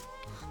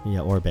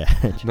 Yeah, or a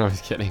batch. No, I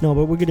was kidding. No,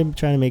 but we're going to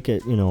try to make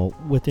it,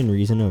 within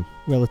reason, a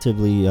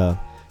relatively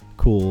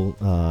cool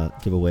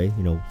giveaway.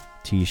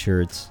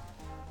 T-shirts,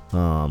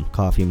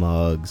 coffee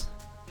mugs,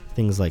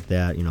 things like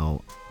that.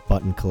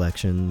 Button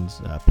collections,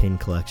 pin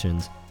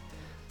collections.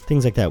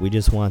 Things like that. We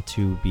just want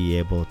to be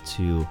able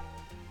to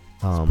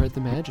spread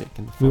the magic.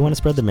 We want to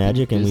spread the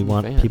magic, and we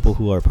want fans. People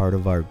who are part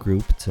of our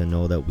group to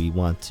know that we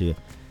want to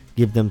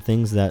give them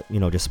things that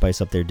just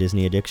spice up their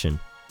Disney addiction.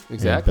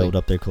 Exactly. And build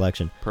up their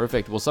collection.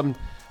 Perfect. Well,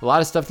 a lot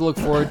of stuff to look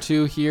forward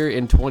to here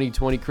in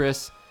 2020,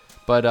 Chris.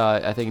 But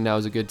I think now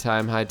is a good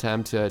time, high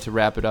time to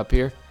wrap it up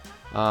here.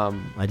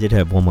 I did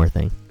have one more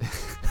thing.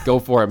 Go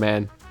for it,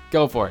 man.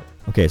 Go for it.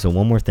 Okay, so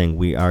one more thing.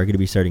 We are going to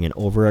be starting an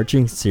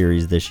overarching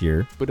series this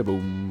year.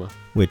 Boom.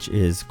 Which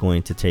is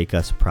going to take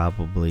us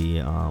probably,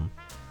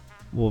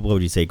 what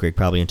would you say, Greg?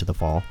 Probably into the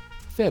fall?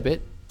 Fair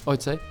bit, I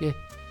would say, yeah.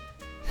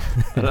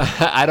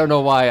 I don't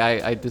know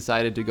why I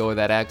decided to go with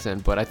that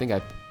accent, but I think I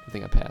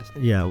passed.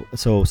 Yeah,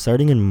 so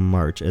starting in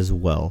March as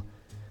well,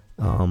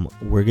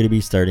 we're going to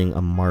be starting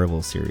a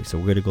Marvel series. So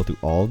we're going to go through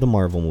all of the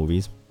Marvel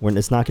movies.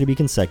 It's not going to be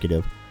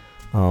consecutive.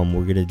 We're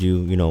going to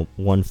do,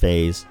 one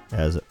phase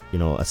as,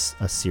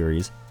 a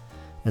series.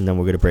 And then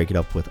we're going to break it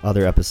up with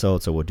other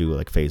episodes. So we'll do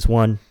like phase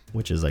 1,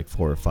 which is like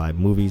 4 or 5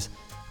 movies.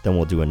 Then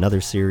we'll do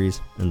another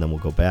series. And then we'll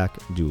go back,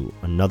 do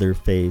another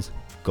phase,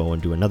 go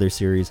and do another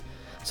series.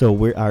 So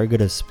we are going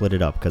to split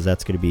it up, because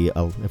that's going to be,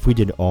 if we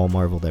did all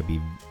Marvel, that'd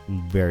be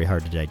very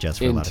hard to digest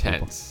for a lot of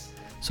people.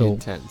 So,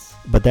 intense.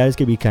 But that is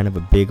going to be kind of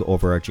a big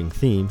overarching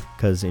theme,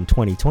 because in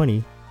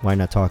 2020, why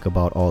not talk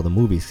about all the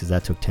movies? Because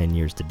that took 10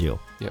 years to do.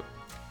 Yep.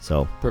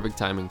 So perfect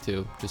timing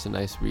too. Just a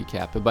nice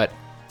recap. But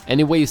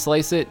any way you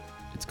slice it,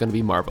 it's gonna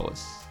be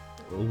marvelous.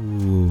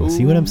 Ooh.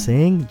 See what I'm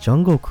saying?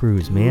 Jungle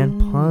Cruise,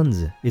 man. Ooh.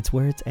 Puns. It's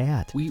where it's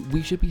at.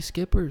 We should be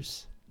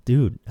skippers.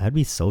 Dude, I'd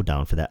be so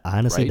down for that.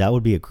 Honestly, right? That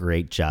would be a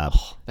great job.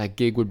 Oh, that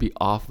gig would be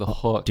off the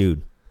hook.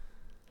 Dude.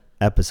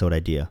 Episode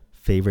idea.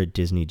 Favorite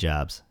Disney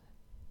jobs.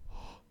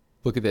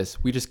 Look at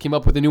this. We just came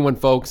up with a new one,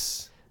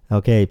 folks.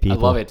 Okay, people.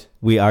 I love it.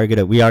 We are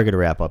gonna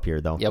wrap up here,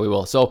 though. Yeah, we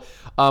will. So,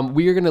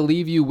 we are gonna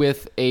leave you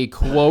with a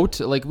quote,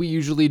 like we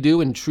usually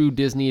do in true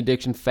Disney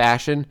Addiction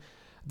fashion.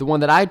 The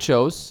one that I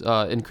chose,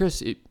 and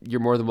Chris, you're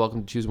more than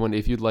welcome to choose one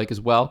if you'd like as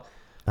well.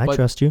 I But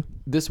trust you.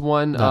 This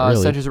one Not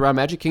really. centers around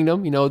Magic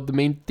Kingdom, the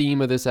main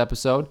theme of this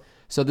episode.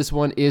 So this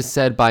one is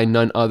said by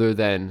none other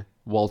than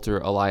Walter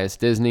Elias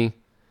Disney.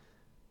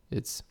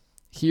 It's,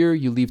 here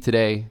you leave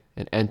today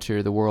and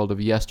enter the world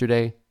of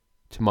yesterday,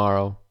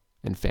 tomorrow,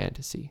 and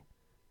fantasy.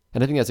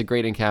 And I think that's a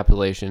great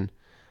encapsulation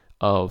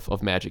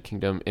of Magic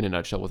Kingdom in a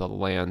nutshell with all the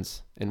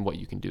lands and what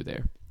you can do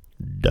there.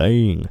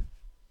 Dang.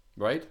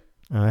 Right?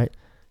 All right.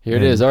 Here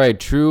it is. All right,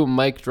 true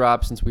mic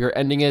drop since we are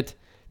ending it.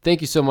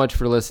 Thank you so much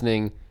for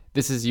listening.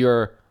 This is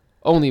your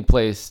only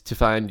place to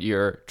find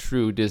your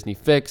true Disney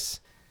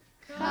fix.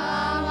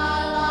 Come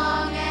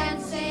along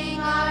and sing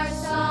our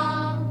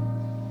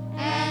song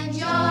and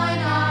join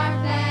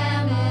our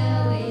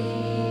family.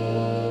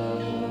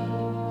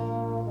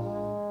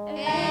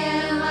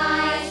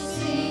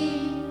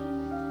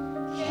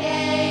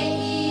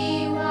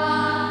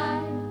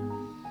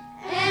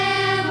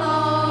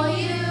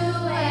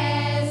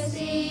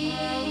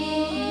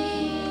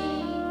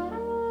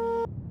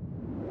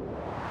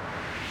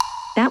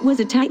 That was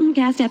a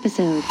TitanCast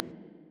episode.